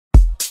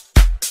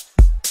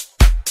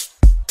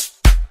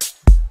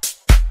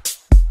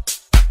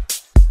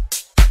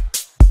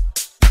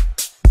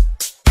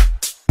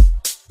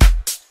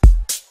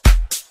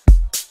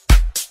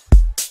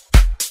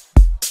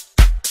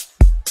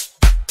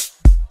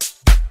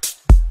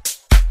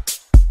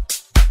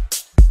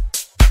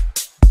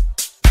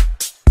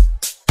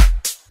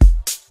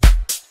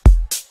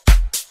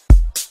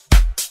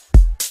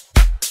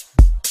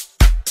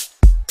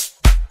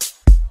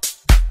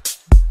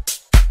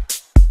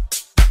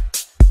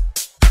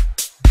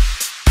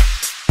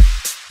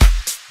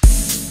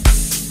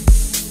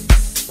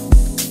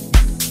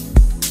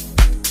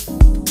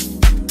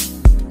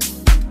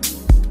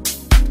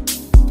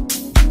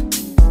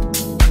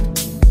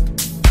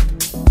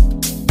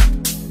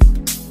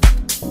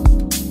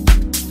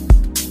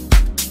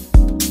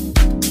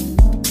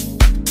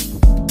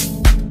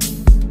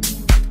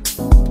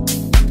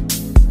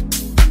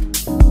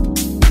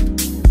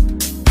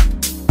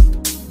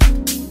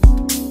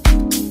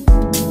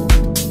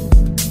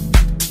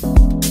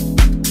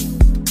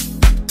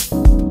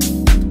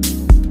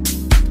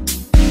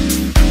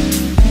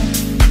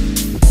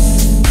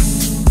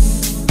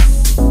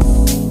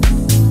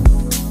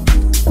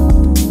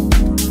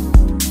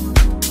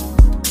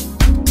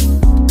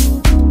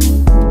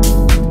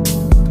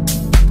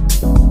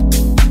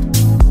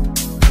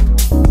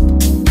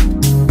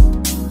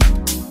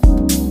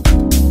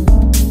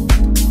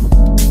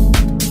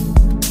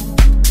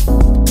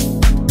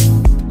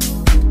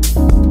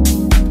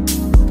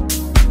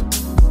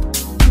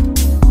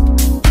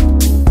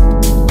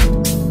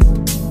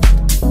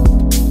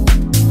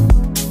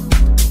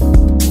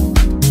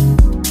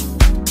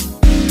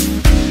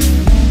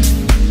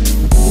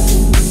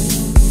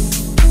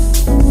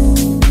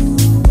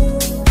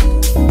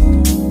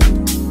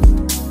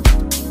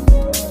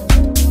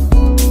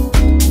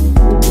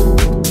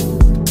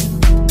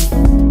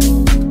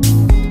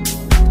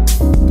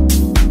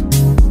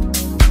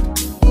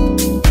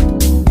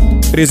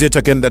is yet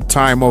again the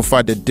time of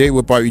the day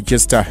whereby we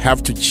just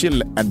have to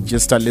chill and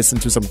just listen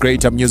to some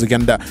great music.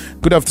 And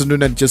good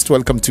afternoon and just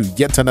welcome to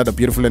yet another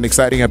beautiful and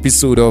exciting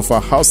episode of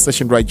House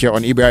Session right here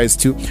on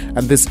EBIS2.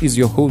 And this is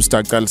your host,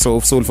 also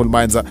of Soulful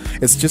Minds.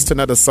 It's just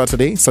another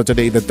Saturday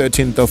the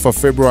 13th of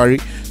February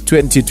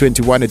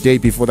 2021, a day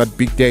before that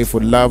big day for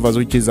lovers,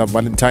 which is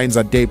Valentine's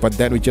Day. But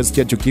then we just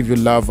here to give you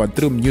love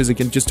through music,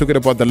 and just talking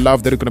about the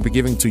love that we're going to be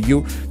giving to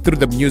you through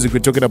the music. We're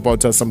talking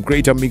about some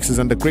greater mixes,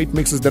 and the great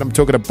mixes that I'm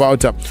talking about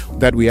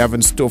that we have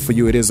in store for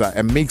you. It is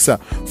a mixer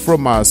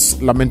from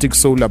Lamentic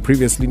Soula,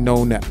 previously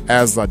known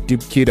as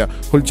J.Khulu,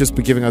 who'll just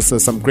be giving us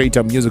some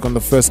greater music on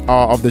the first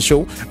hour of the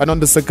show. And on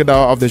the second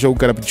hour of the show, we're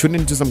going to be tuning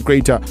into some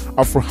greater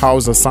Afro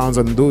House sounds,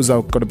 and those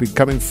are going to be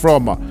coming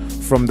from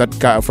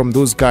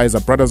those guys,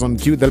 Brothers on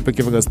Cue. They'll be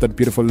giving us that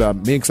beautiful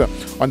mix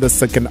on the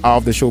second hour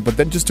of the show. But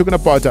then just talking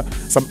about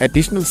some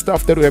additional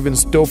stuff that we have in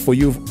store for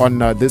you on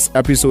this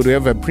episode. We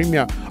have a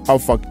premiere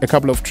of a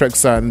couple of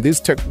tracks, and these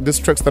tracks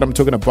that I'm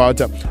talking about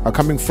are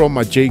coming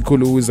from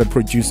J.Khulu, who is a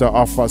producer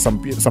of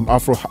some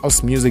Afro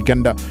House music.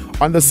 And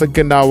on the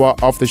second hour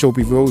of the show,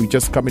 before we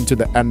just come into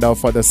the end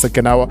of the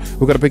second hour,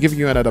 we're going to be giving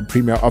you another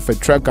premiere of a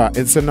track.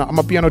 It's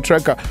a piano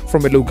track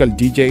from a local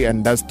DJ,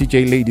 and that's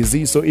DJ Lady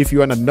Z. So if you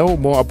want to know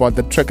more about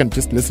the track and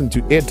just listen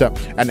to it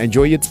and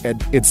enjoy it,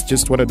 it's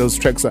just one of those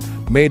tracks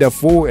made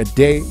for a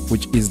day,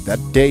 which is that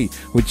day,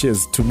 which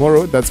is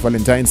tomorrow. That's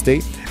Valentine's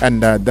Day,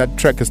 and that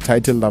track is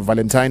titled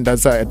Valentine.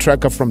 That's a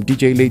track from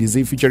DJ Lady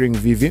Z featuring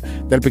Vivi.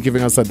 They'll be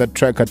giving us that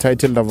track titled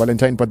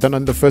Valentine. But then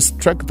on the first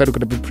track that we're going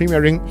to be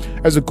premiering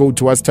as we go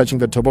towards touching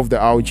the top of the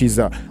hour,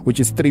 which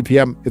is 3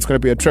 p.m., it's going to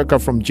be a track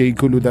from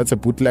J.Khulu. That's a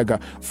bootlegger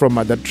from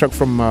that track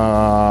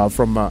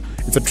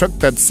it's a track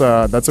that's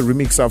a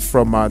remix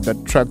from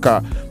that track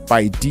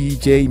by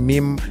DJ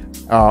Mim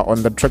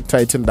on the track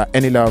titled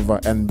Any Love,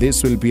 and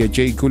this will be a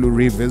J.Khulu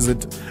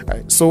revisit.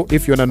 So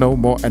if you want to know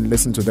more and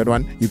listen to that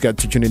one, you get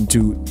to tune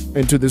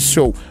into this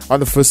show. On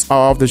the first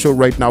hour of the show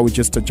right now, we're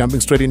just jumping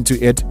straight into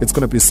it. It's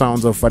going to be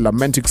sounds of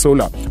Lamentic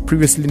Soula,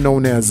 previously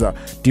known as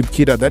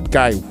J.Khulu, that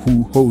guy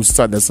who hosts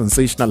the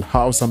Sensational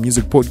House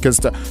Music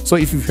Podcast. So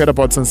if you've heard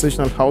about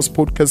Sensational House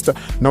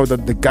Podcast, know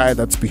that the guy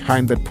that's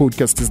behind that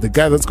podcast is the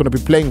guy that's going to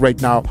be playing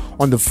right now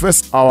on the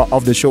first hour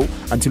of the show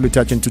until we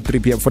touch into 3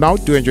 p.m. For now,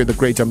 do enjoy the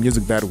greater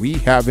music that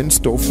we have in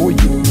store for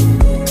you.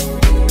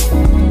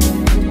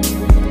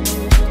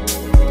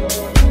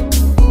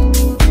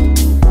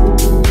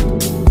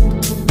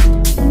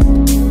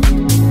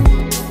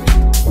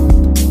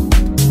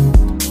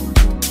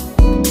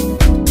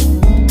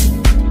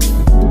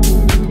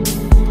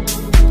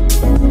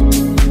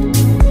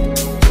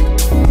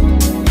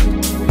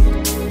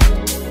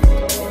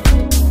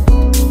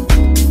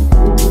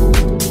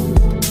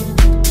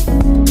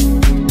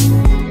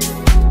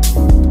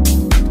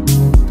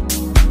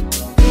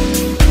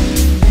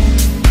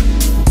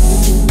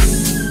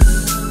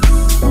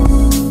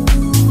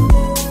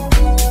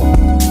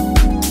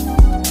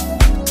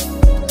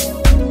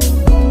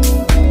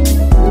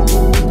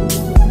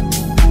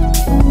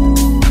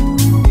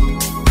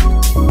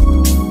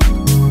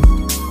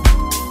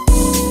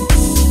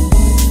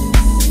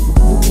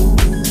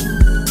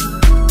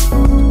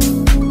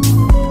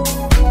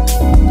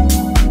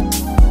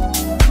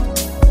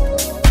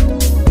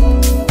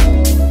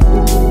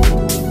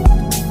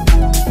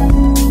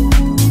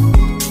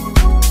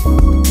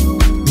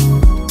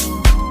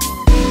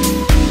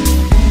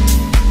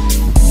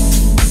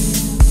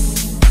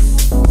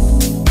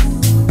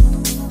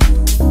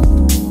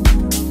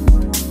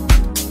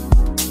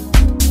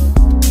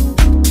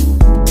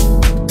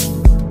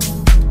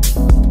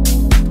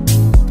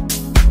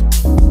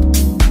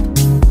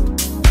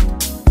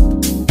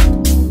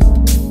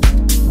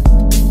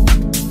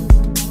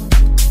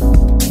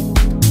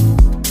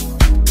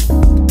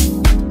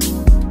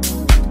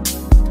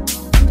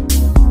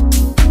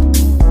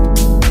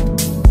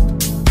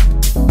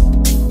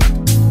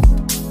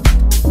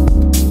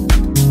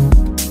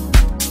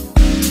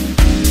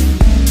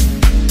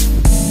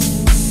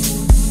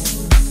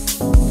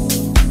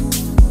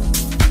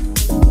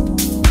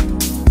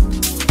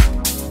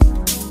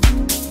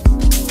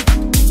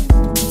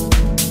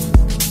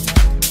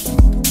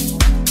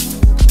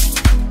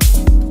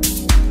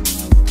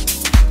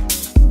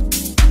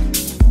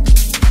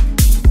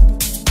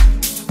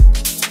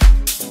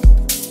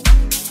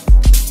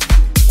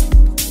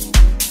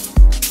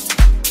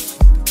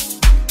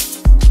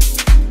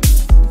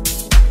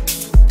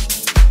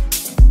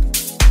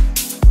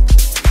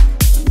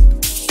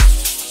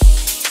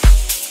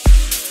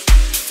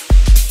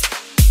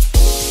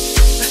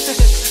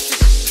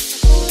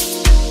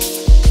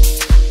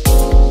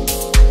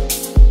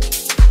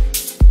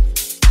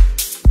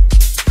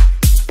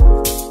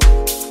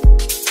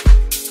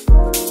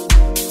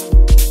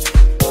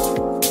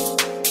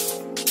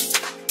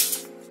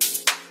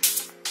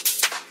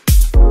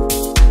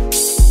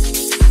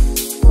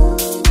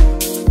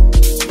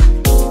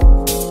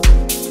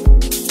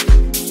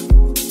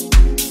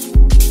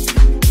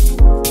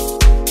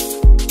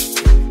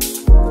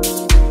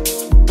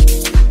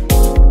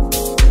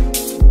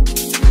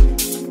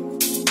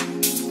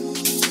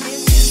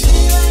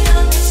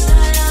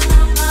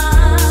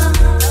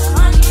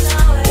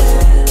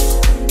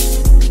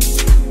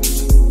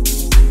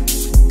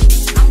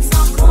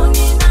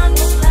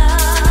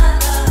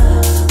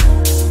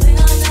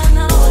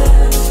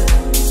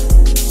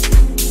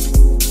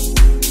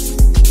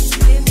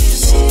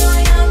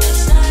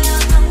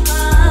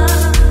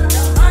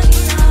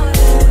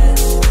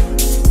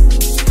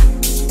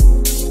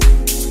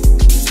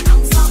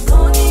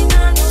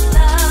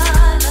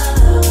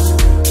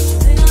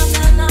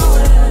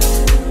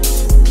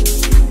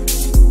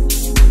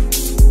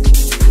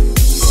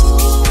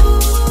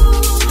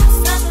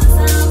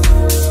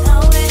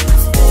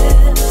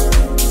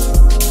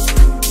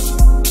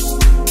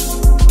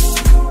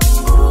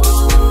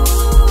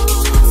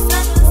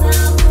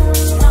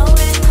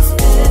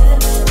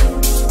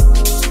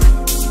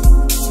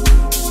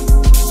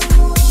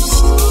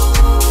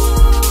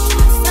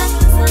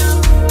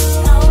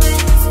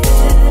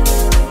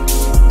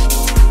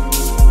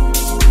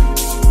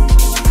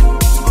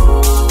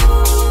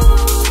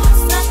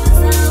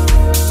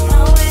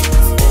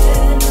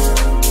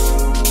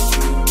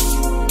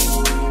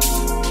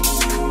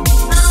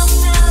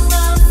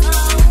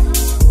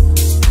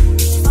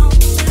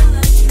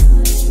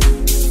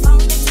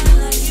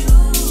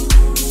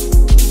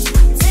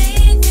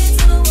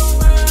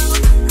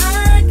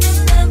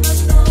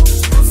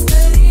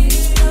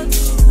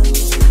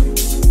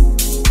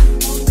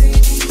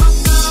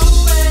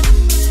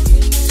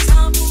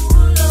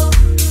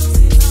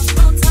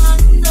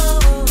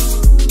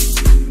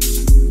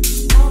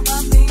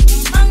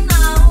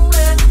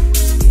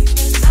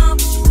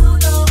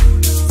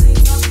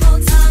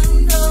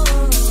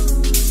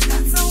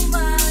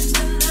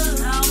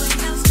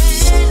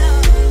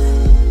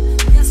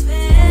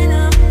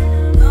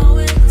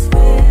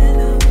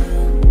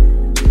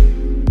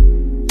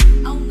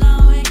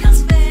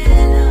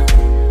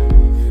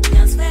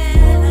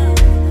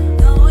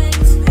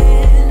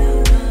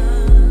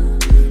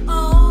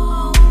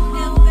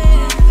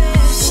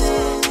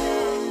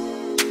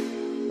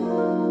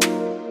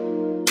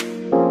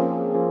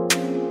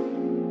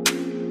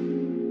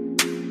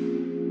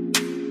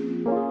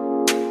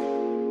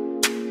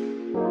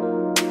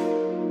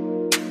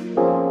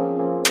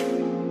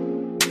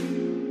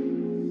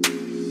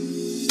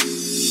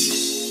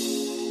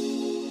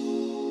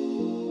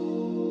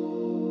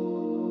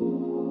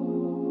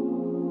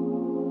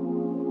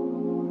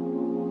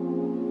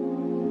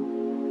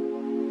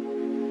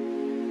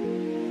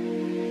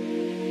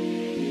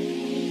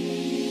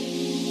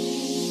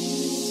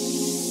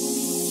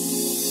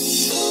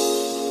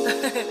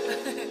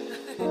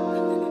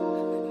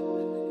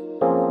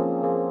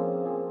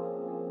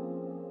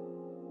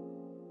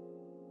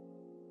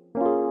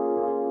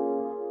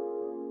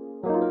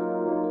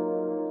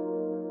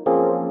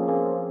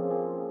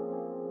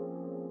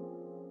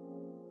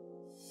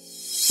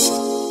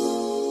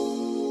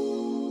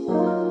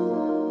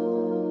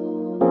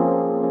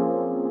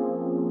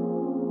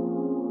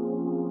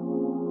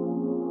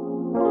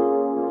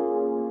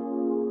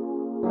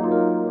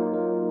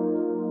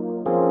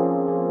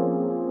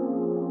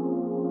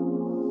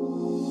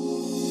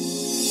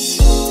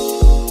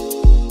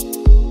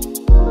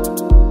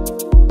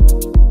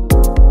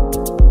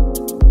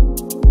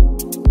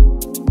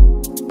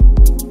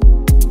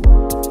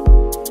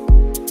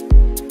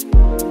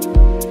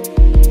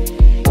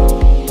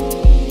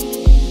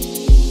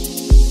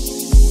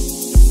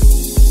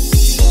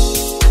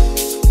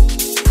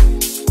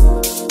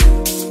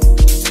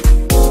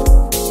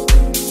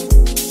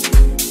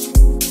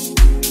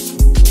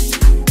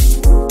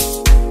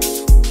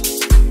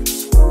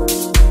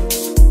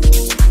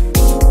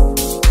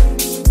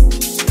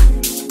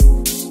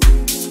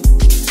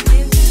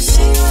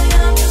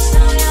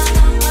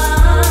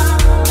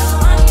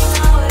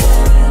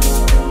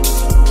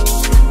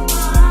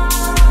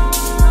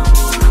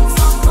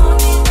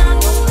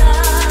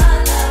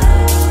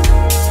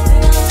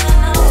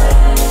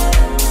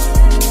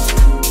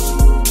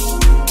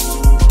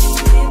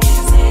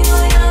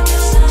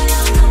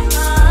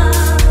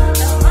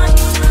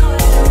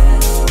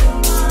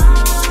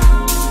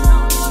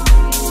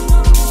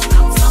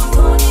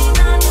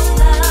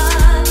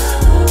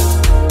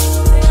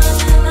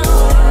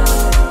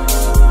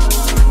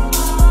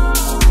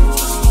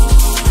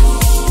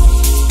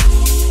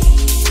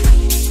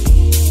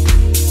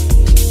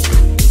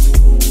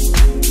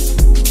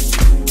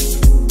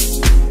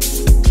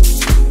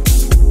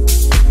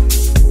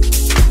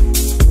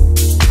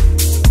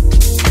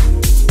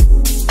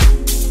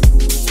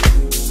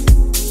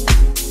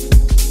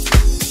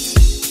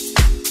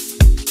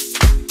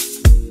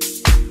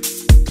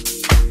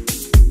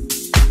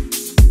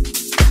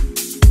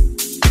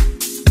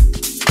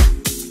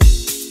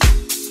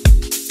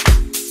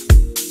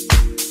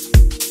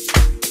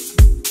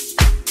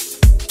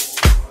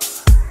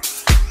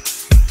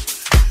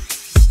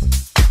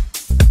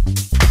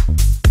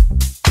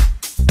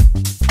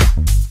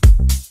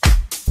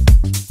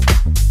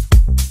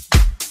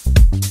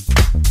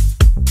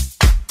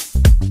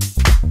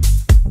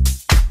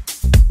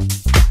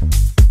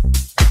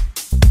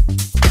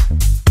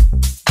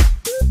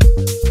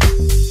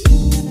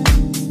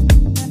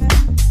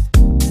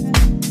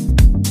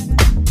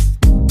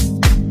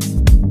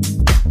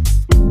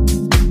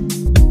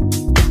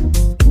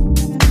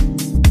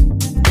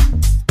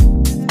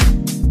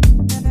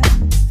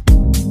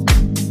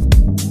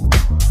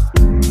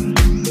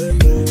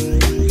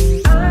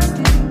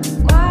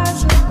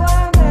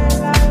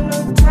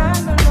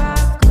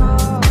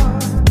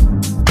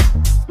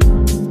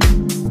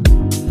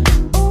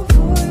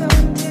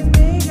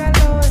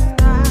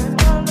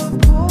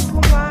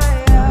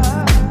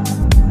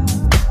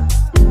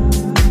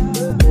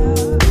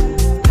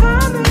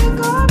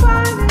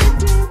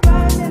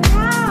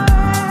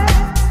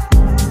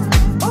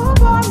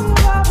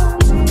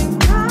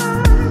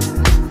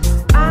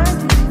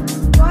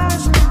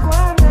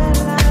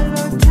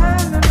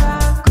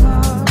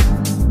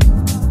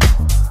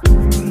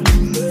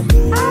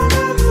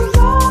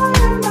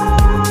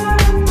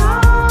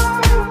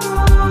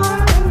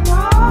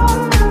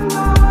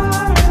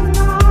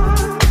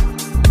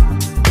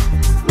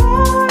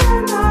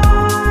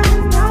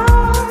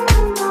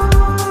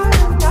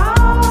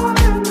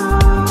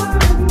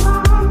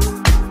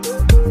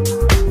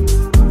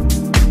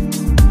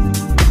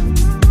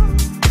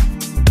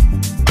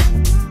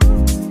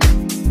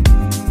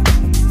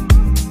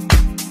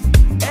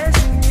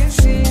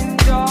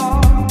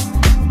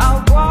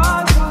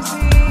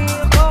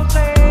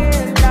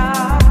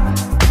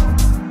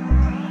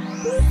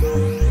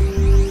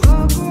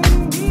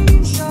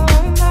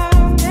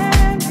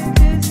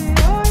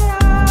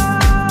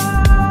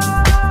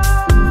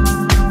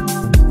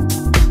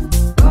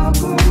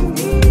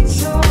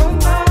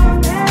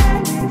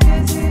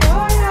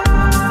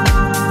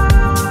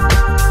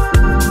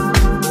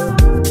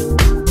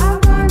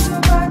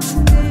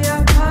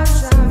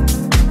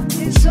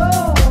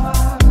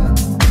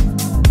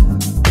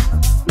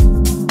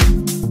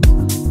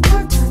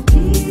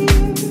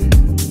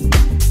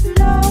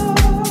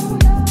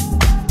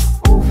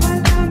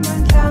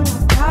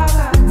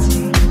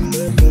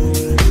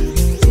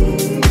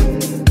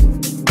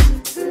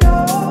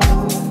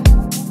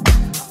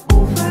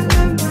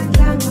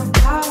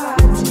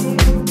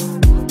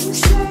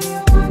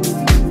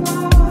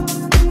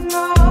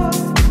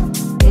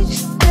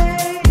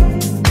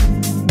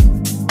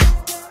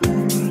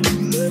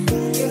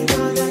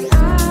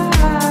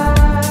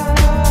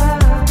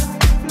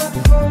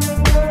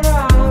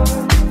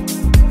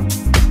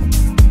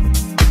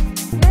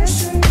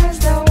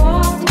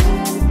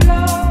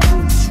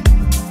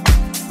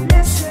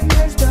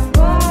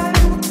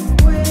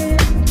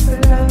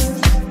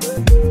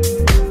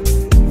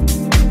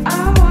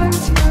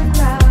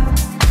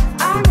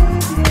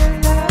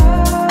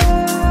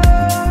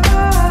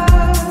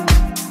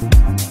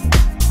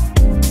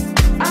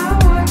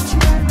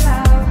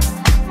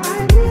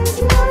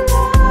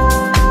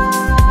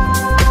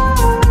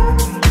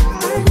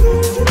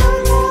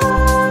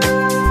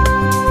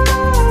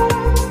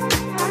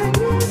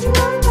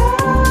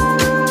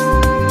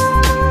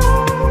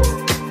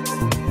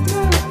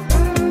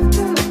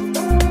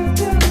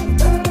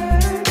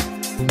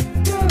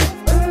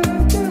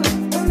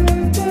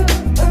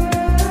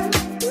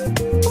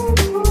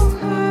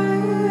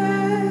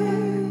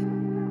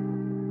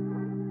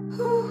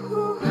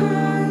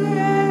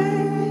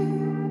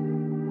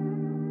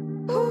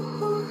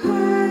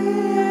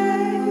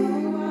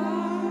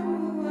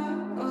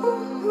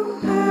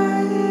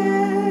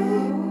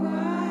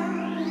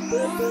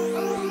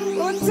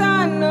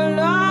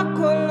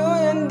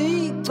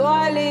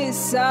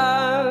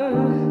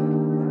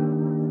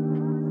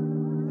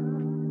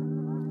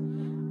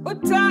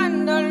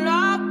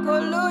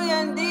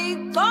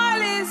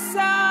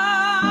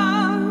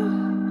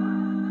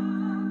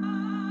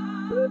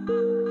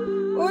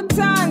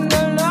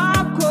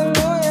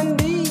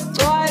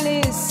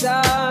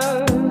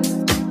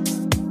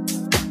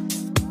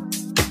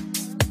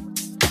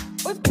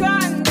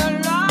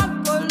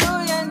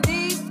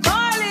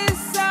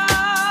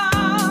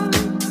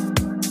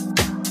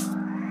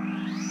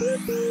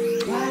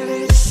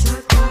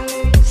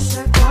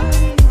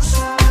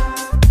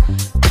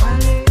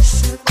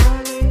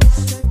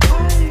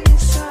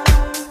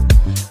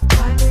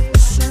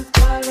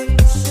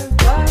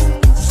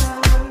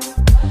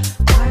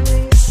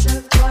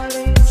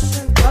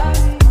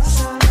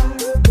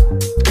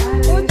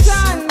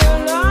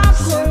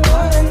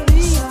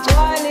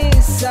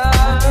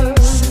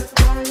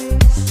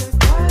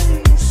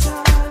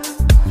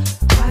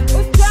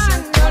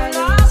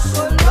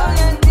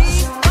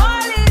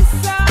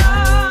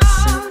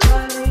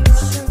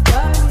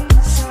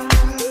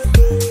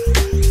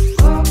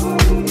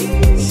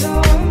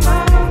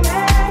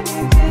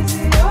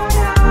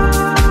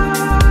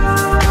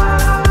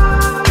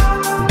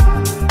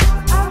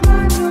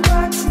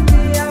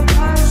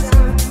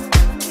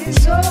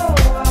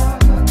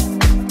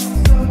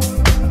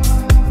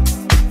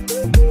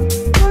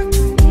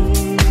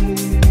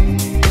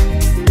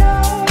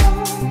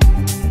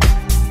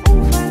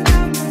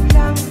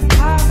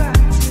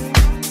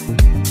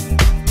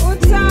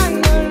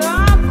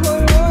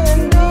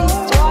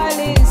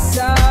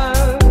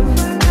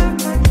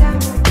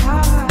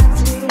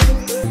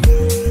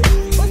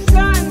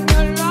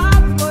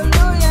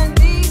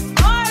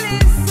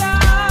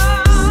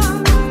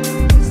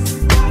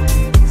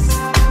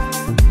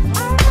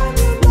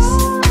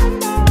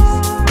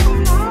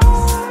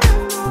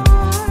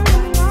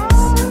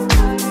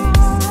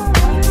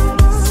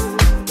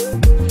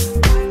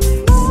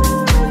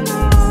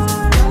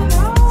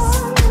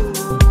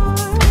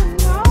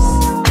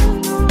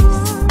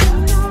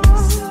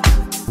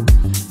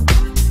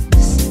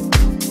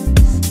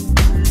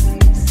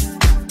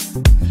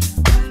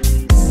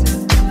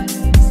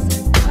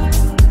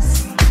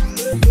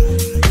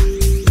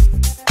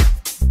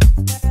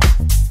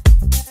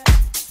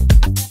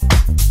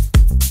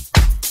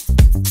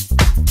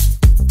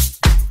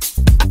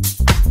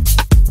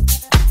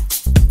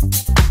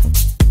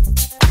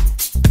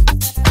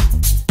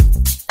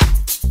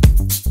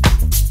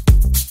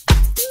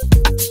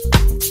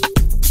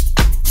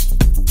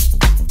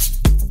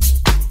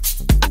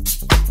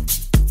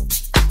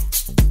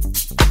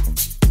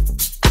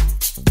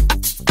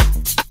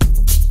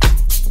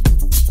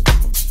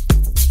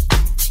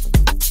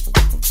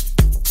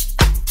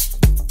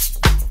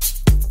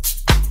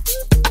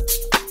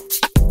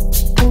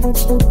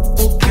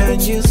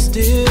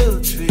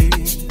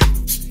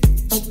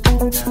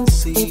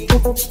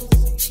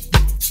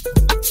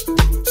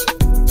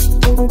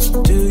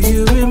 Do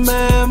you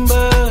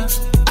remember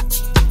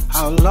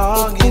how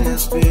long it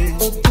has been?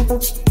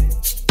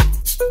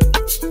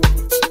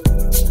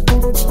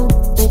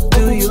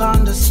 Do you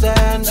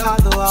understand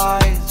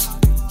otherwise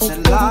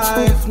that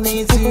life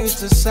needs you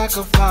to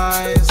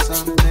sacrifice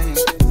something?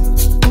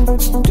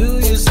 Do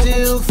you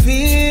still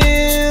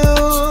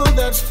feel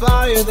that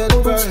fire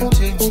that burnt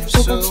in your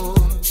soul?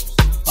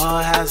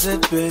 Or has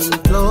it been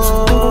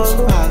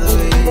blown by the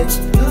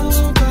wind?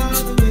 Blown by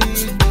the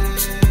wind,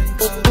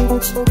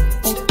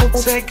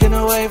 taken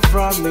away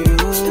from you,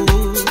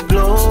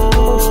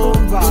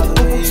 blown by the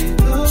wind.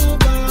 Blown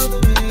by the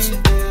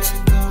wind,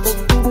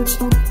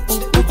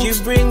 would you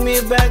bring me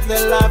back the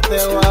life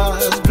that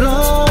was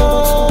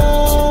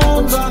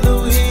blown by the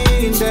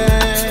wind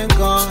and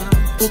gone?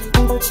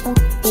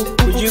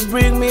 Would you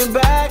bring me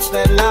back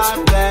that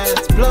life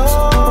that's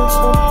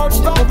blown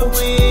by the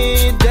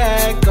wind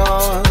and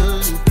gone?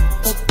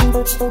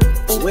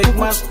 Wake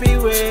my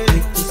spirit,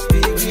 wake the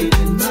spirit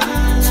in my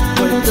life,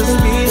 wake the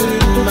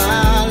spirit in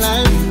my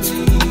life,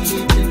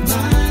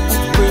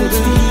 bring the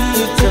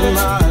heat to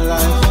my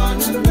life.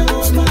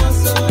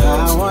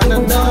 I wanna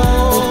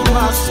know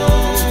my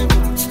soul,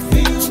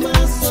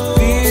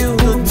 feel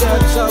the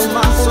depths of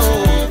my soul.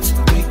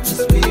 Wake the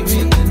spirit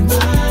in my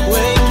life,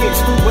 wake it,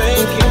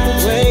 wake it,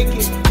 wake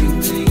it,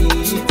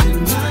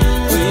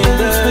 bring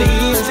the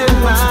heat in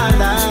my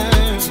life.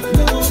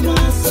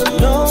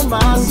 Know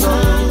my soul.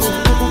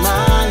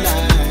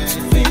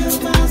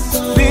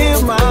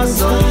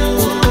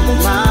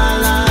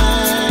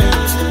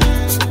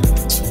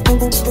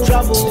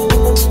 Trouble,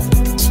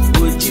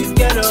 would you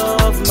get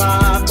off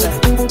my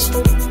back?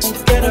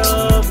 Get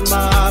off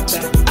my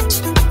back.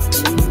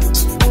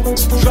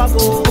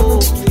 Trouble,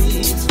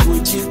 please,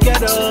 would you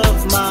get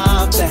off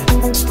my back?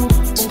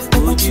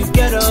 Would you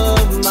get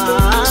off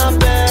my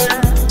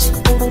back?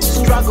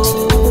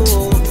 Struggle,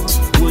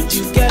 would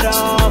you get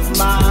off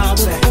my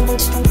back?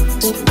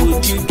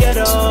 Would you get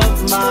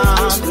off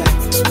my back?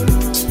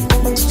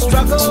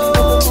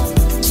 Struggle,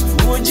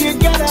 would you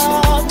get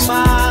off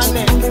my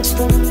neck?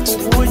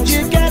 Would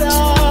you get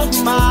off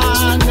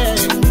my neck?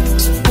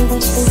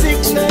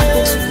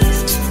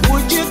 Sickness,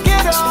 would you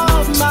get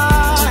off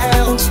my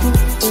health?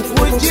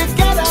 Would you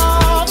get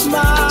off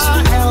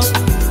my health?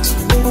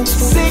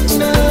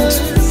 Sickness,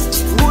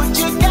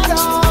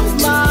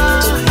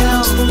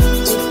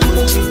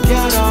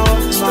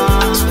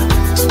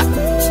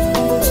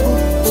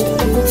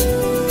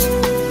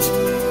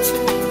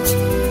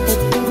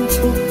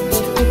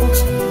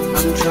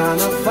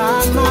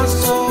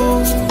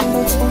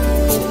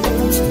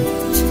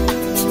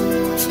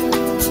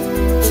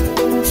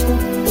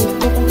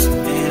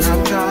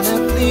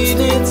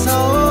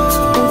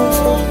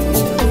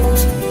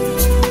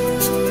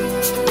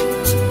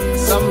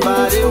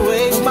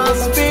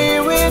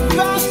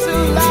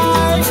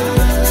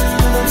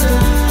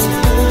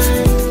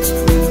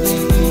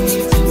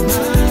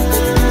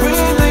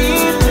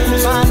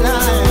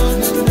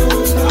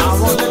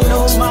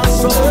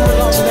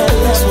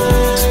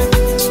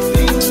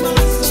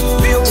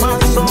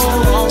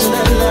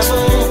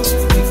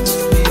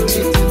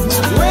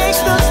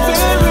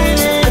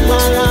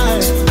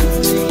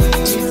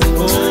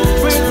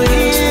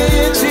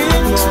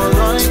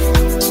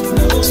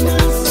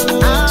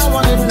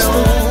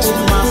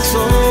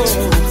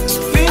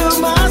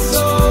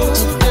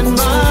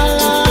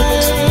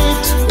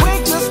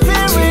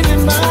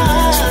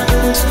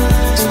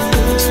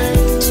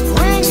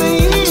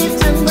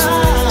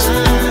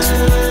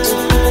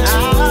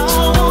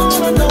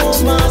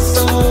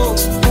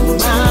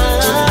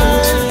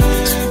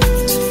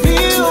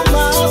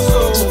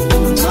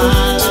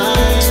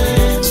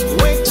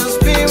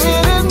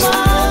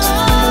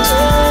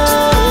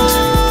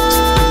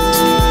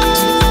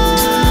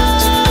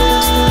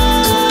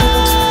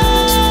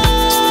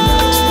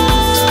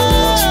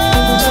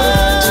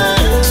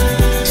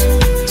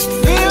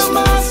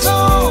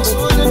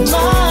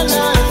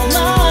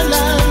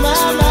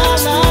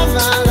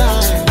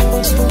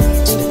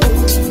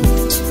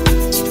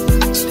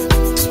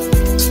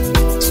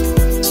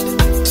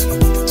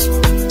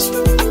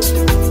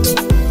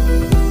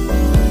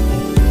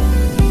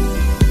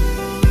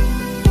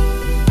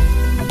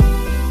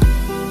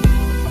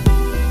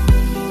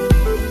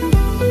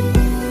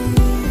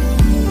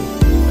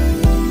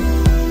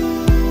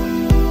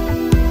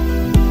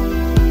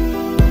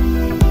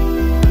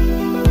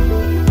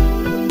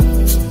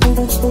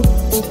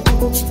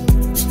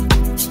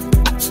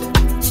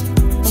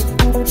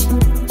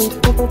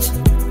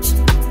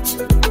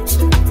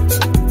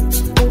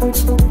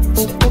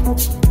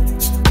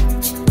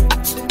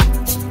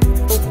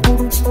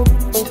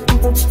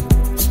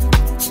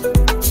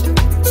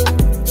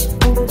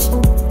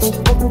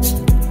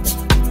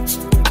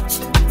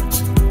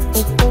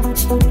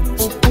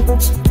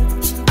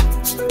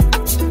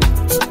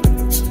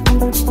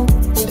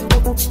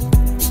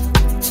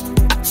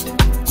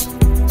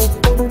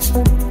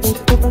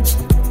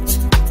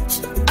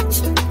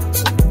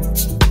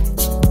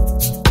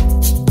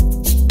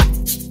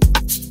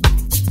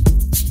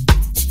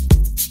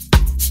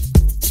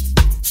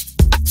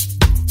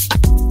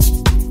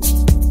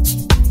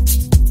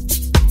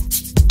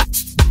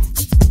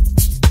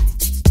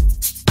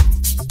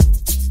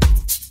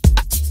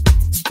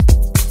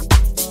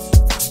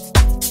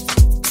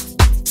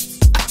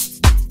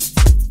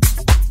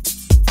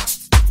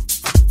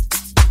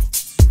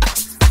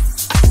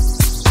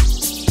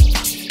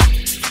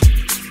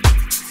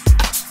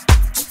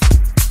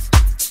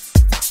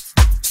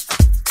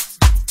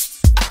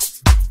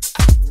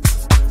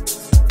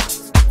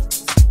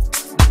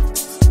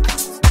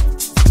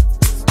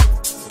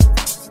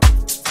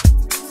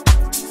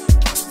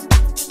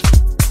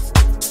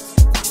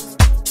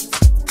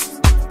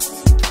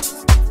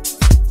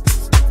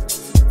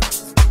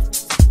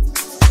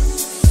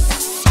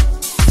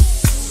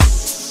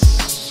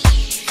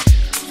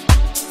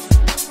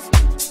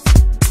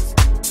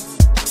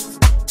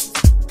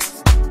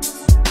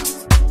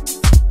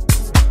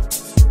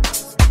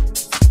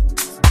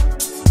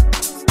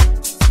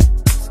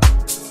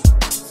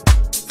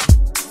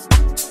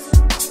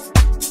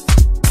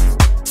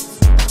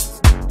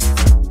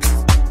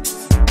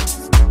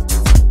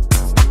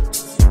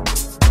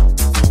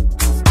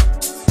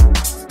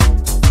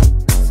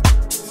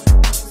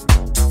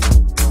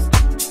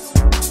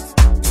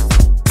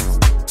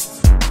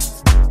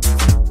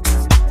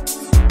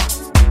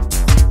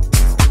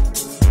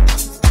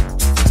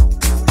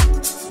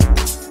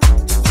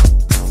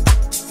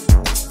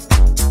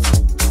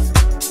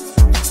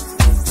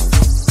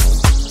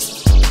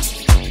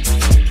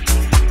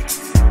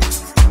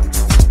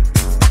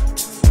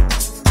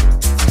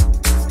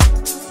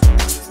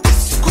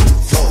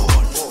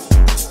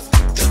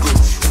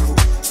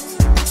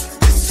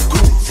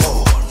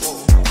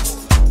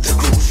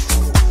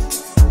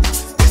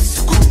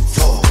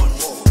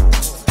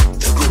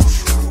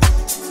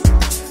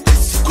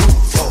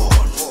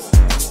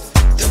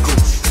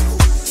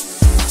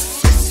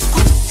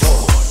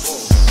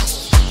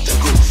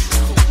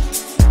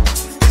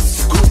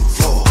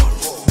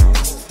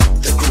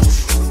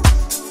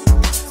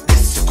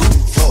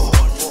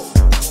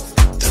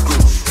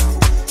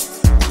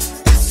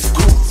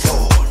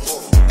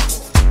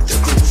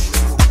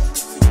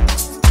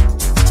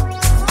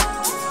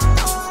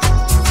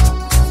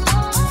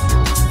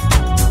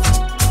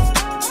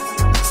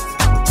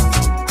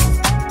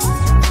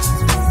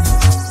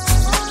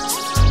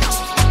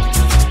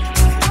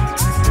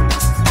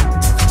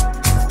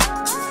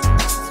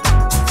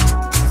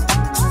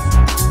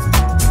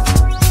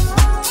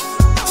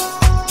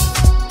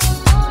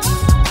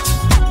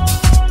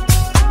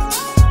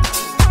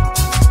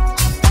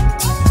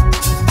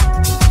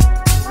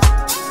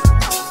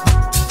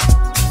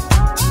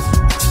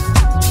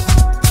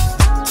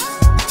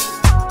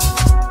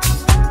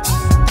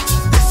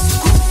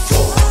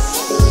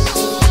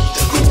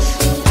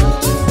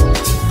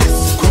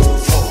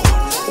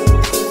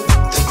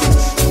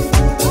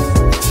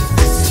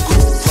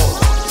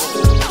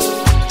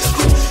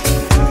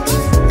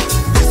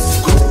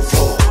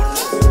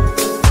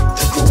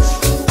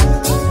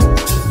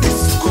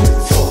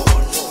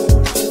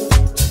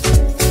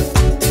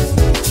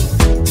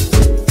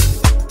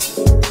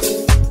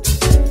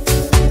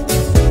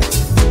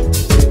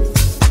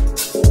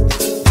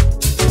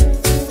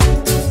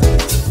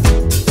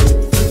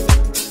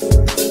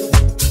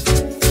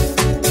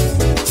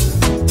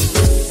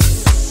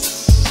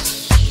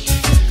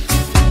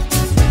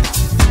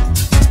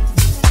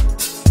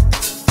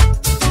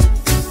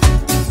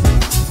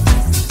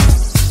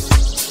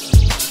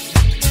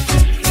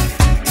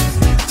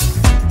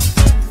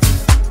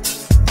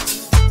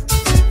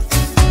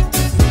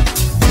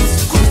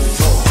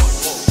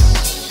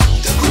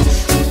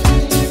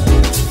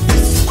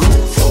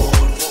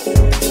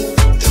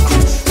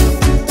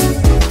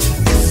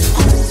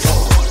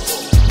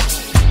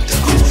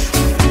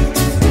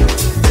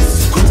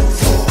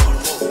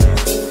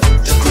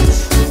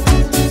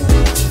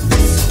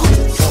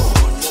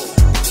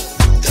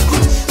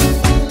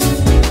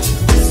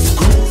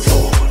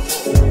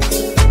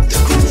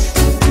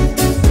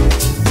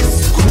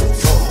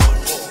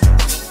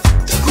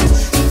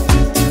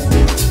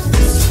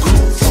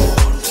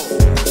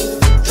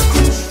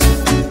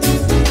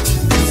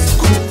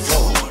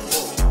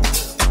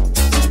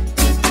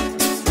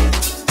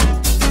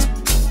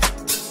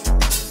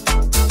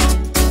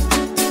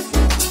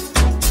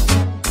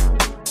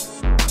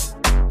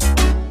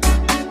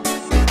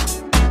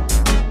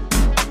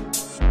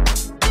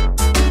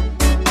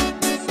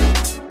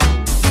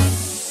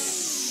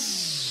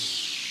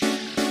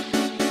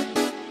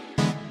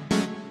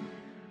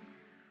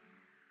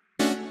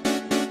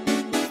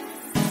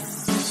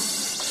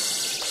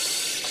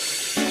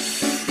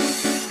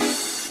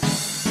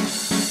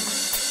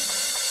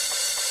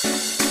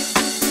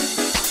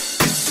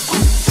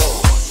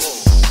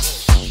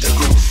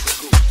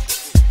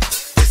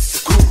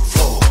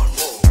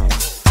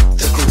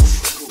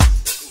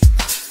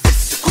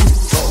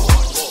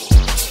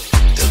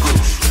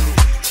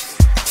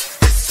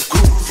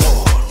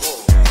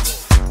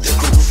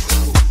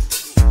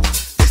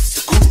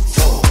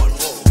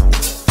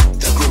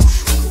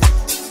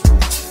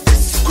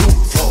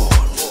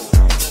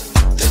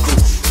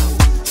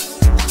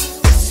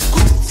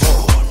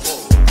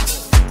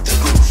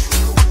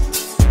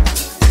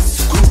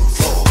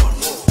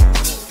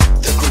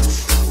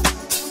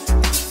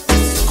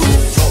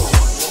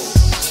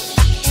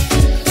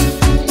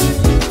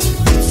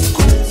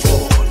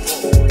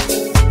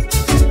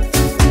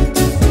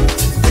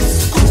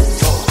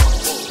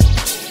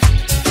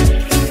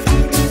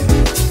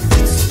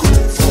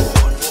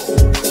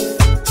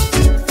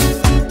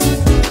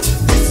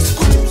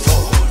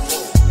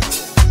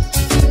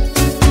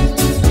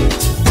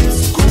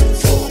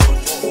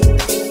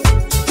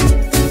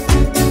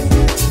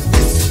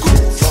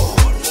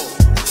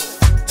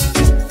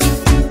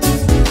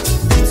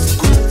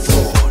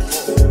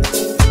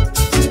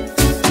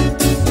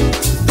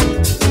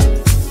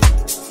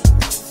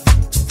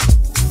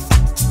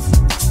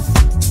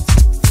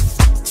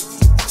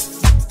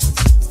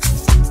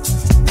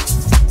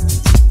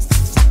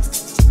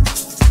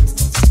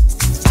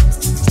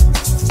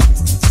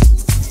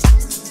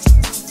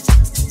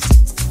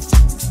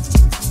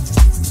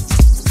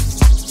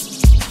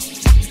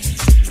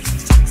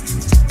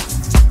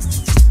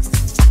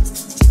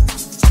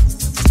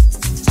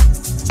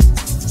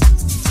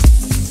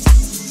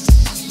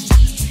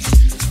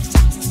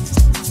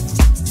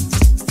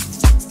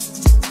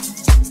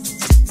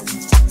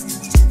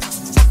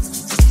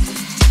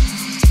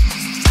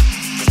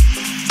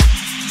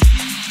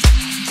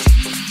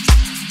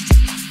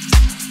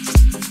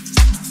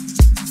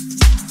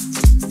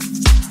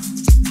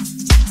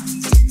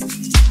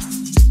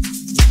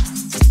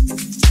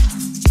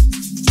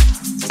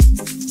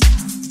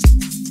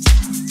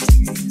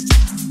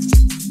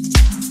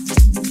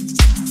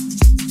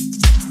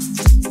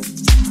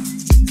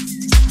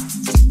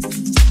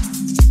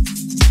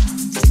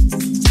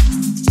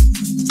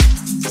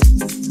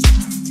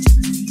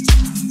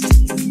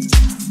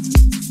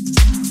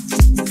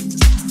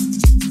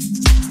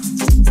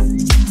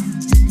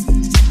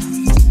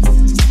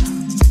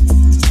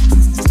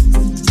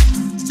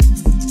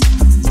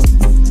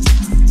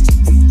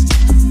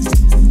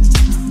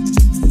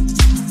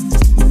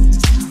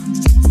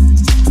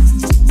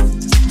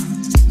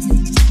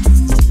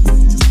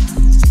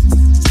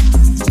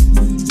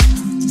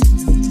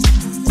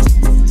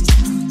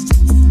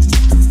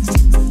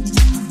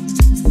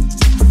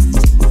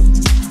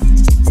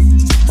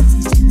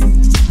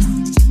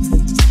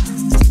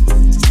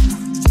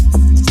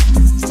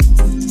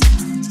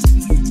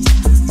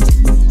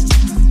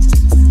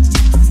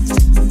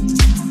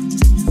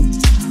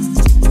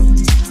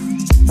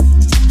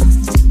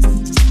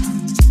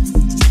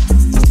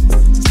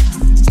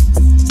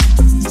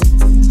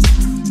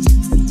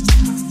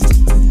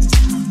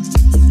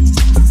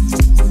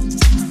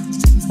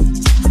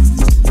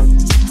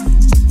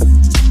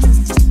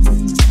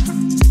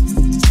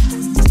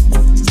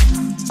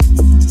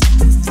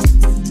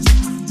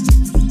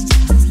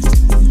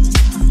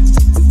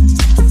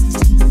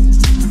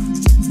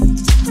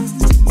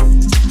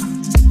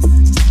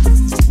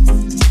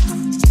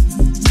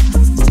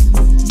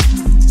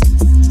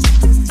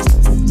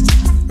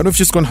 And we've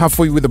just gone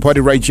halfway with the party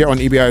right here on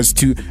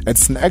EBIS2.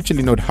 It's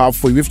actually not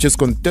halfway. We've just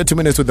gone 30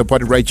 minutes with the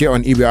party right here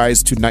on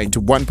EBIS2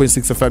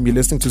 91.6 FM. You're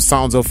listening to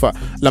sounds of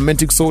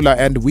Lamentic, Soula,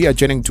 and we are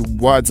journeying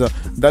towards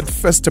that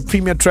first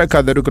premier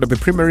tracker that we're going to be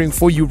premiering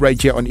for you right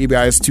here on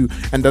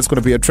EBIS2. And that's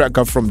going to be a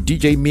tracker from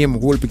DJ Meme,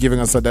 who will be giving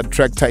us that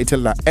track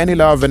title Any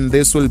Love. And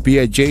this will be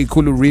a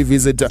J.Khulu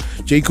revisit.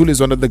 J.Khulu is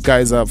one of the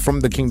guys from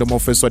the Kingdom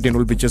of Eswatini,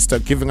 will be just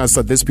giving us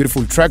this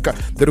beautiful track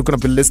that we're going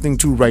to be listening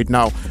to right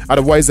now.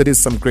 Otherwise, there is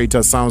some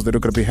greater sounds that we're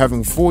going to be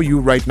having for you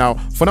right now.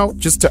 For now,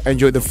 just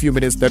enjoy the few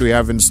minutes that we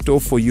have in store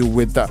for you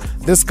with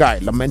this guy,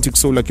 Lamentic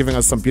Soula, giving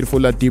us some beautiful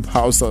deep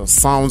house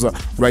sounds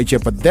right here.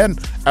 But then,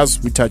 as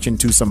we touch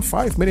into some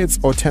 5 minutes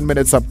or 10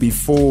 minutes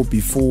before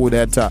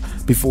that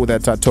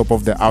top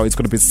of the hour, it's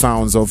going to be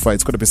sounds of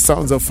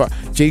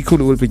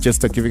J.Khulu will be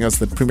just giving us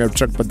the premier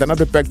track. But then I'll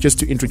be back just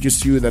to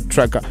introduce you that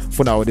track.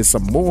 For now, it is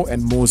some more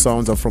and more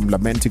sounds from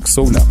Lamentic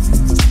Soula.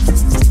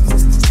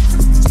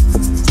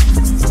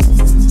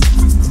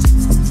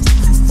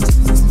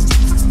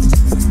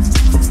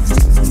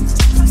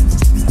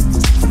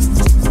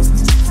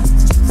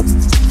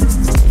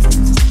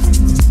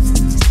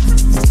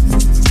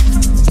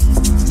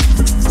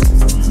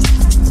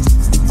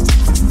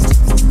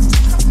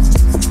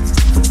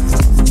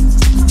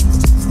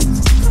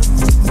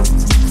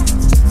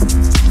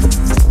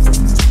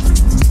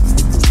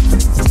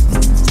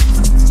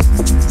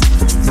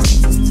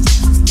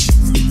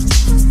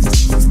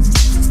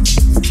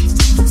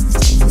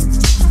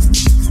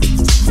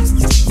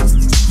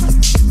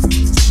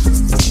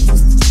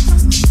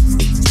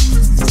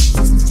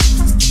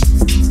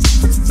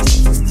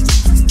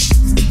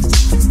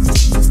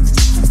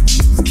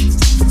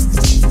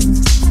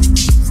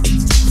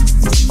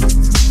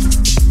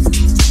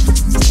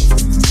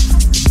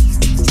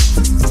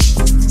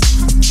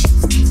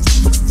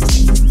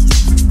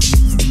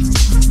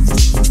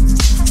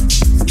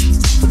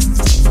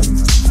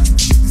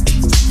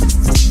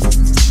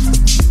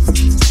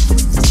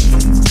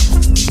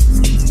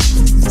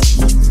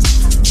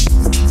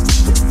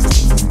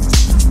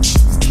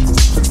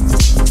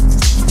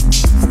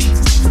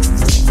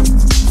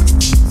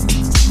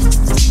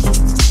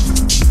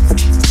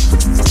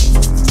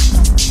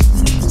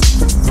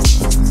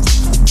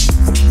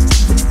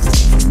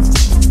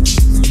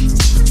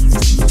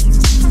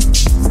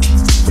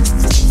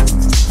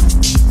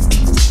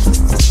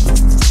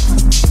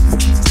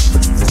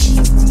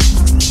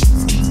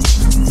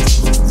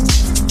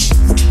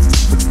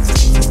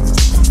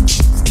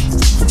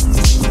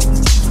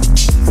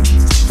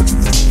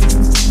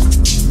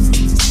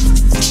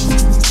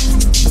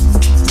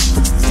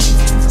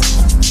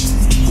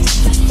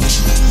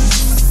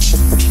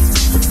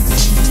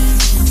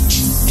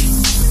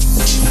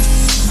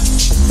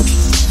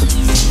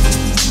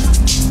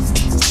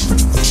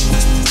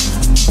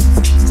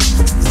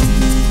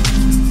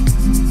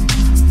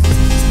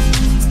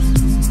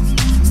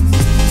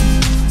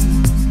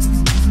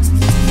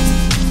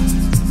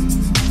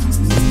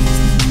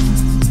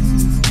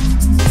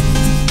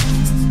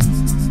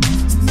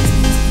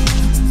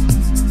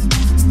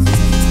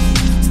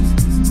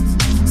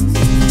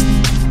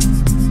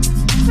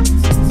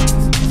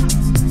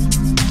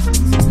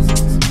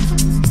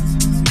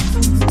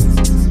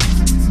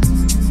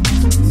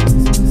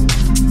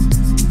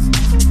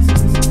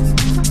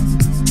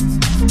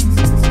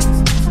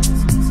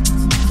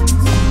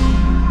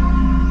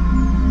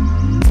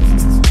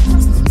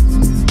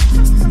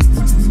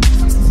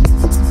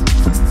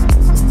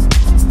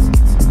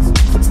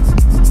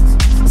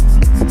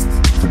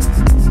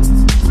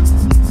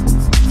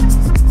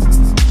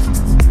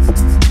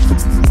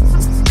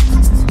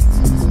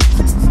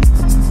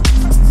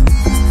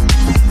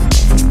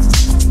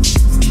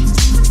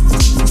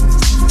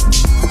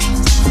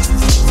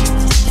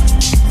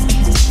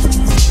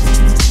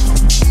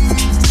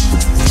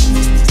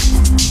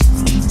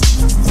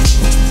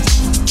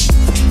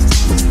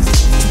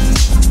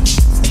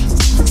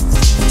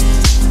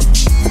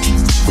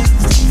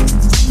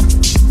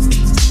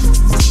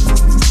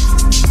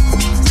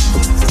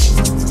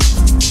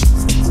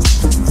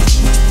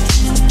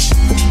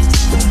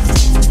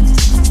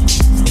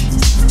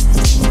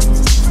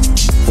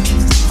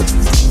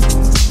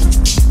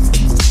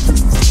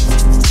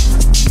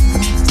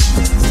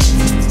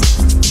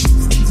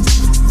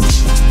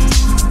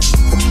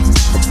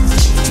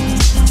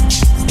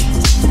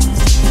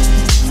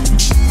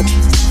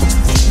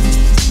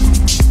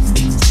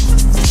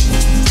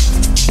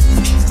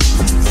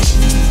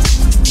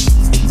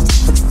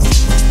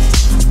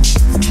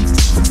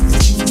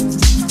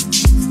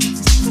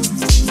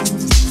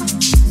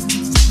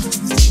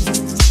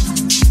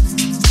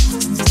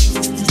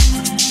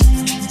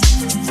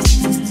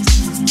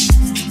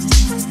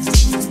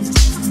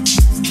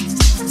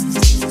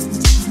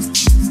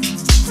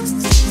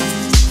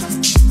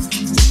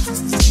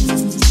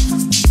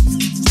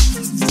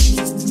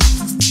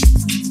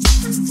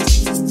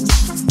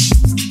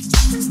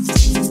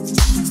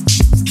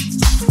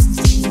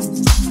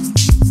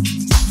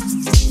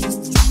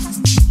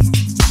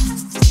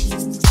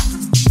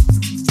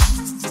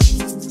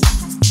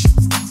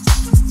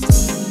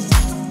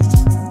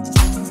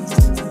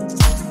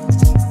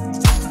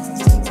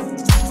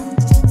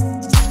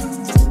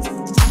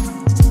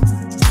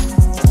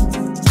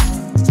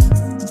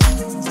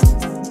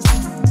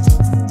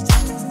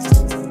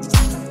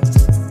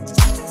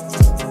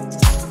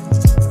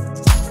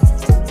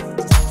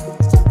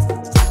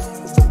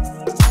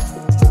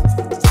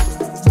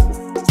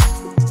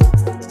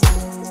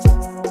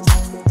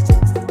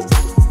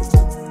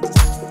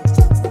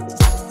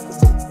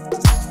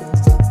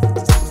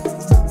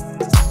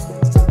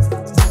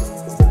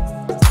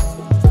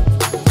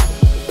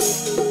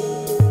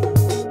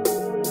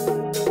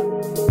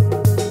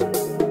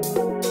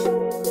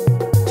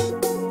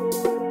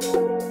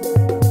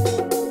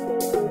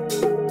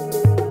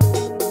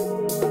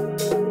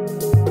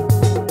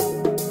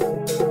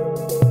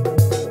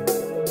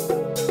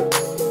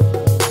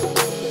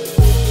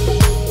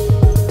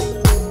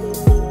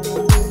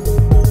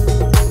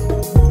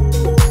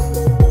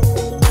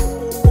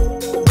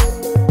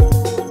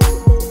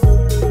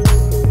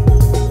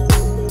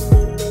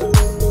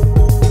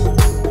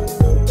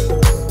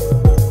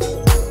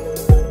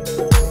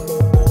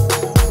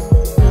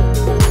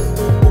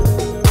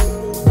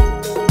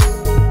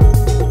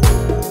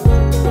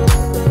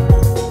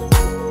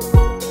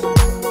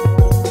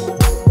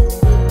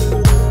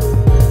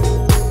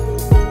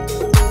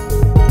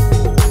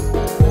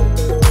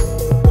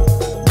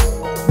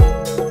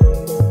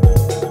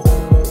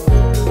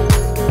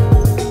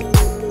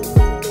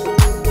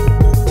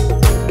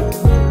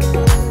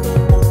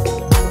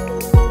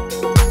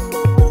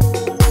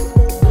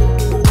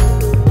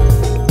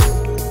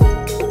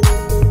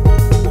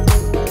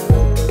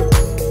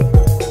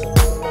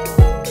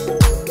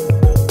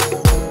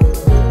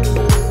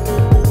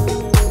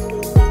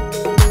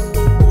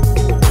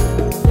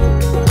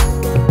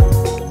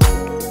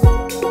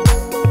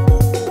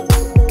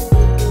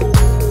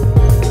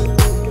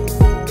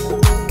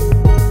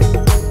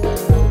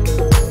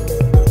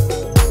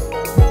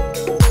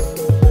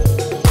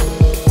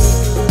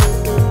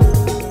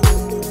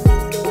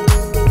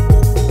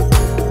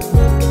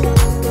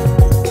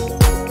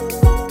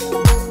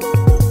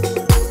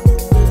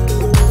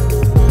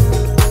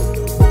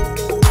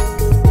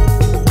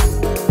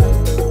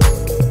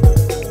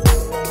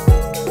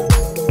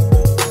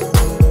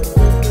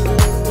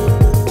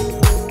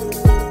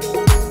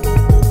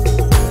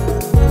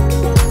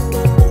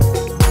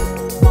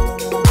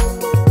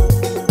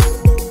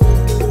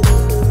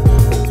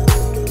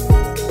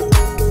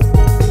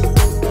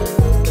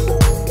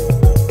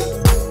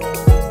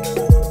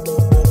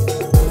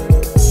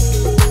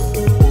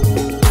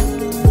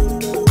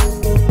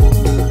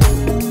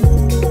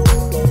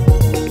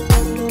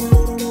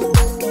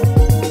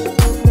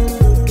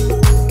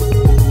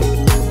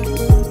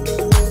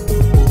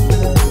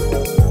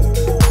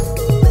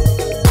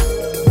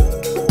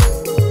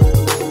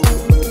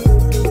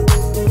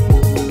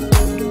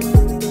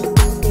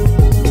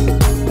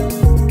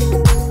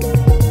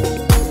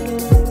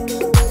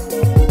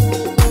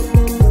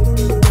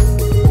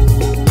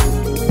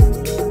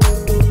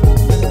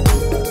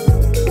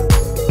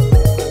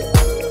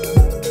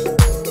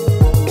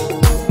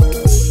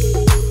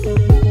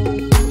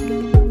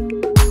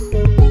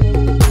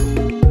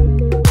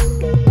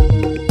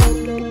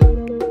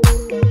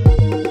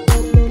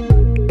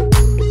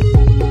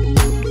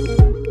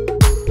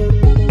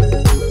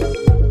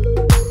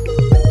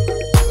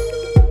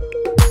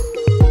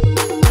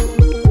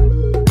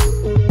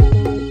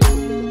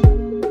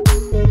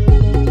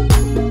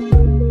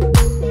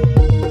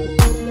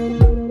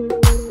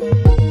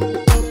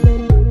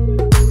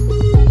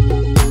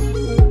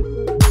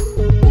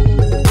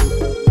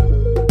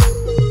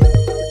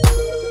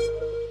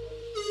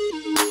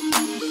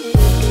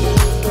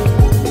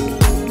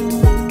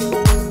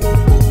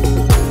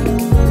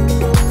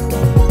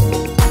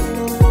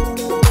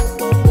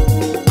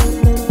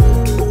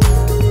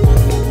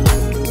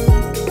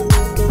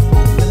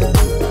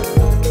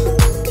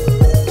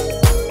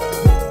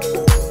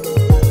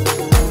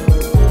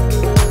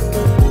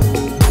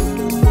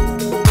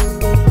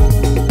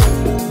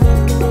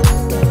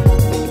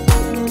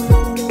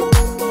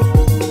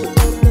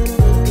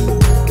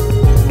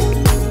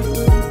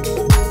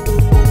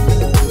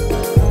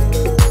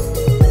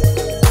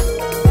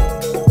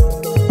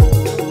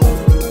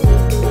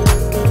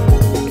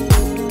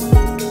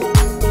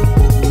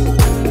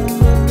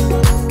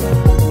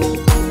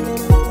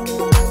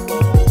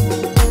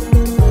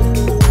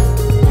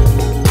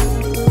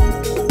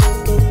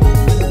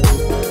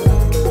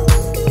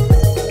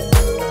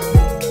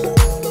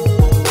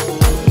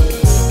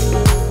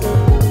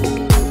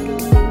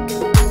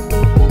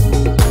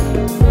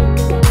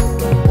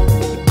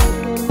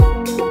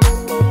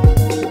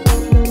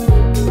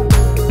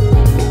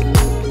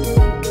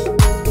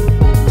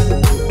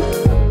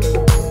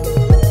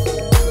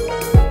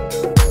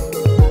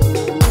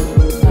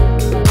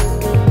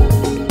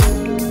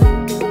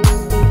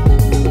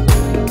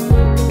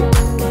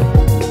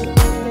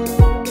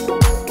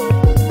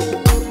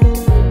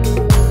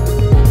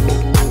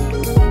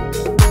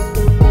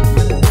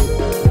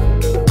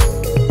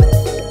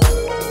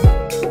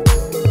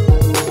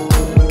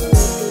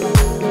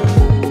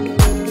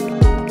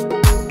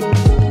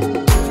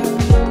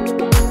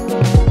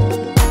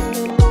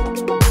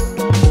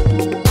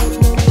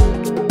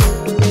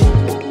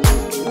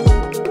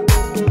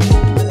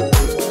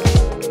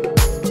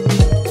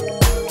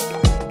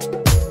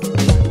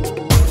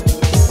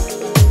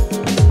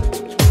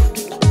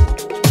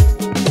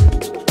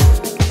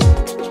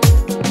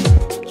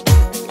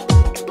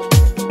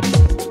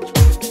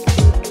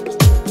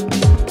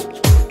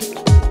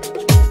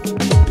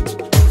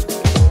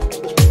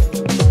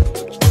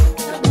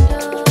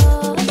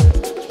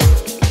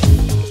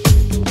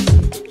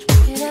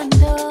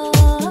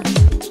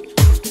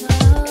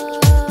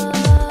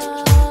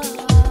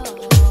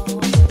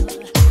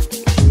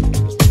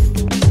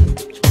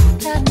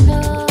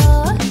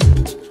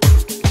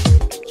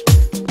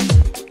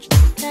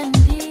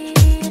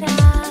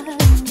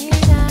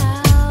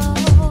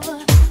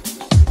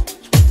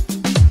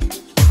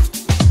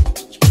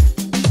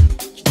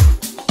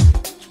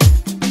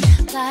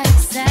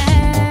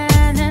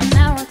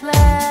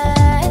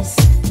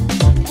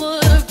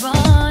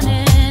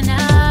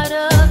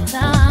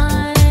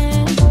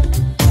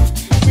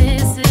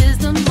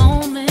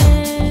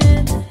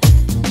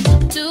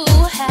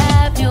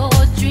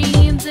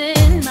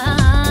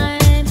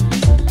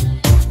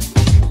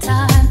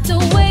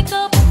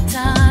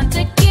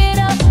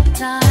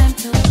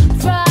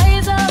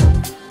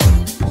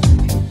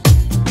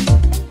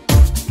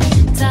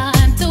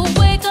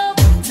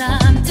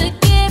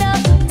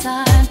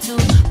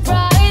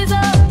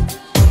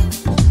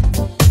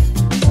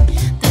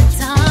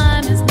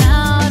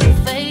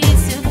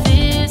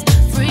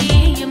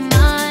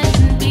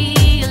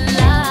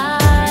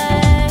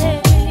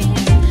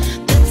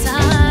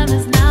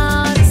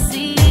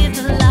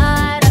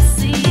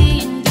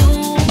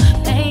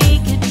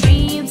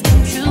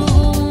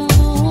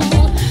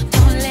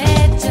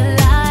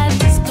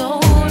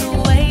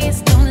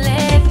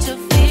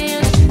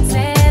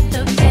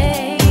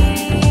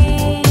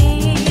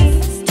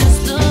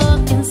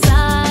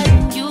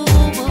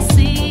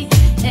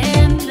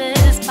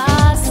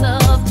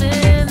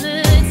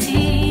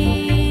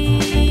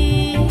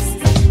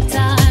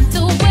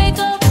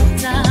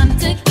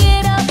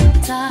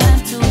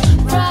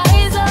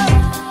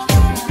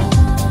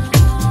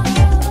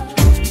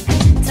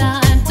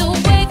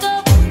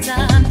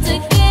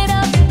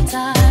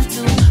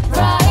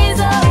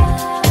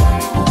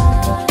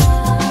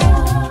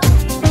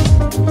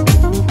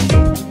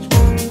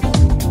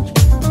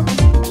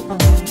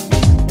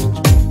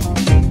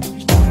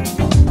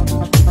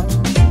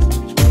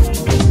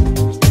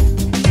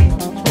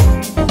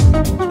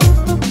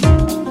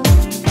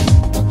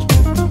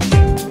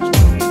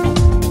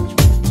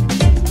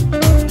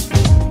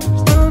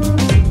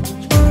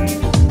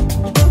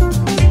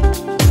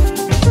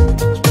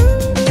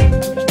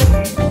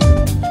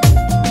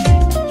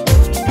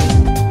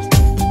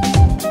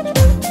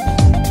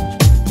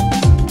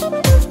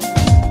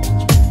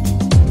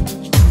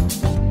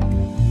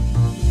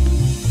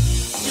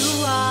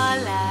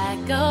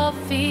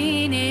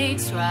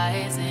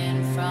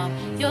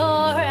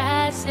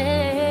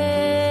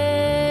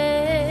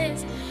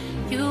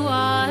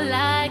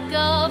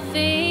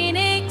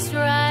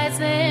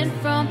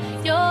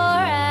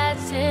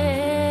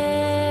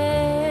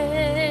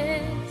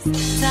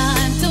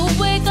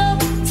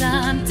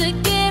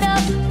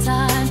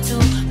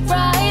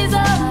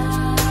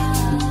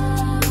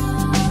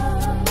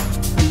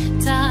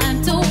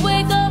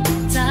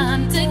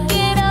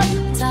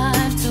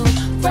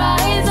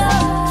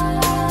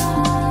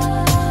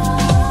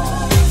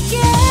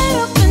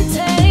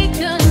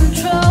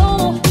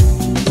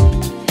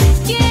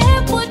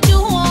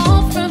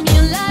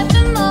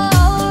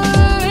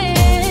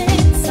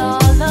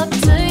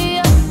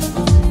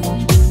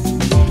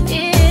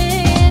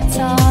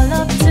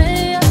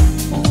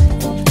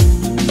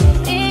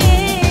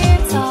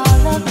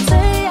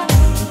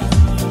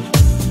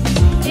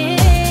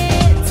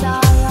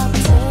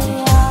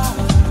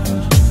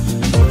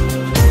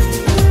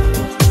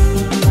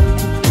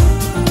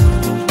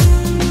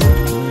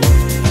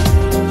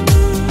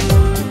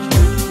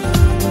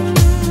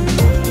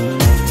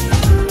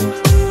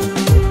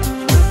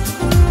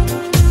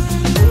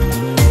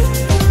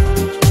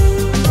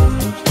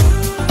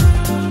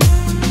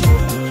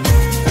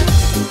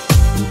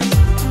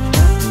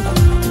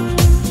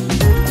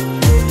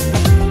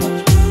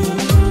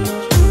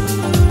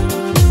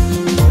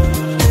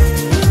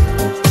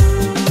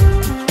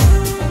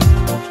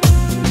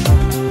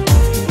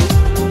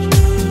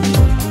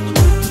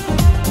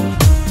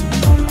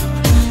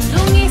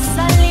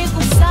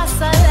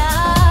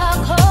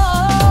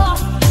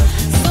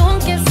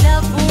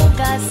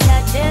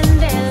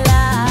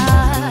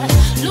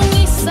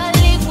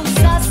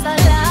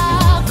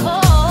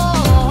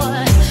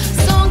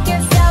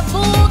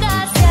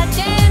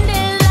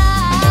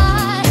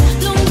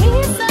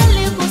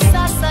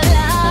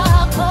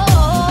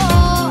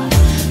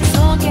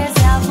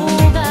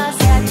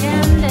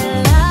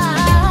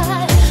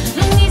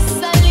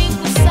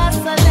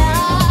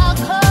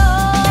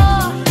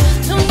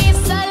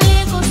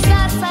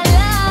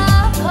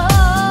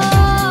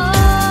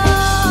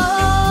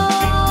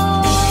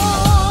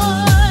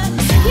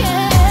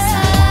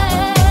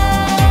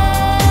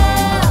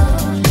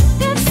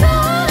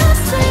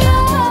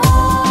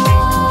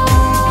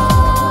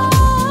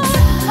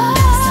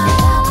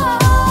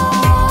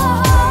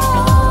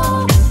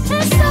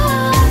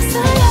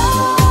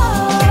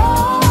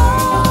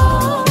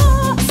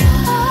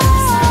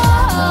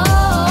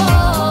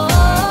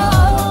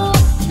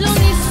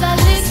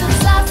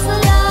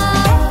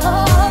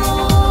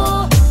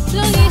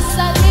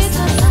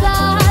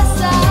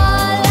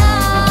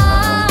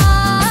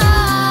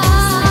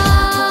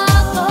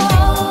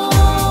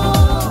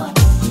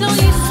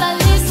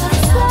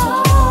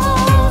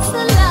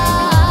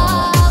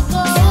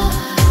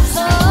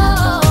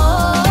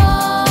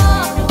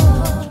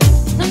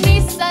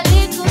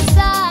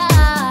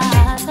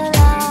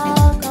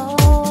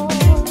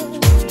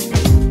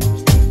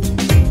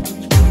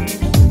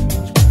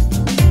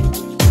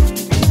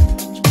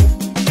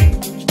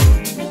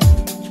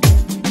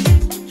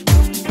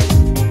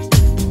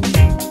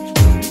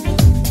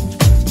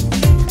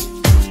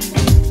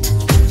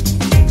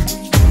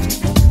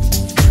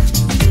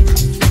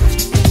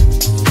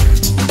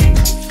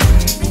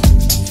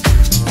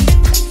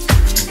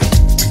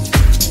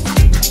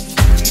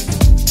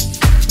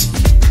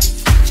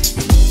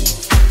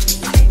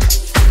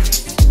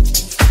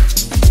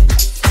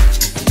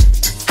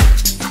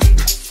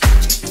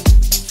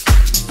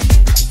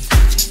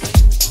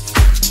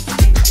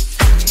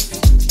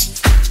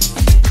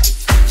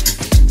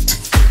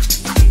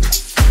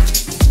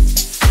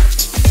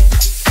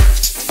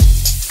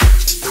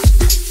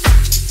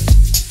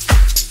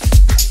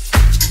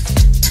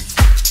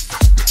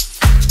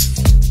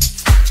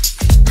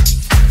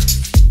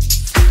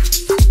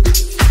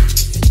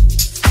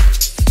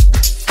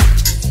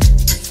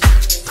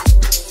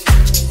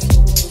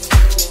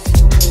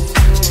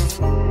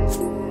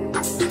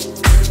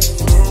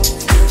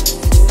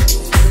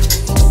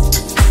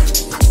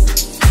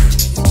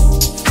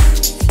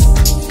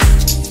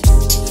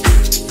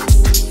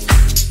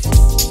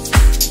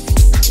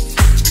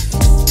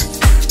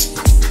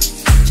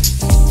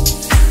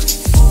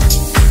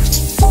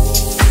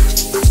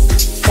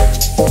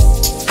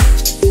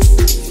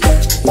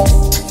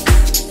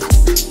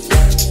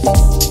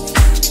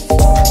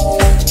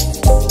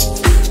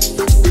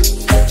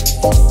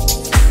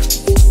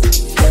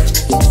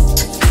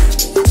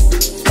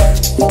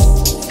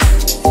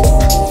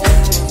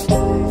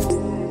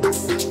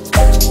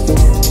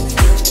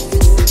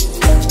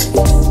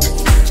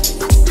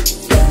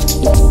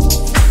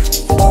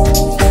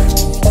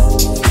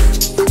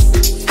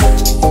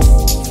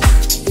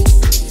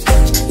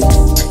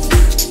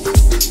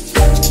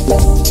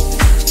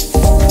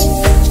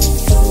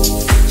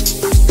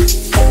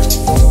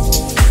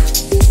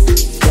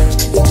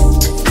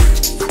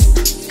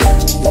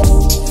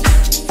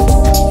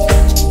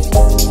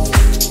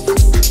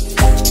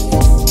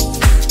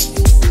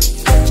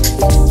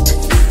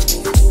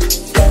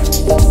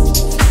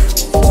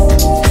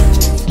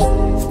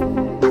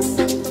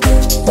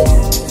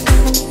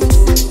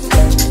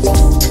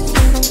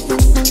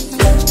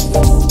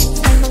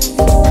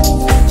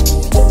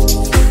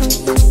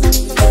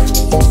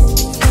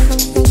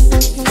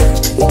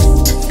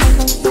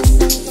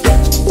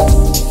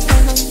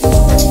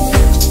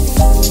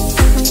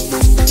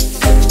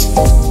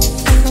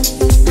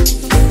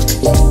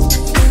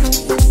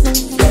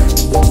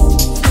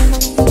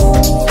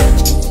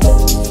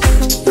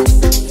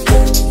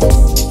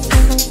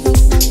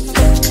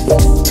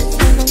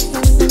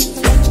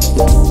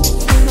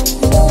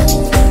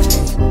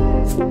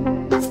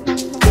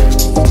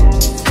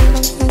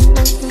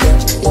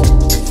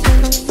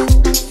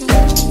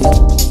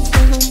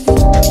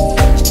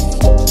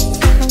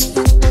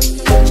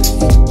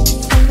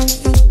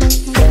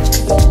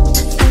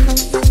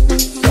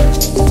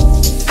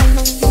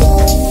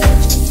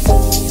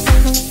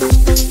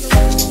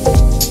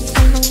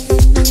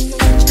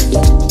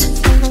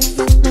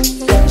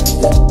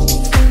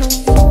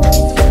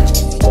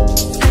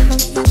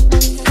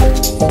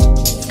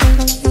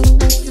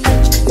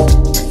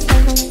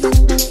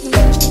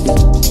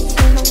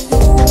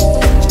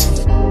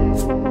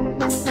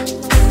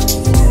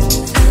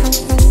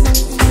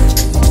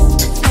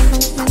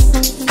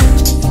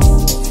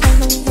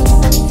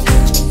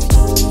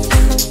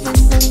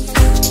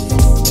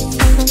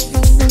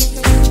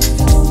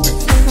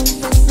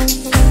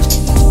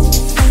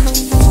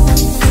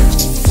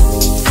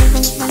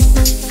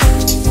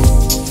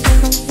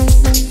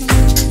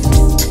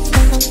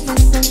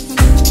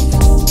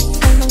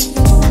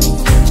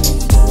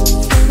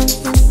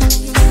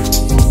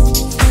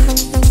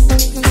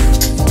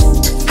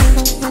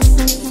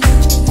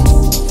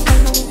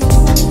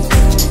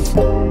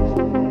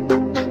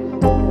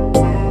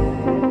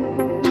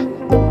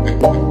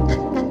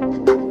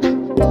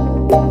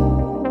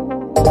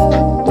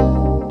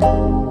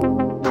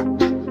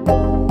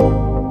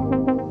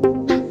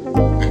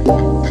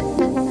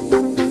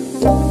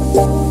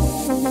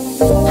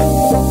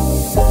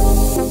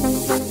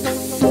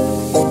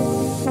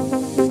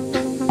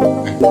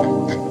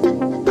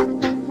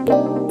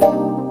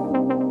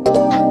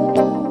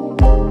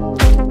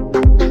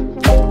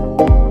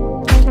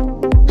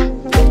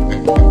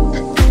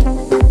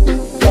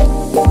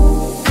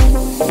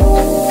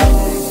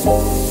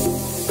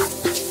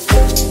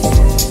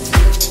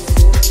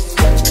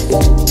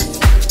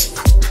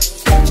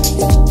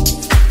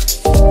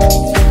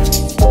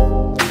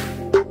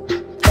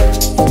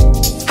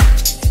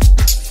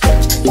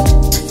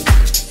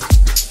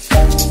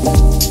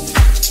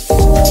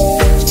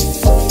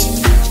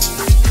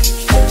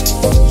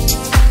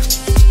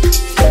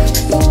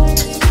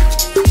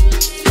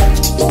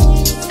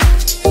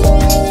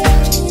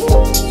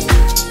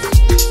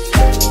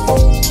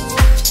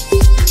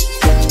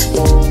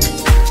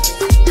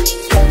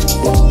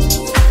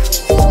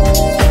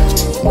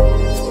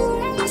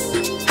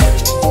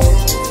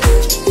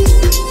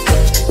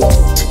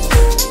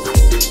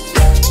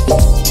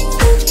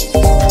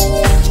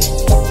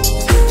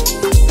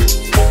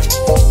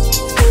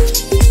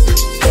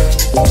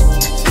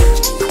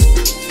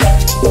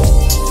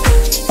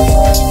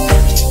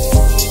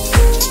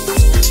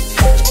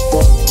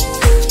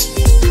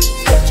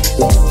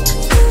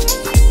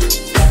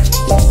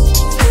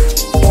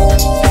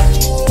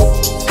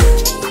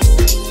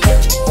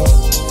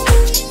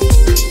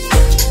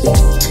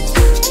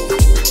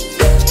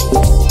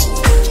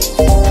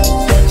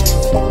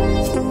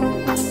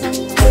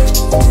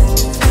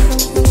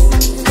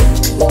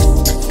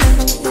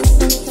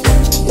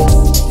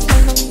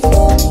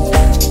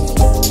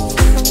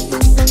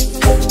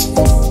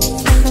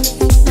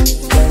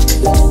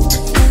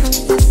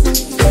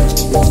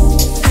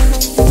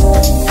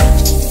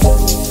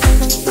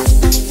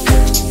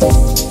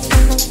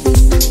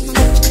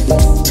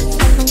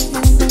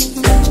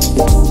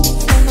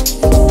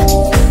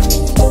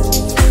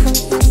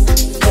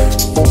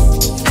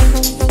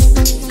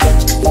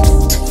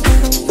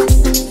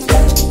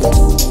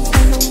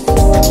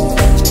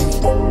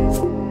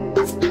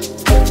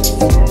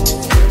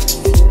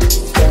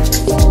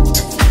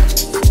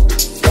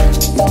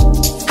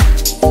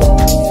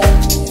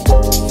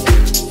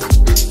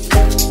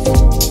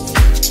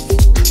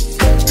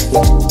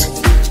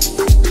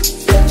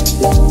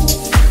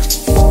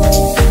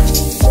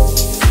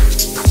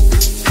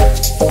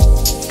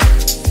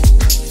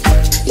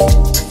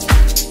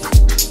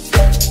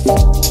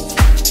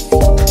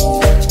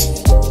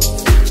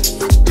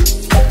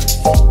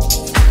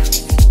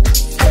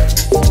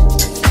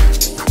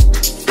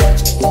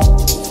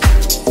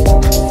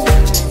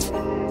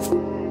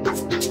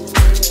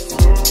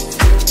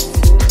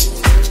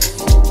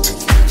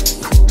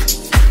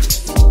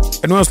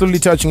 And we're slowly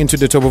touching into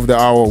the top of the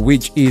hour,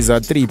 which is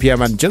 3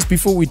 p.m. And just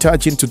before we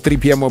touch into 3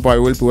 p.m, I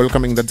will be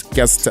welcoming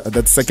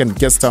that second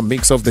guest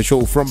mix of the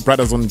show from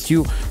Brothers on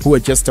Q, who are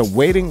just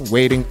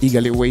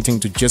eagerly waiting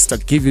to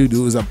just give you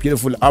those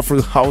beautiful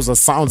Afro house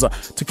sounds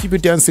to keep you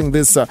dancing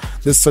this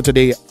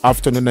Saturday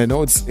afternoon. I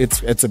know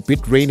it's a bit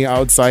rainy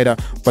outside,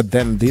 but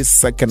then this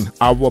second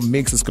hour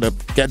mix is gonna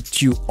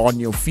get you on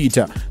your feet.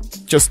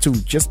 Just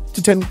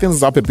to turn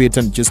things up a bit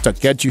and just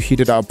get you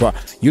heated up.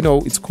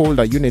 It's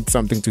cold, you need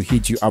something to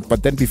heat you up.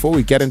 But then before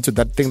we get into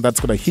that thing that's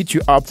going to heat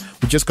you up,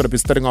 we're just going to be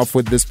starting off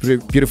with this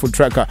beautiful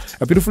track.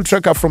 A beautiful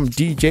track from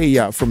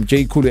DJ, from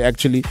J.Khulu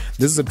actually.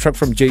 This is a track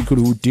from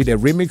J.Khulu who did a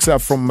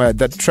remix from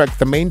that track,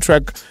 the main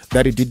track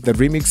that he did the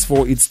remix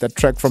for. It's the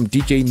track from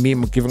DJ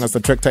Meme giving us the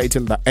track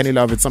title, The Any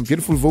Love. It's some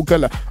beautiful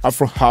vocal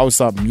Afro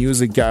house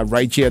music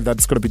right here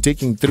that's going to be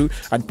taking through,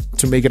 and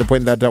to make it a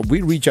point that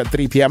we reach at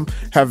 3 p.m.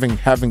 having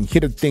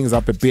heated things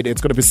up a bit. It's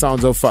going to be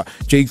sounds of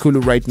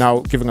J.Khulu right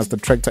now giving us the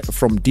track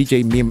from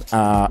DJ Meme,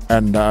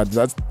 and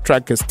that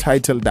track is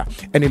titled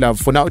Any Love.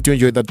 For now, to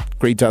enjoy that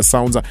great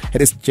sounds,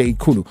 it is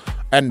J.Khulu,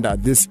 and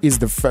this is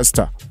the first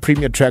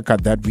premier track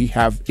that we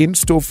have in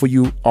store for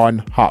you on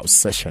House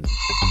Session.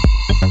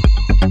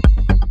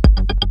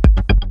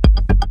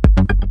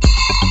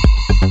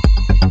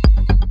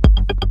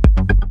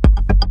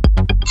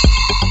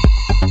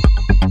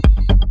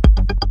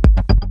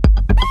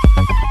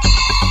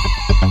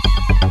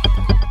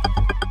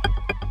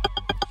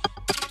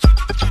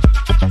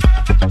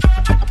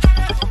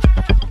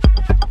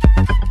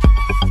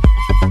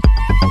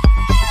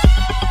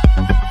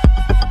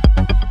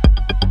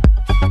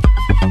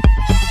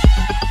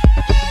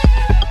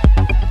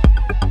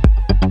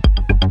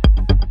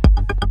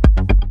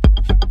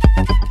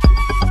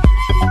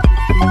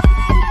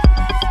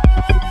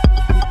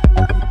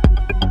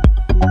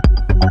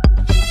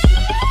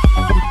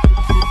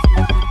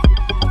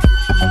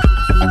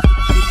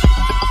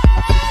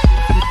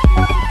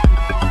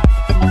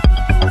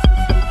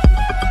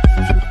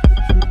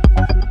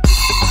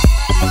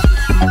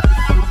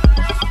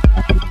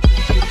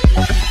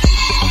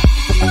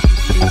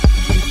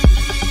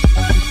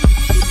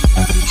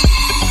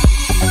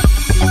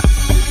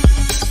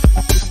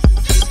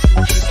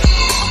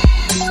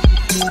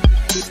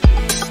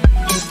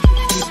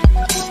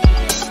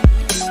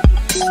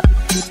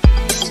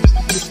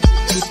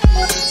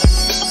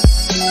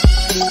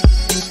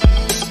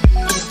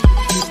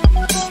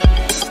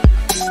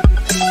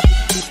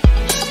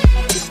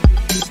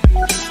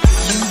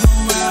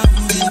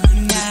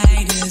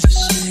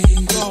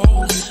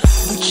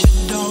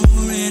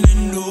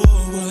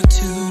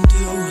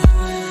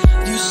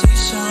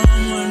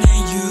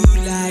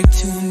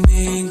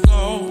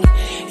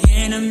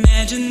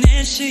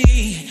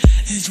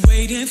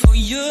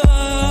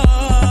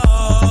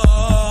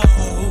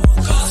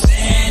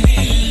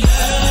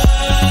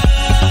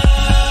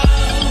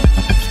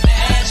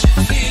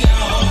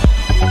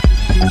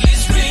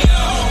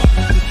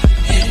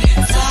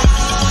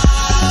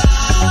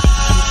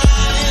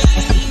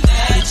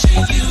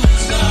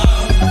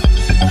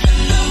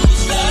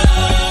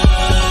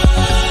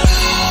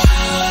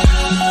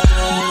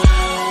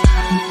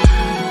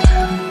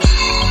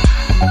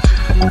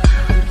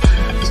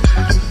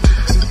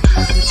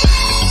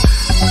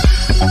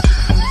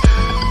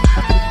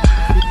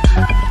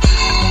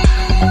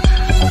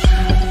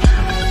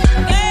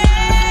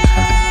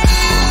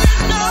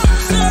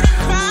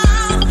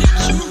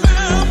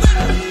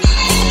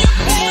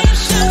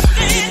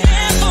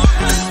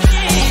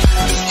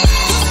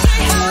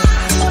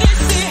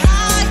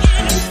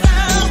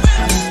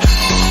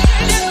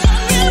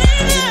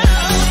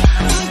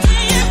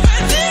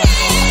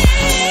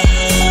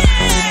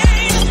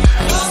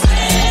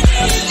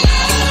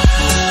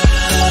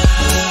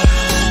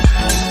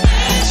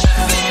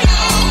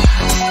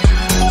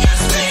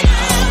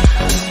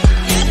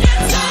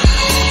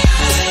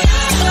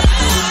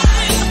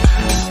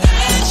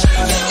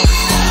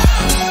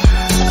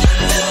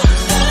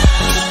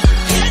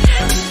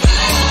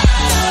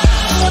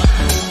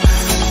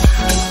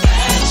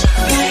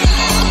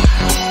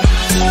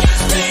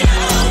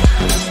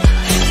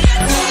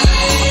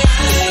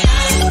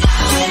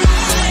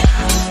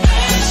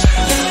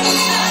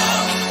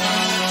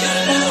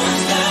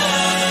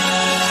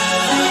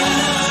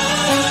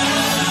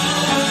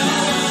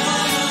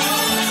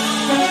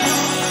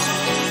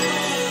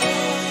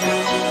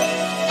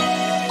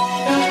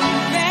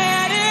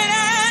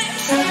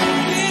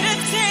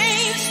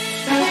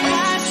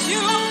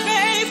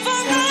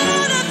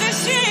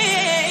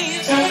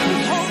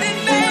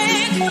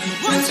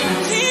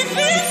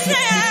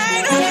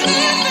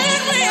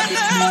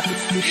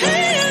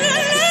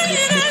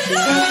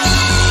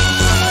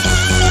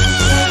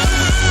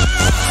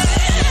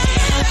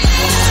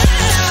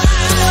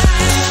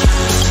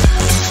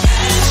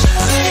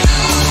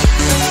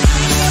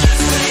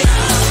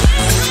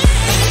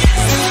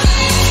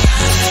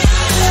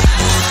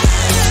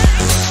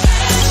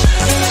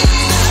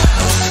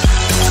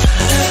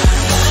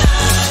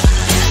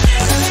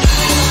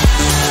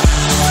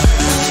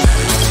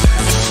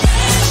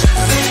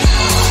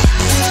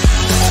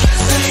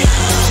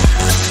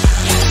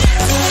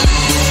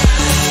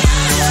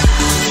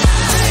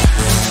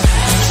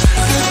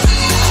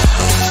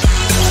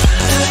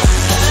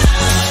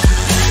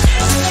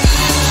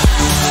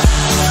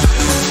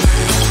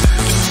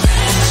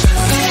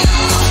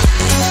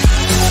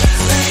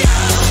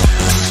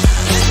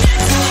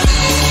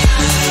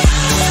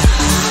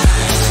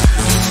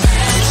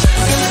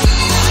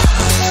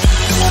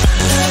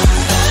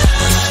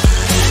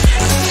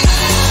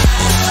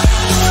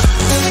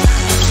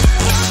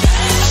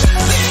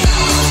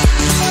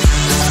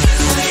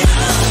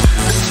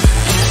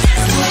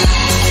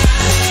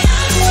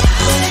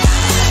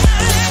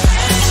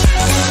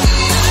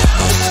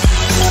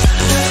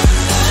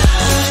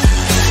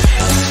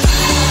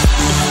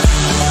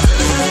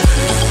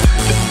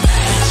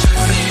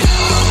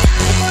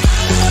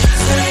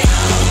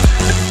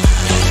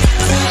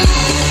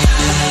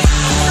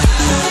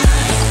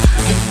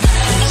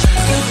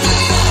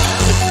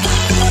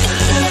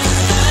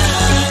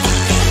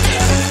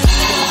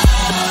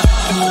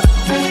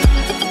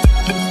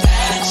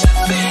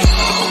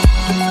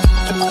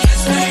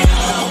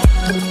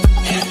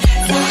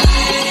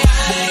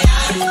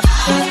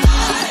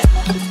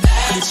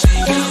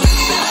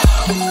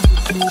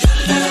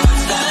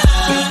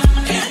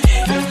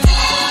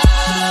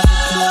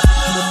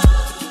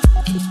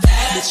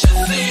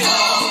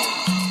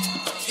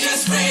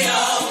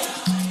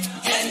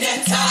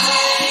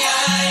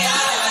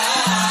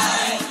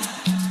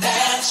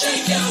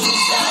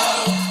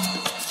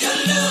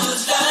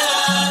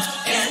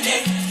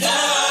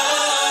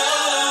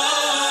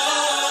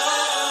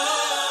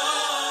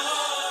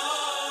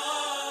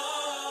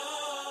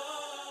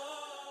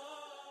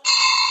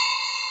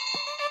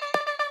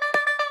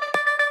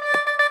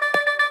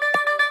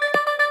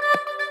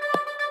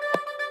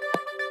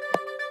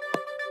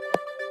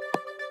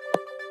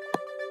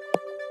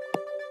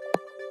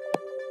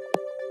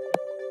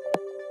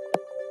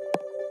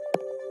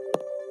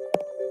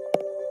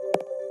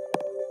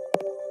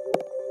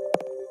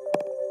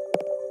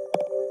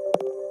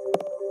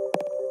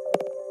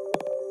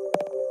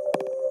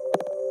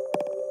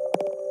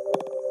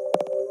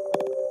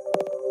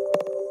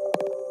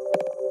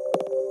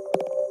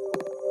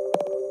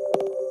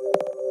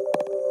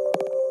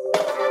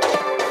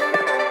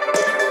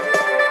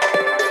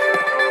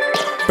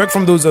 Back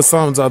from those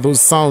sounds are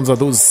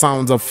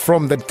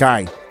from that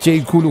guy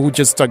J.Khulu, who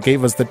just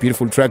gave us that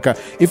beautiful track.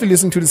 If you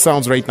listen to the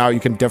sounds right now, you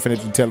can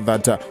definitely tell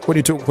that when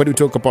you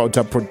talk about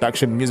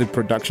production, music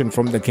production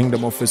from the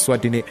Kingdom of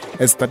Eswatini,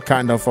 it's that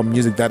kind of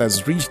music that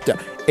has reached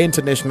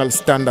international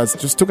standards.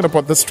 Just talking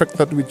about this track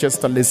that we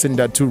just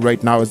listened to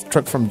right now, is a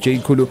track from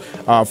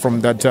J.Khulu,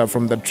 from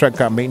the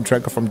track, main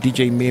track from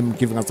DJ Mim,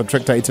 giving us the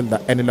track title,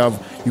 The Any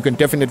Love. You can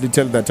definitely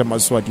tell that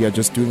Maswati are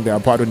just doing their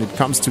part when it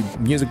comes to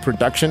music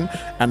production,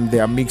 and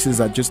their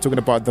mixes are just talking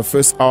about the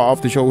first hour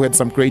of the show. We had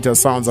some greater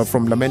sounds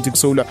from Lamentic,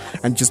 Soula,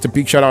 and just a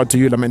big shout out to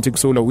you, Lamentic,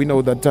 Soula. We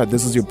know that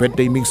this is your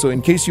birthday mix, so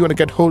in case you want to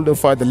get hold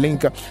of the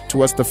link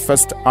towards the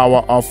first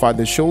hour of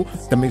the show,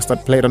 the mix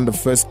that played on the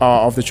first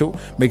hour of the show,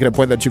 make it a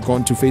point that you go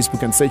onto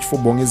Facebook and search for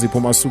Bongizi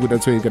Pomasugu.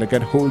 That's where you're going to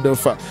get hold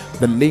of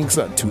the links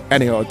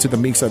to the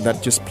mixer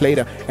that just played,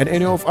 and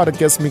any of other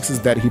guest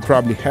mixes that he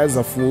probably has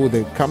for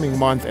the coming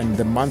month and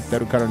the month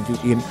that we're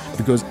currently in,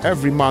 because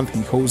every month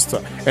he hosts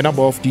a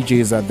number of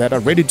DJs that are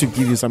ready to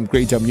give you some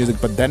greater music.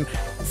 But then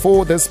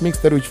for this mix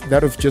that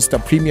we've just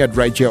premiered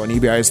right here on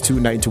EBIS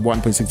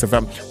 291.6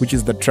 FM, which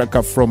is the track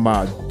from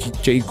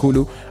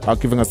J.Khulu,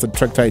 giving us the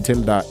track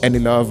titled Any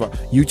Love,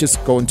 you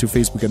just go into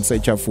Facebook and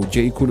search for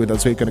J.Khulu.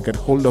 That's where you're going to get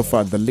hold of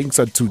the links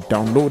to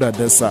download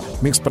this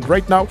mix. But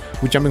right now,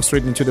 we're jumping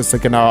straight into the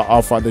second hour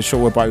of the show,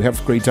 whereby we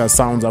have greater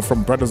sounds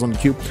from Brothers on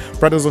Q.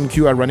 Brothers on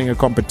Q are running a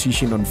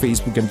competition on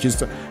Facebook, and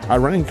just are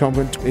running a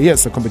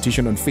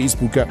competition on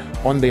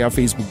Facebook, on their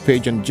Facebook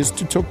page. And just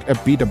to talk a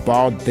bit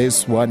about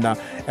this one,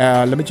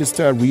 let me just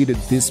read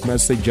this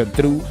message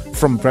through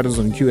from Brothers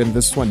on Q, and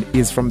this one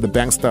is from the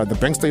Bankster. The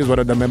Bankster is one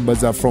of the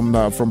members from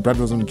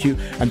Brothers on Q.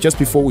 And just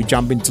before we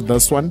jump into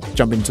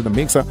the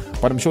mixer,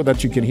 but I'm sure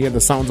that you can hear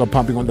the sounds are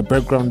pumping on the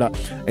background.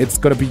 It's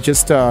gonna be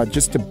just a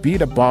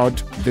bit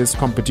about this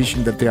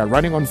competition that they are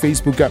running on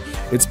Facebook.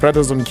 It's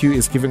Brothers on Q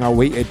is giving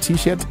away a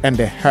t-shirt and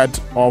a hat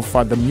of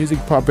the Music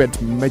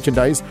Puppet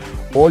merchandise.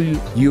 All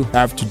you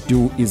have to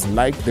do is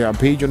like their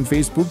page on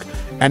Facebook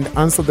and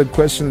answer the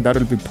question that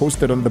will be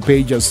posted on the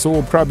page.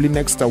 So probably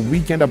next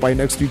weekend, or by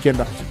next weekend,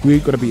 we're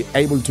going to be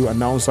able to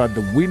announce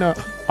the winner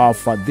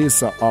of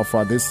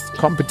this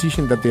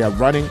competition that they are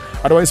running.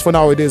 Otherwise, for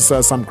now, it is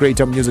some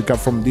greater music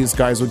from these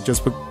guys who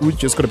just going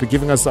to be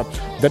giving us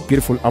that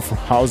beautiful Afro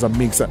House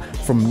mix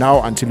from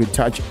now until we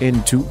touch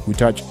into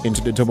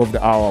the top of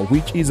the hour,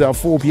 which is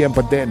 4 p.m.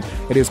 But then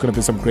it is going to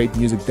be some great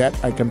music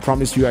that I can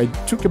promise you. I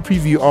took a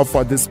preview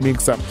of this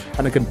mix,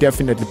 and I can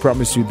definitely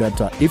promise you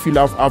that if you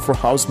love Afro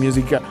House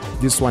music,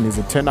 this one is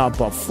a 10 up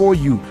for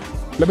you.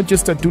 Let me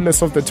just do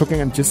less of the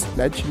talking and just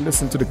let you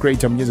listen to the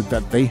greater music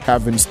that they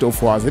have in store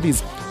for us. It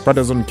is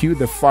Brothers on Q,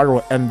 the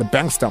Pharaoh, and the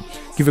Bankster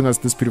giving us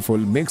this beautiful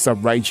mix up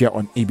right here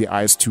on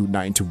EBIS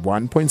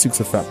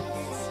 291.6 FM.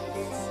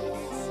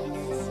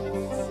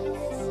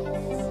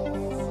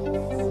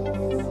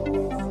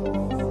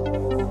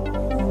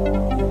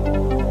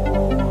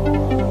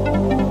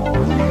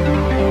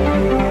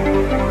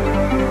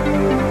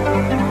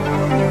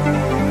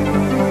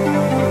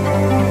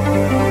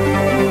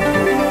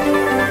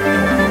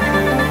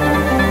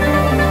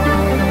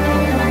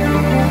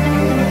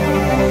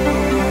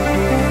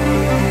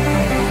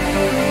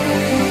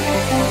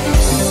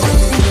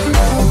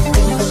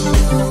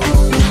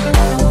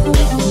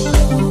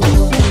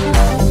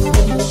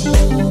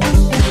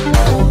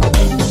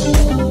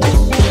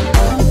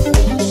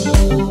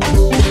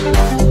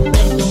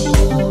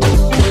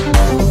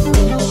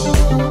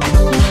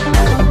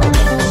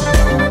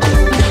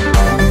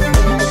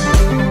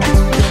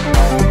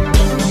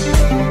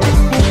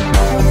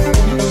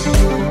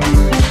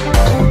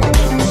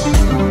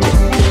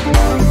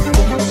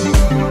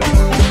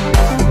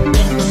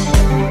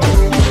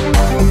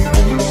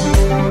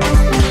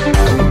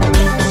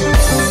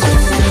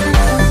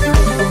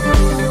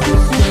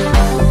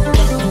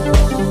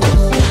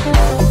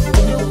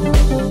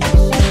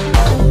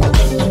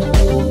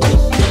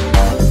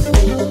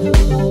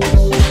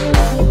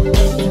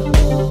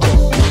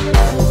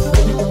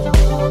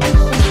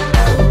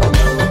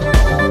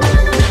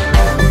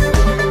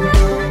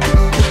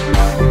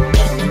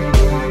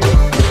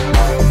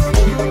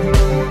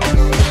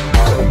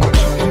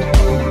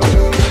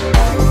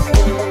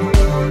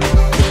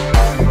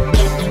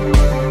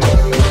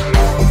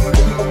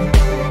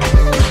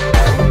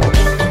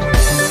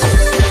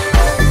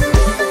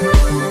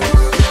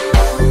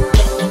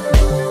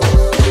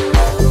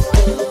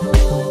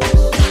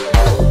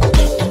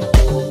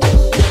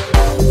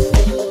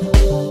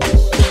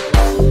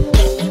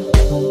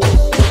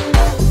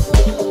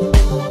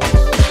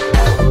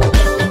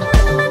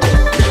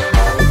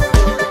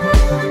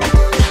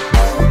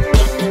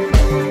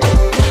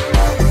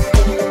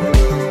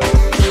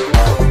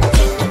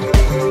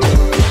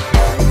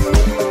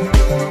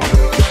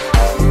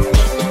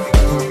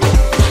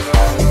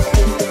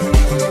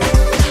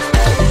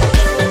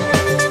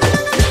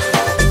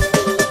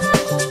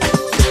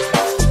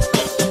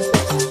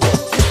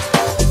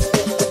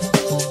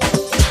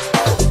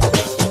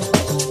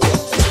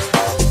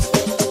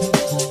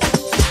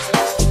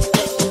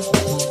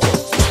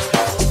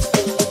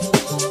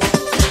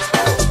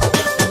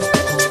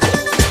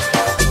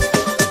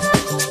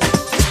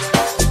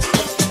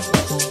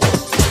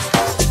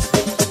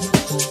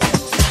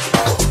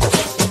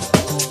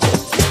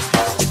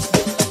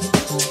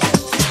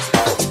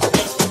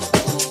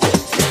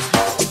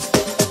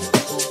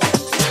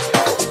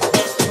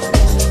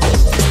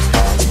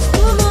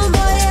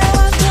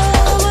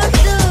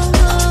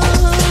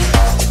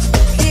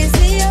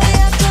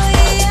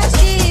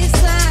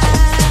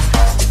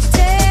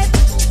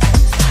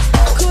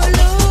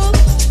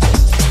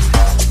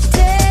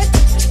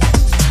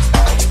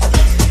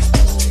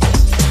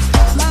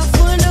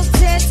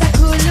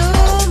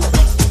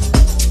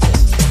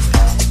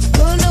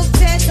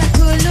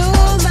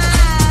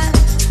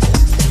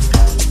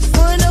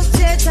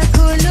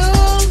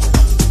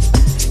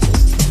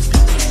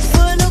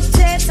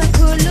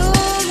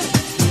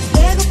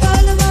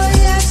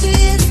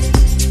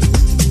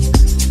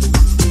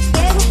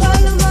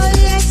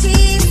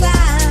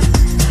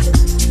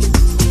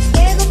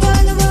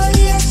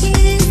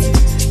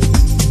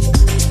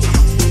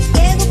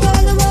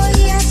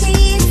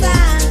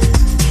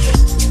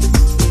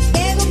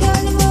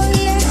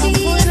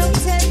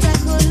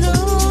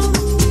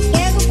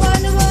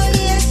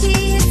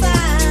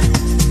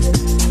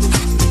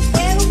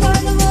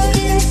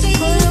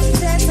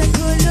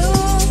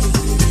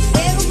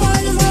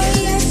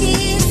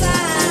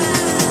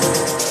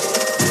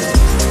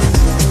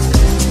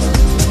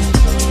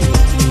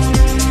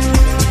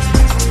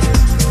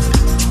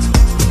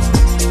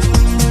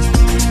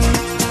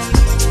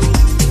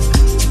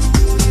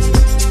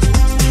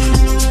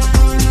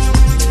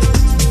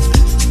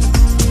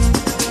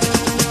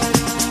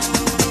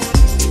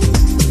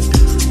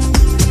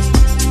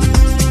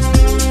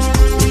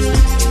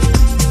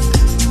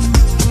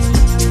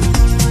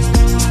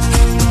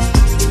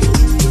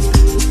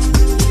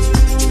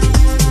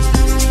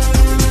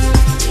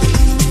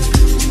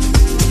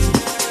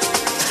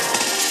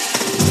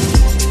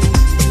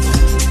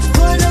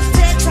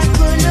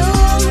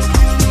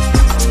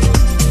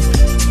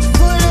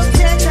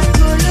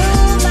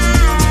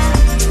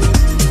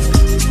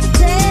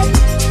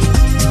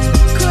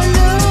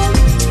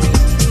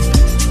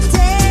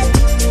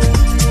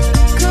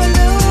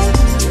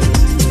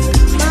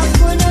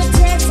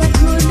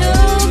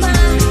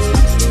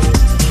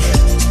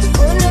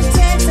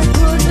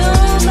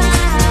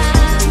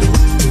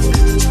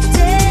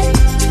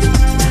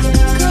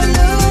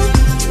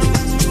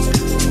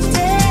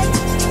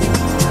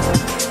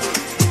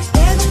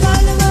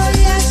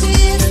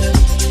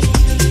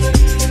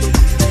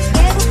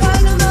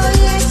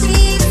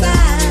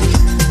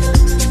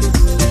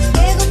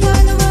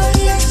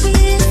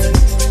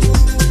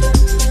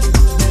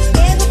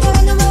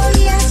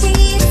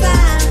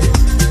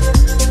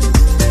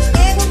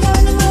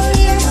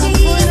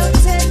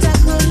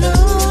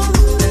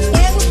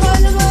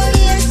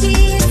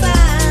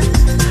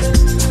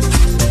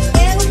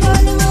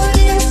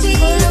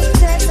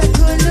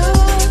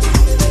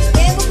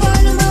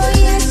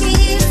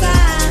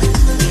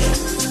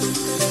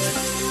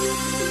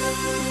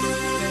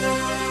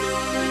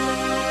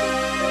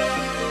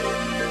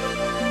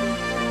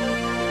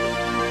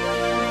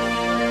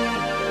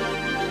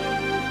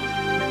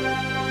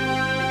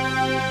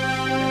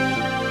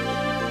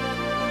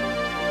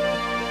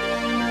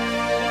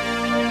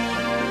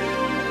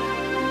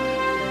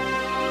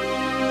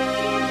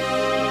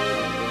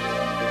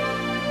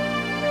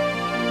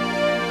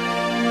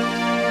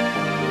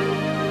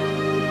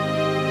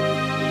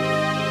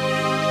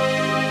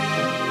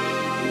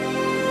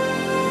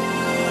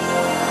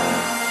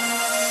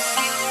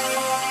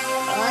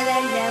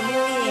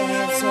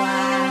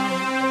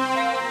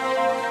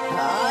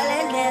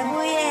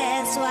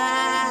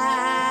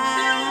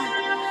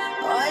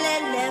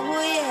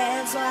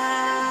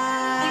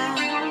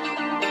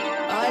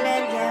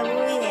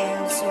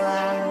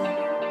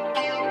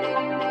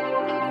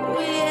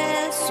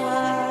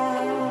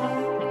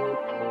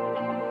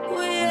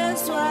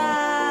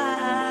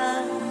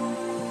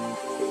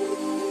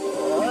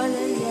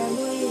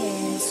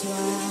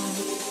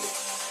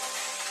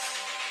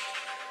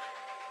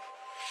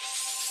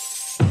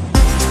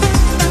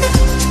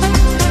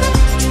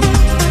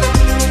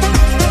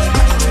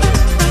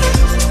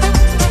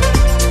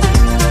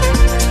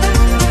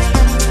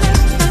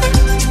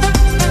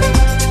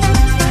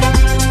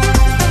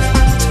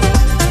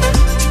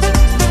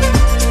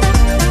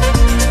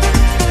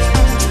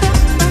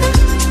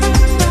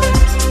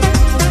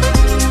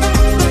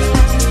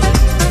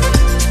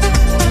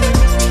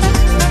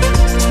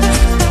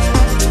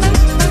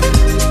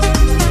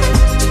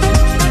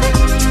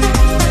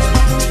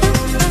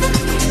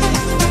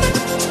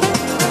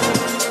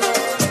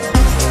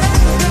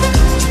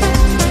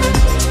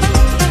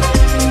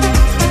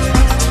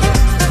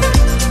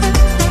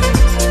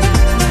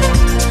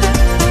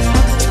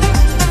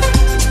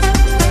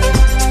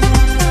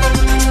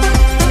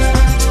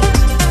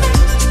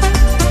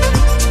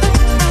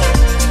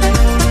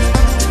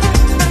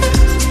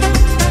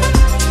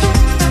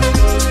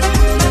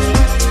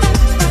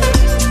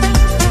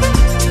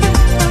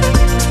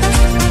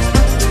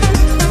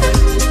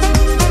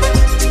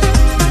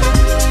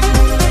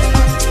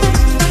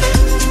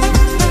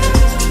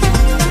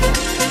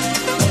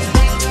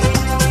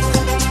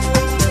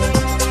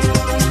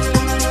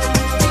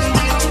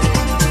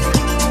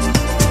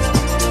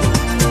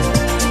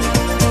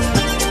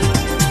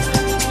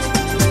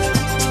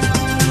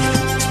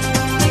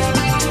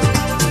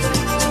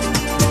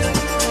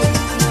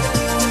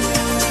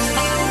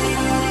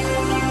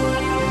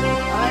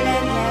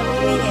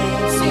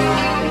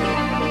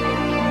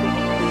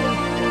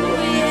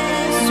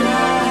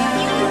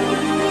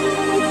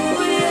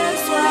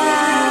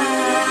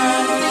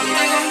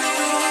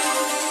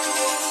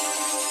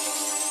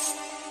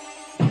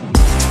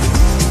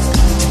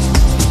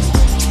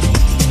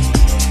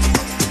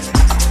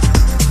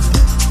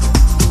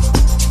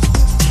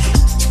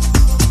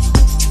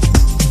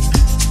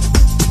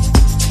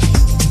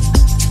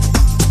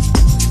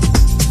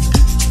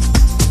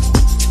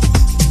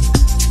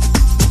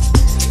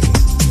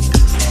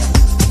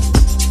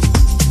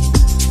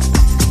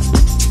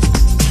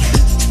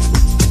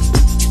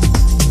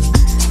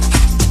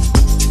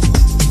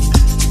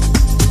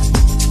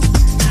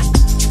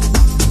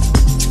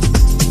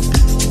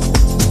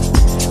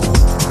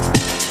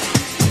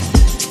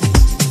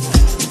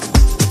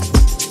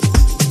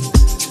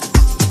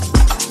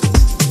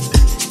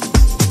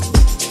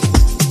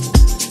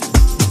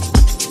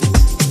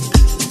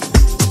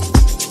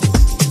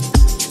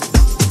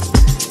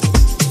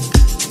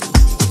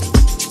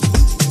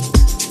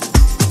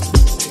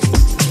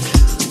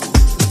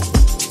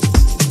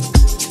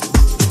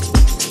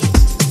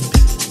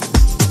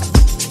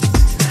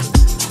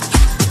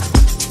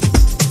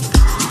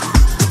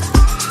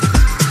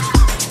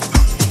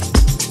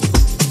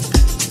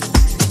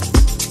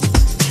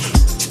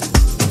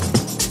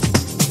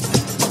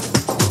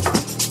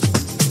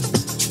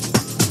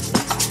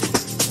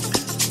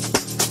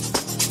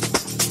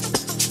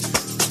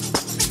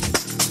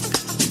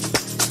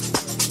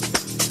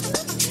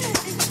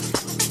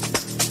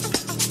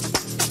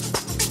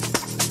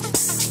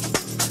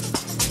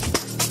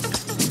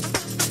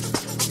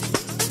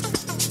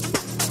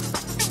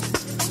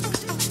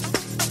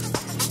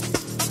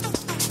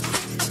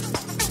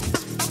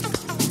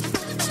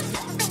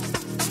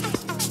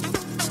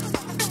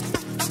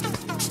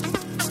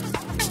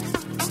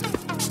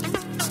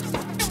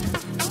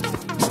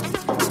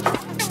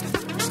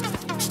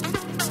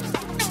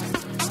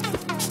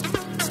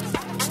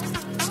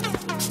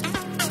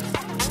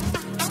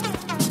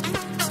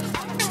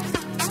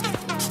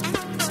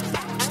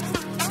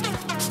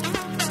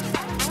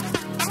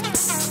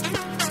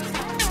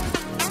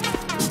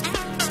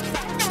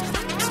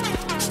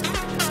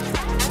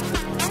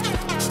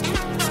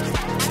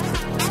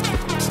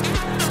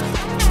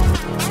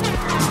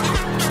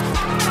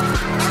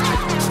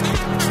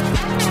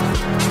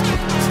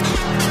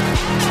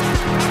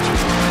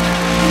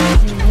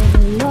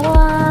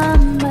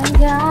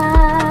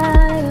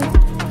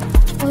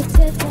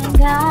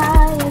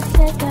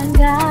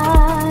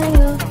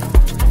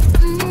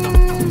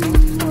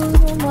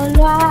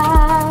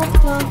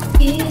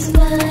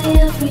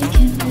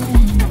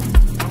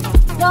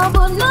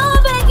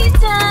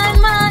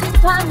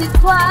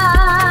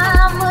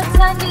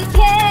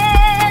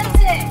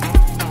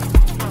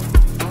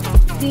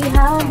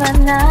 Dihamba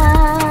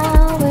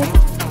nawe,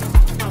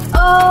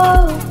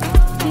 oh,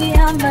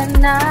 dihamba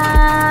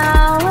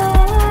nawe.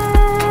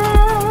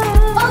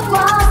 Oh,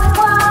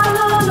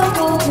 kwalo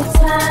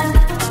kukutan,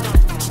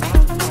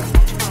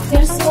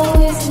 you're so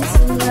easy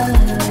to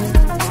love.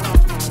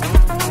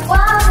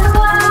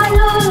 Kwalo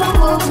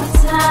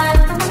kukutan,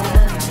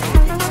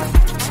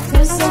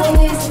 you're so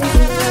easy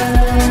to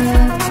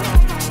love.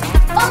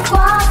 Oh,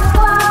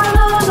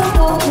 kwalo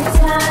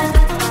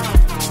kukutan.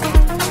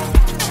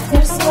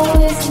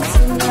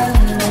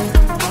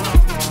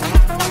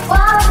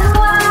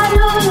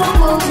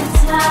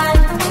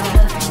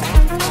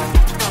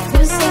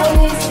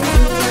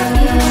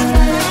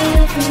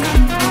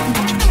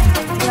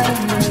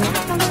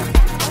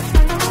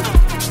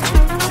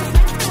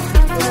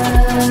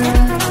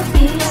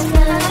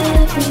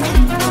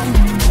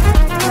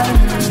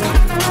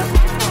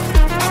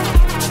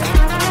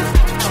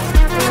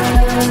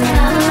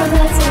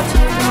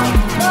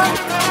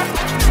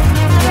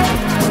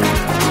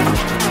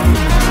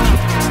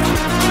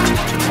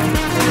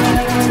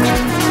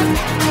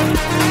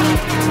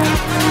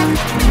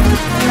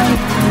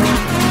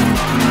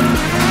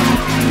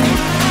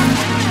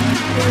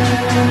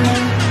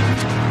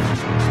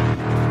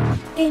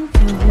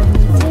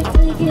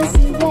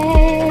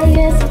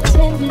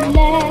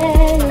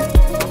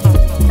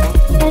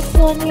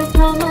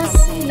 wanipa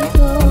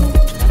masiko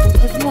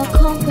with no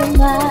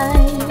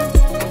compromise.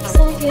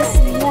 So guess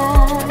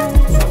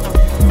yes.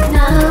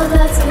 Now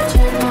that's what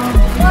you're on.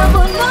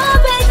 Robo no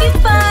begi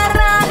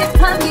para ni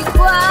pambi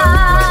kwa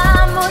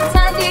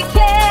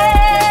mutandikete.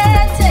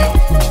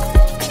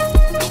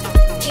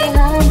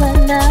 Ihamba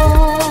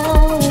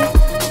nawe.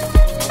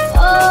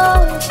 Oh,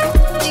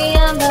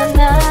 ihamba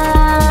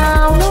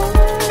nawe.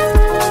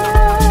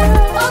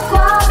 Oh,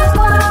 kwa,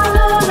 no,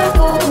 no,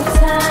 no,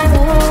 time.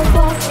 Oh,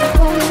 kwa,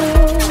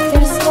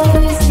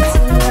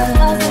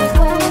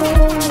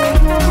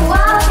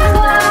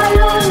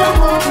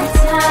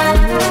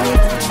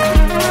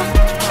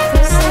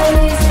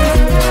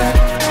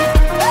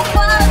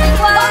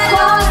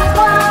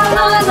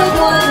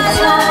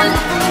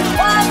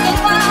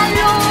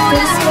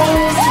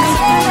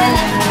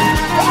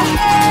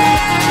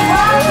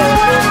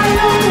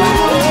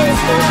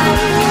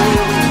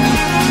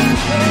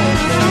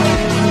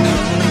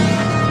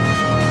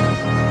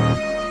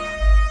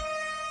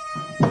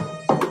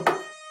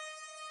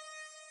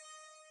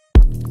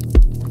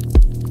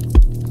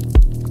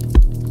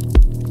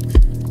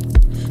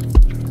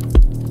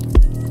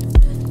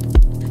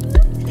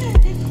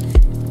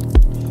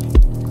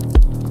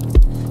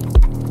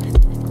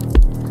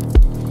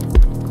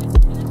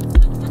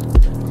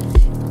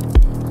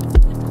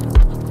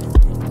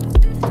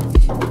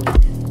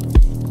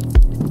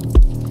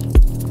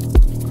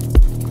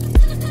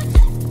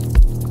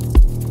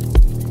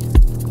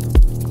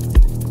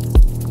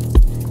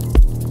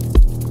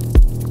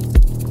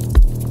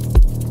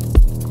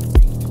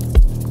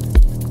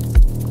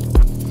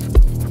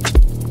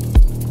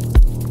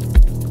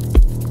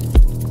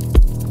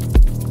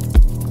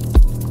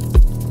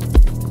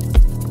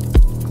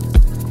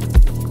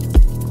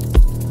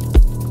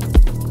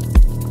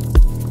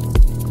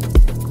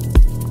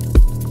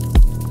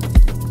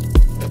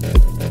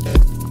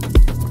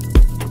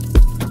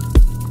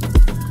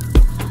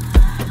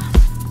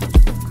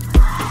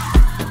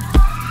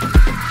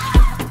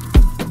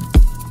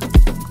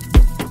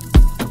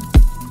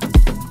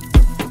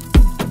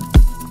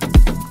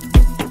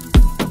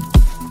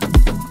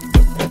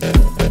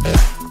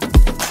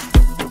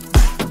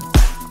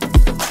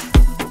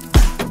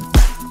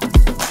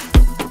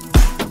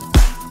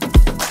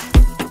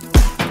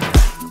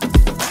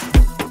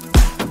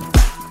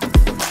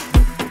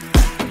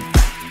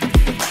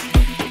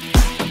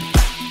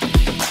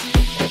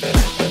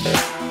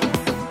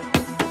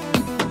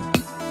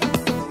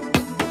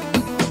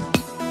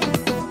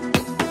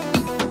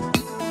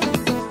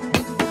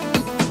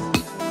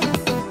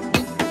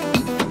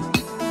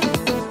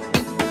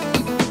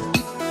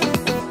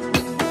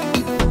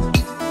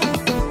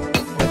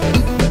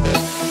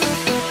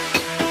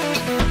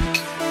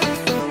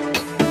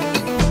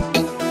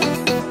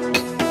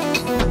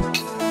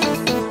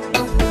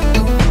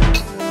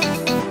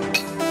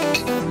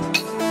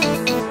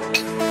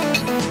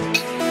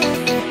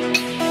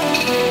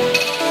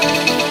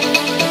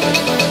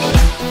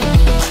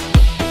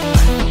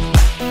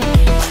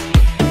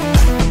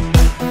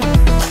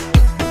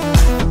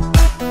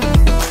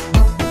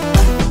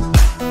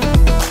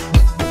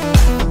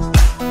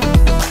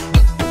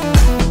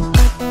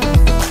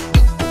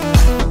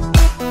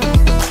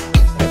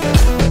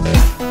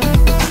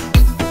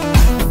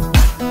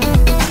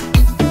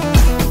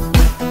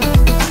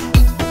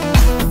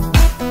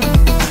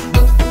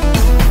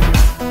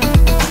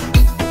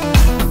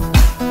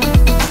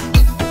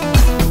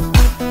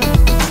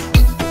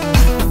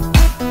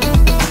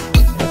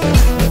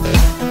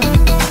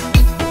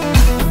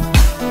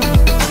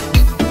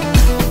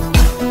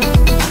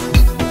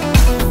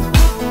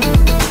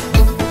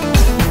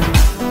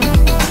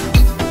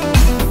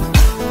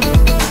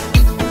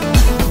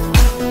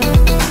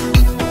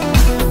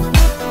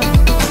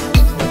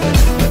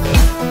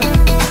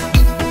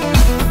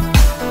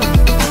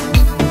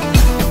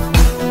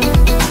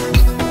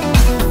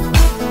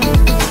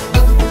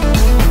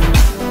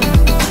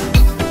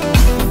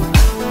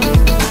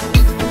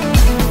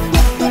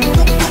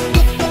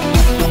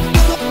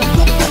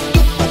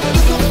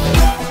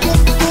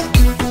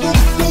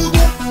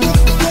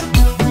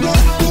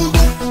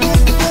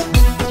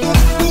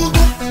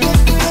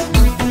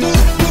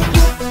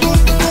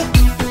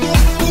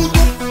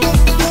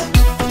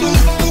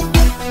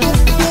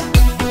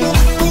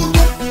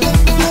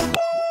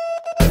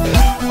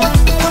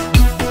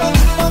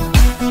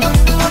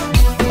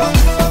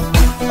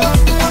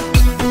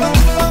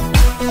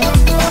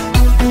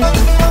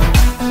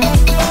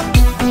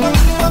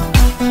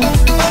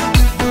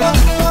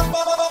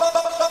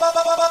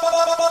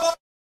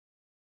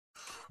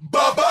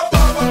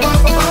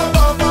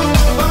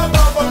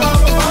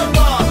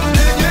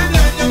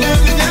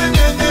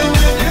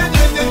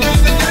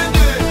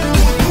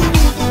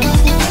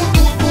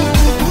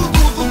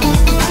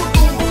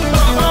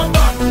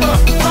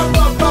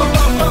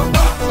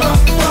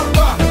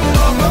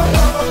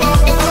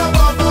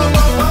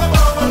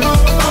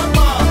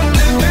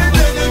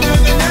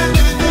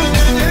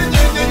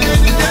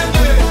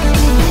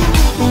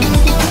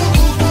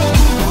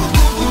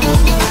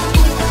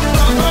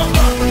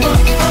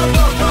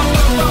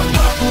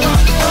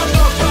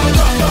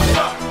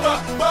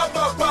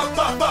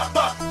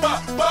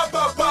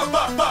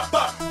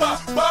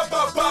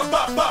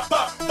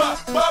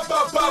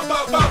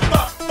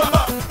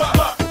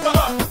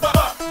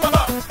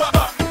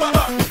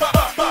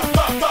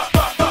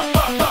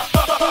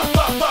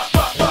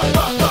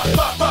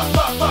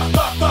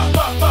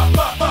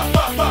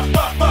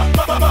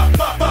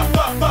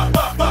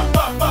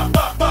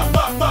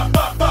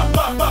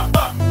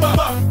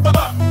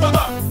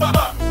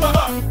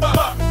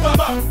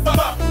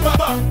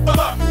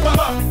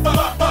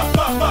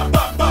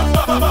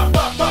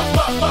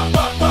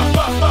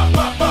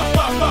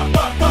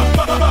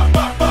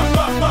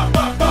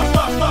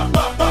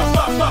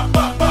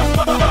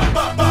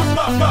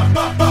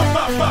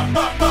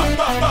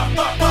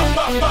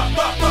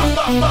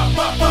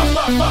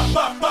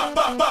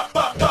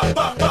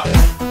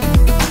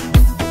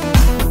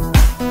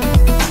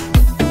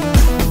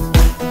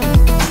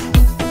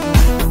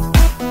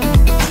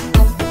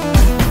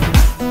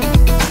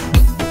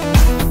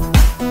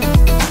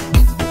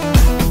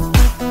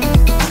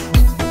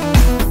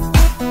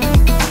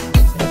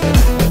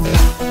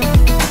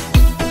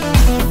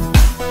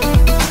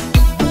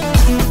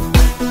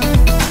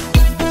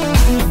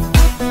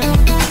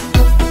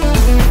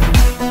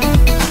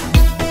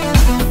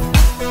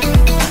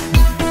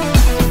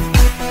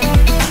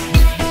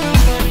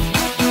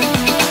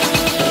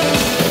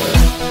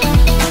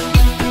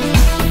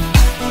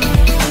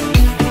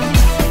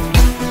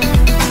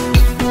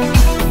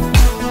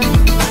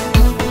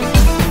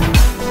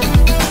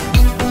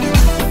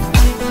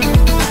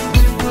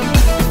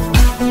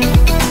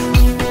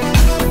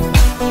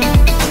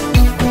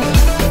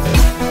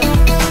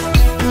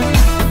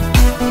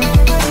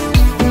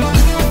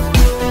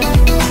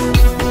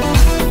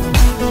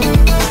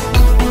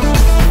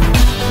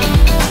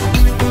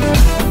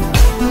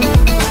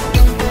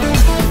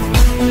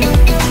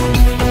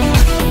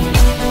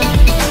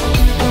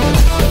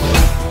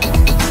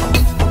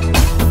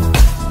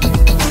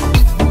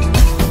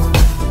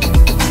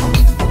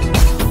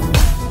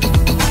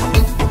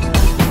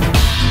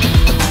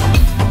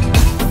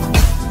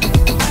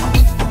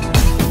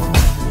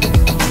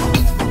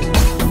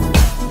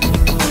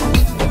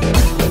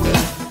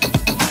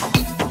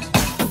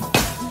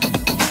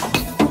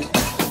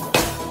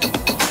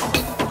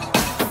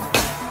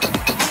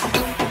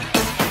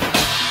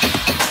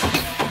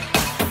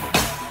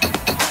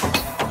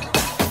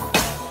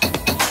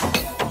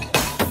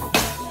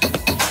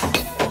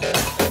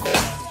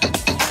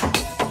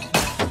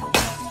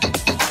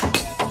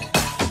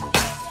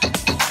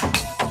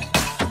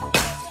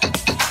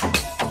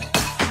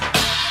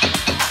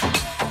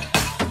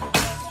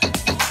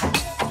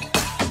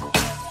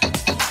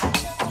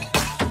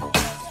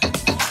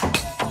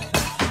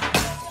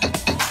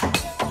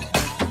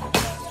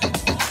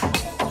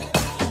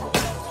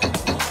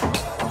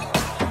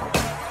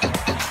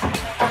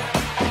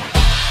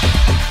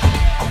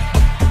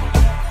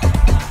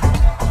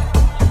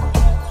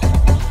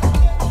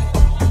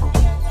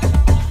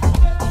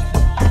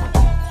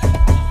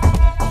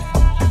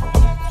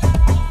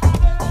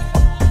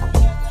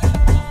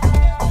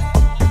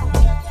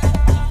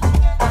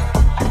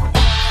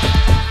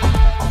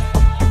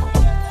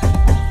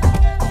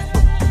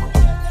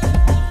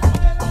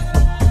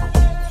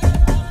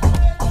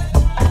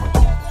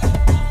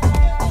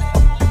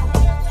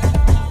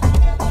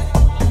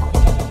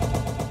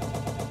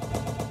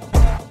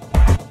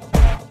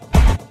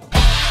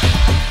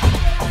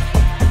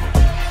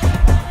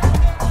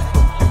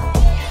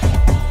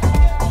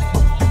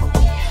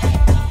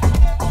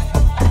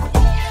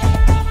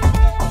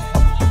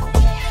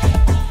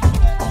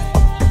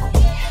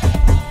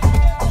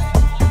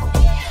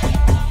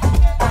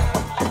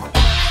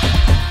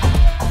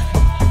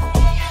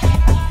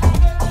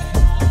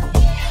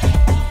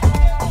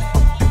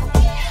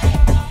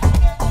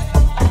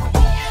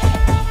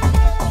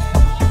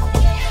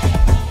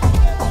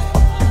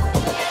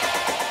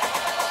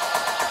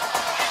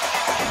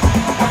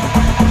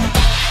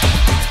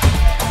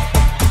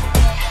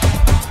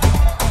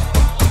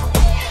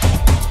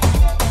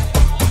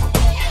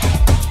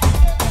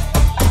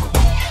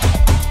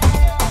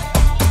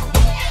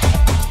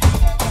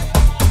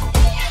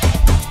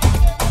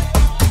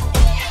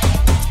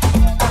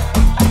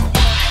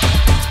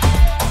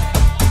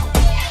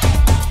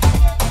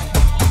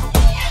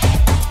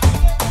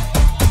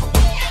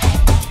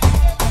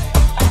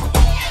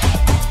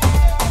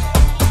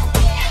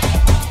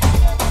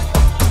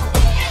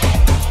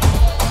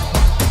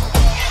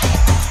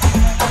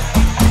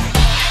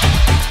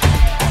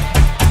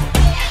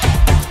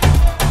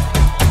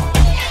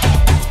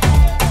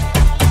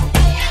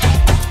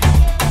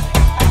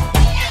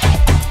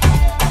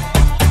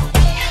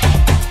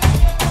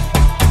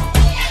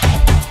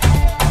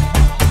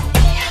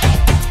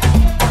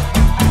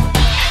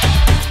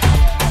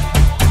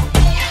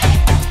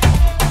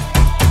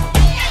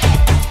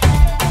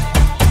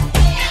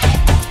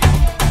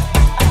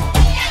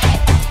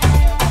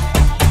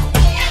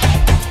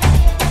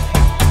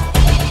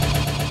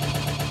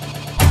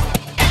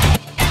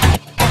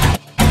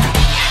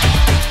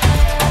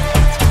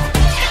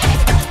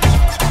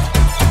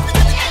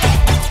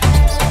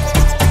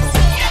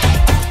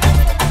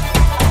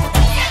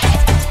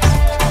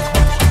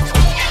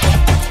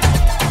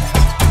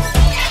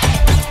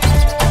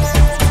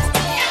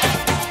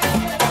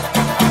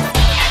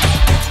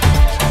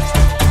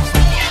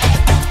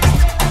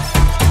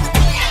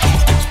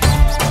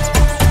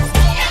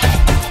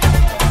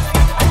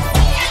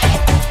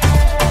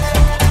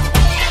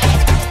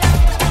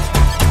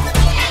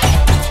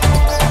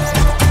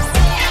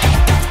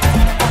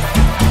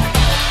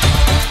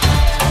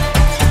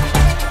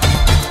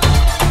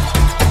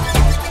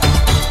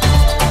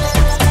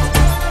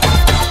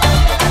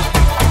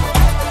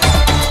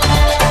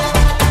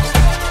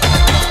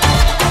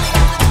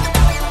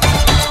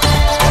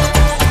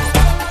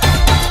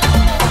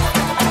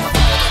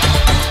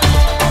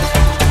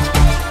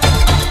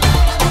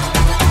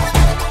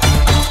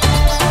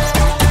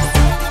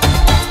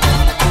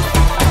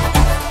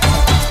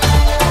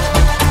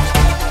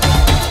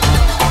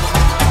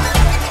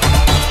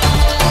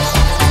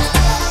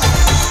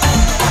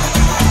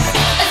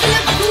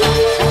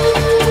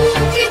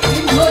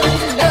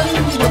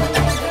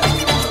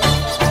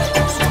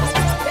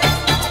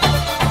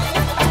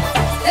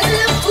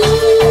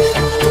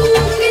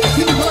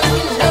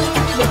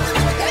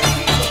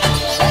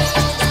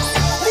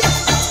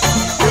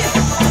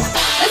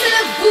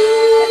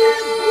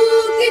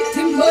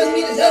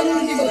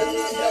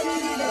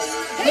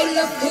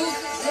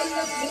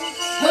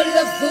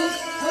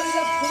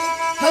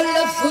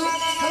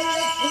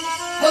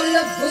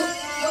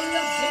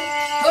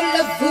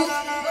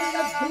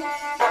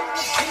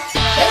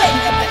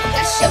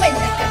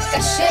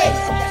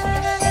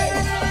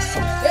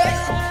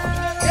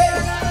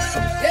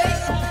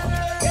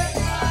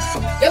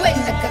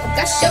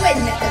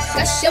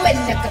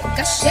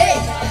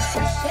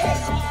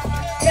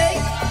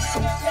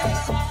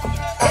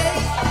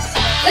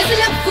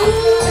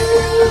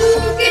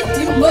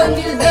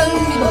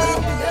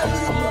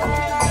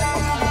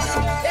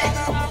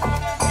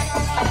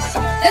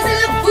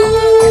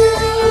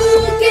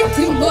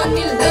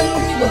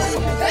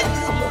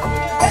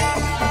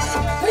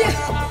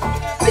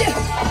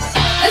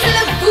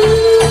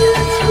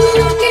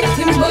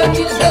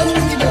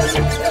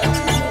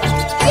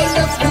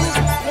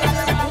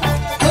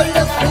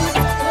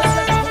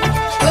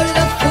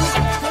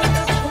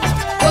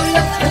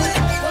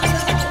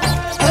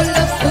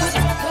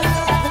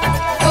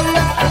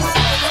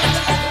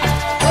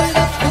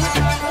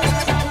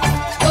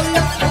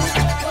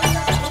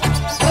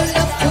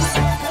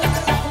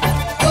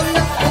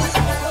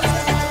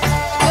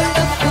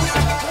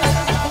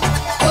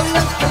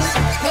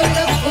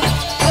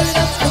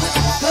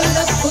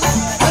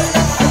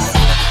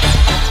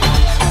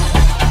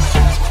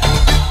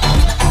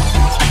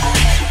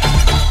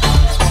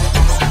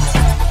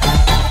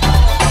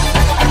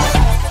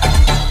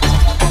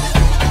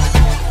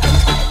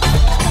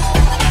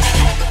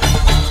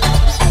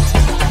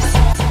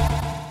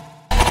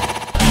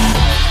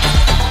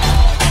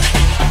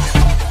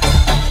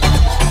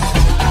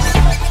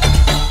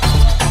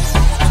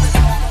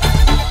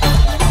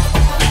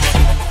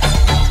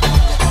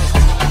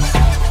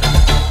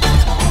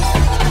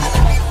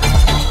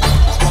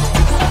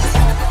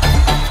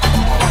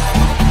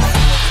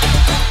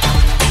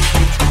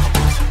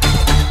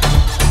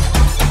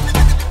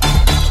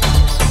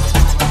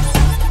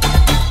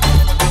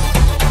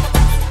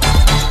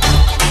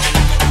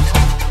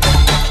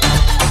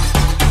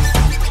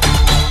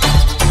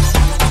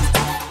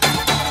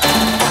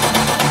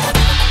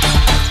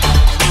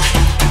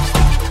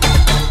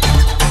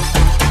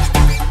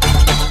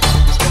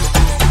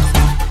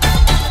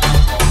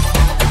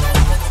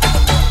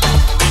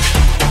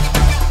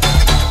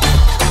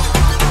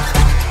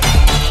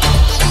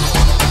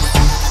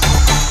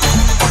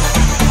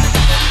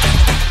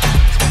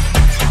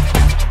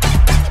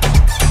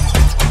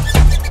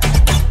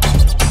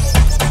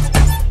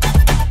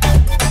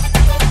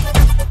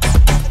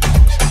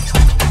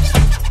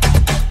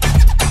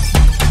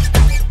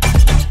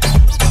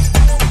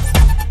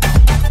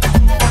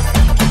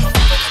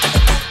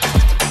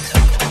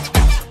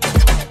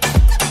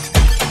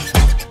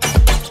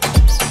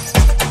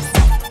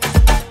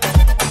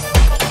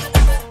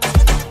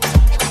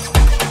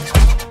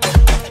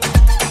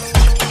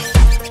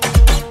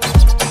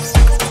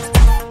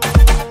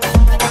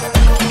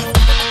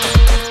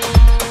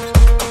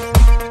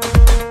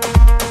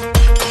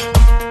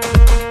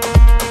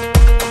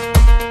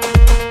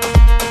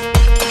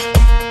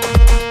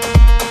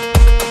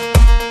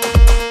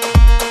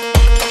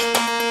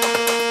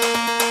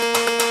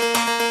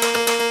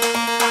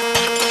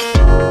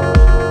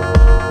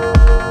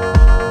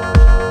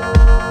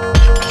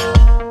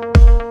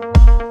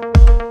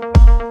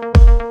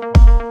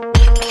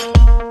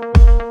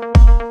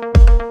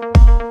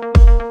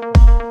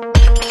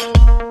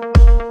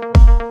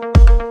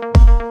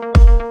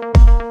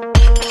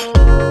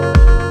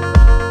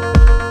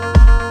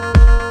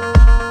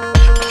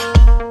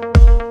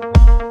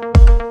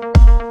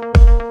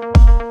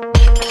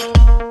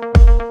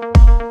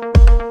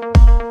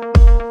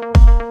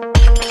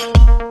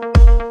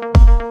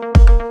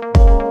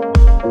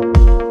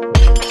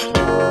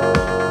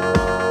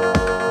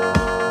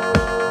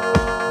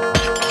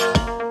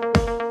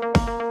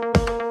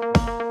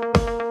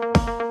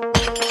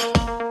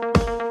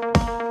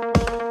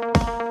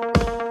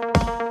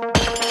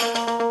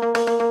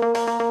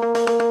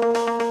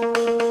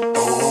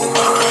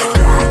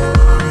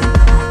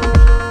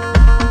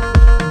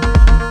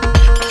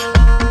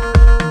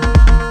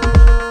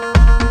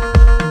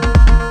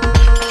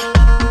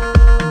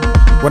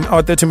 1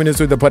 hour 30 minutes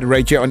with the party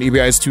right here on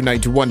EBI's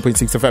 291.6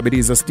 FM. It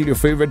is still your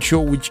favorite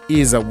show, which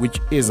is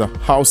a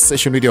house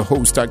session with your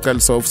host,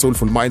 Tactiles of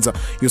Soulful Minds.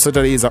 Your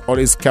Saturdays are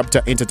always kept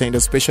entertained,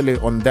 especially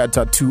on that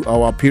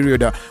 2-hour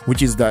period,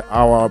 which is the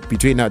hour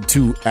between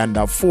 2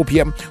 and 4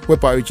 p.m.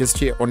 whereby we just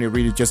here on your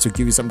radio just to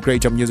give you some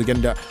great music.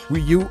 And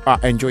you are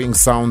enjoying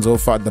sounds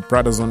of the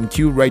brothers on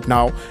cue right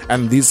now.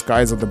 And these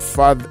guys are the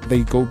Fad.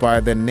 They go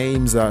by their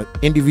names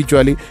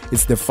individually.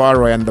 It's the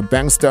Pharaoh and the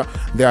Bangster.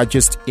 They are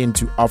just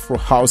into Afro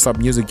house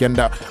music music.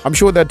 And I'm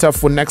sure that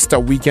for next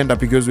weekend,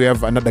 because we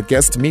have another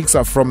guest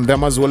mixer from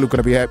them as well, we're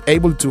going to be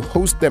able to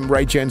host them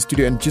right here in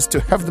studio and just to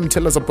have them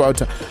tell us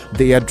about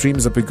their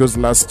dreams, because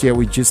last year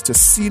we've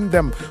seen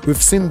them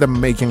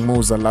making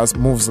moves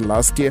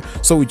last year.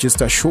 So we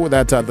just sure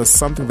that there's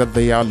something that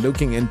they are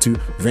looking into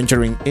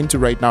venturing into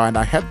right now, and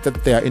I heard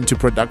that they are into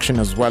production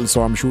as well.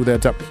 So I'm sure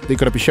that they're going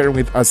to be sharing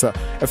with us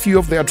a few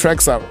of their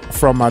tracks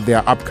from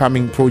their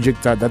upcoming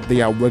project that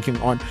they are working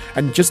on.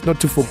 And just not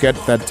to forget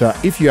that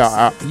if you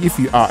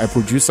are a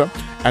producer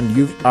and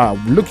you are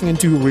looking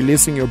into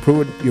releasing your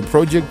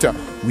project,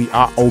 we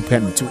are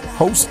open to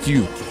host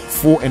you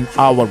for an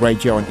hour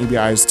right here on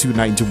EBI's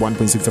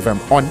 291.6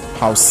 FM on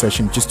House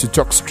Session, just to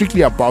talk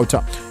strictly about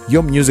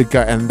your music,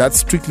 and that's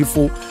strictly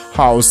for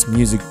house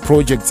music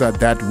projects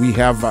that we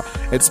have.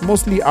 It's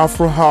mostly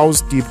Afro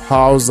house, deep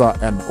house,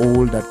 and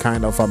all that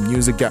kind of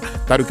music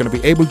that we're going to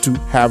be able to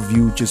have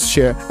you just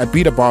share a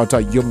bit about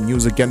your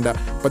music. And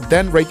but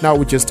then right now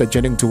we're just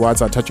journeying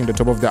towards touching the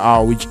top of the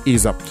hour, which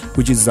is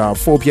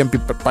 4 p.m.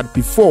 But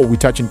before we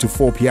touch into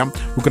 4 p.m.,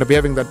 we're going to be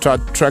having that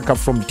track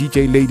from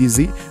DJ Lady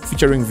Z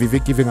featuring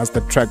Vivek, giving us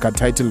the track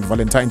titled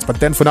Valentine's. But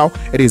then for now,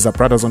 it is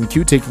Brothers on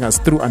Q taking us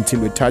through until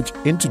we touch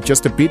into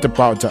just a bit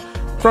about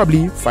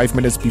probably 5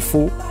 minutes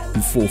before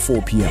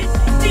 4 p.m.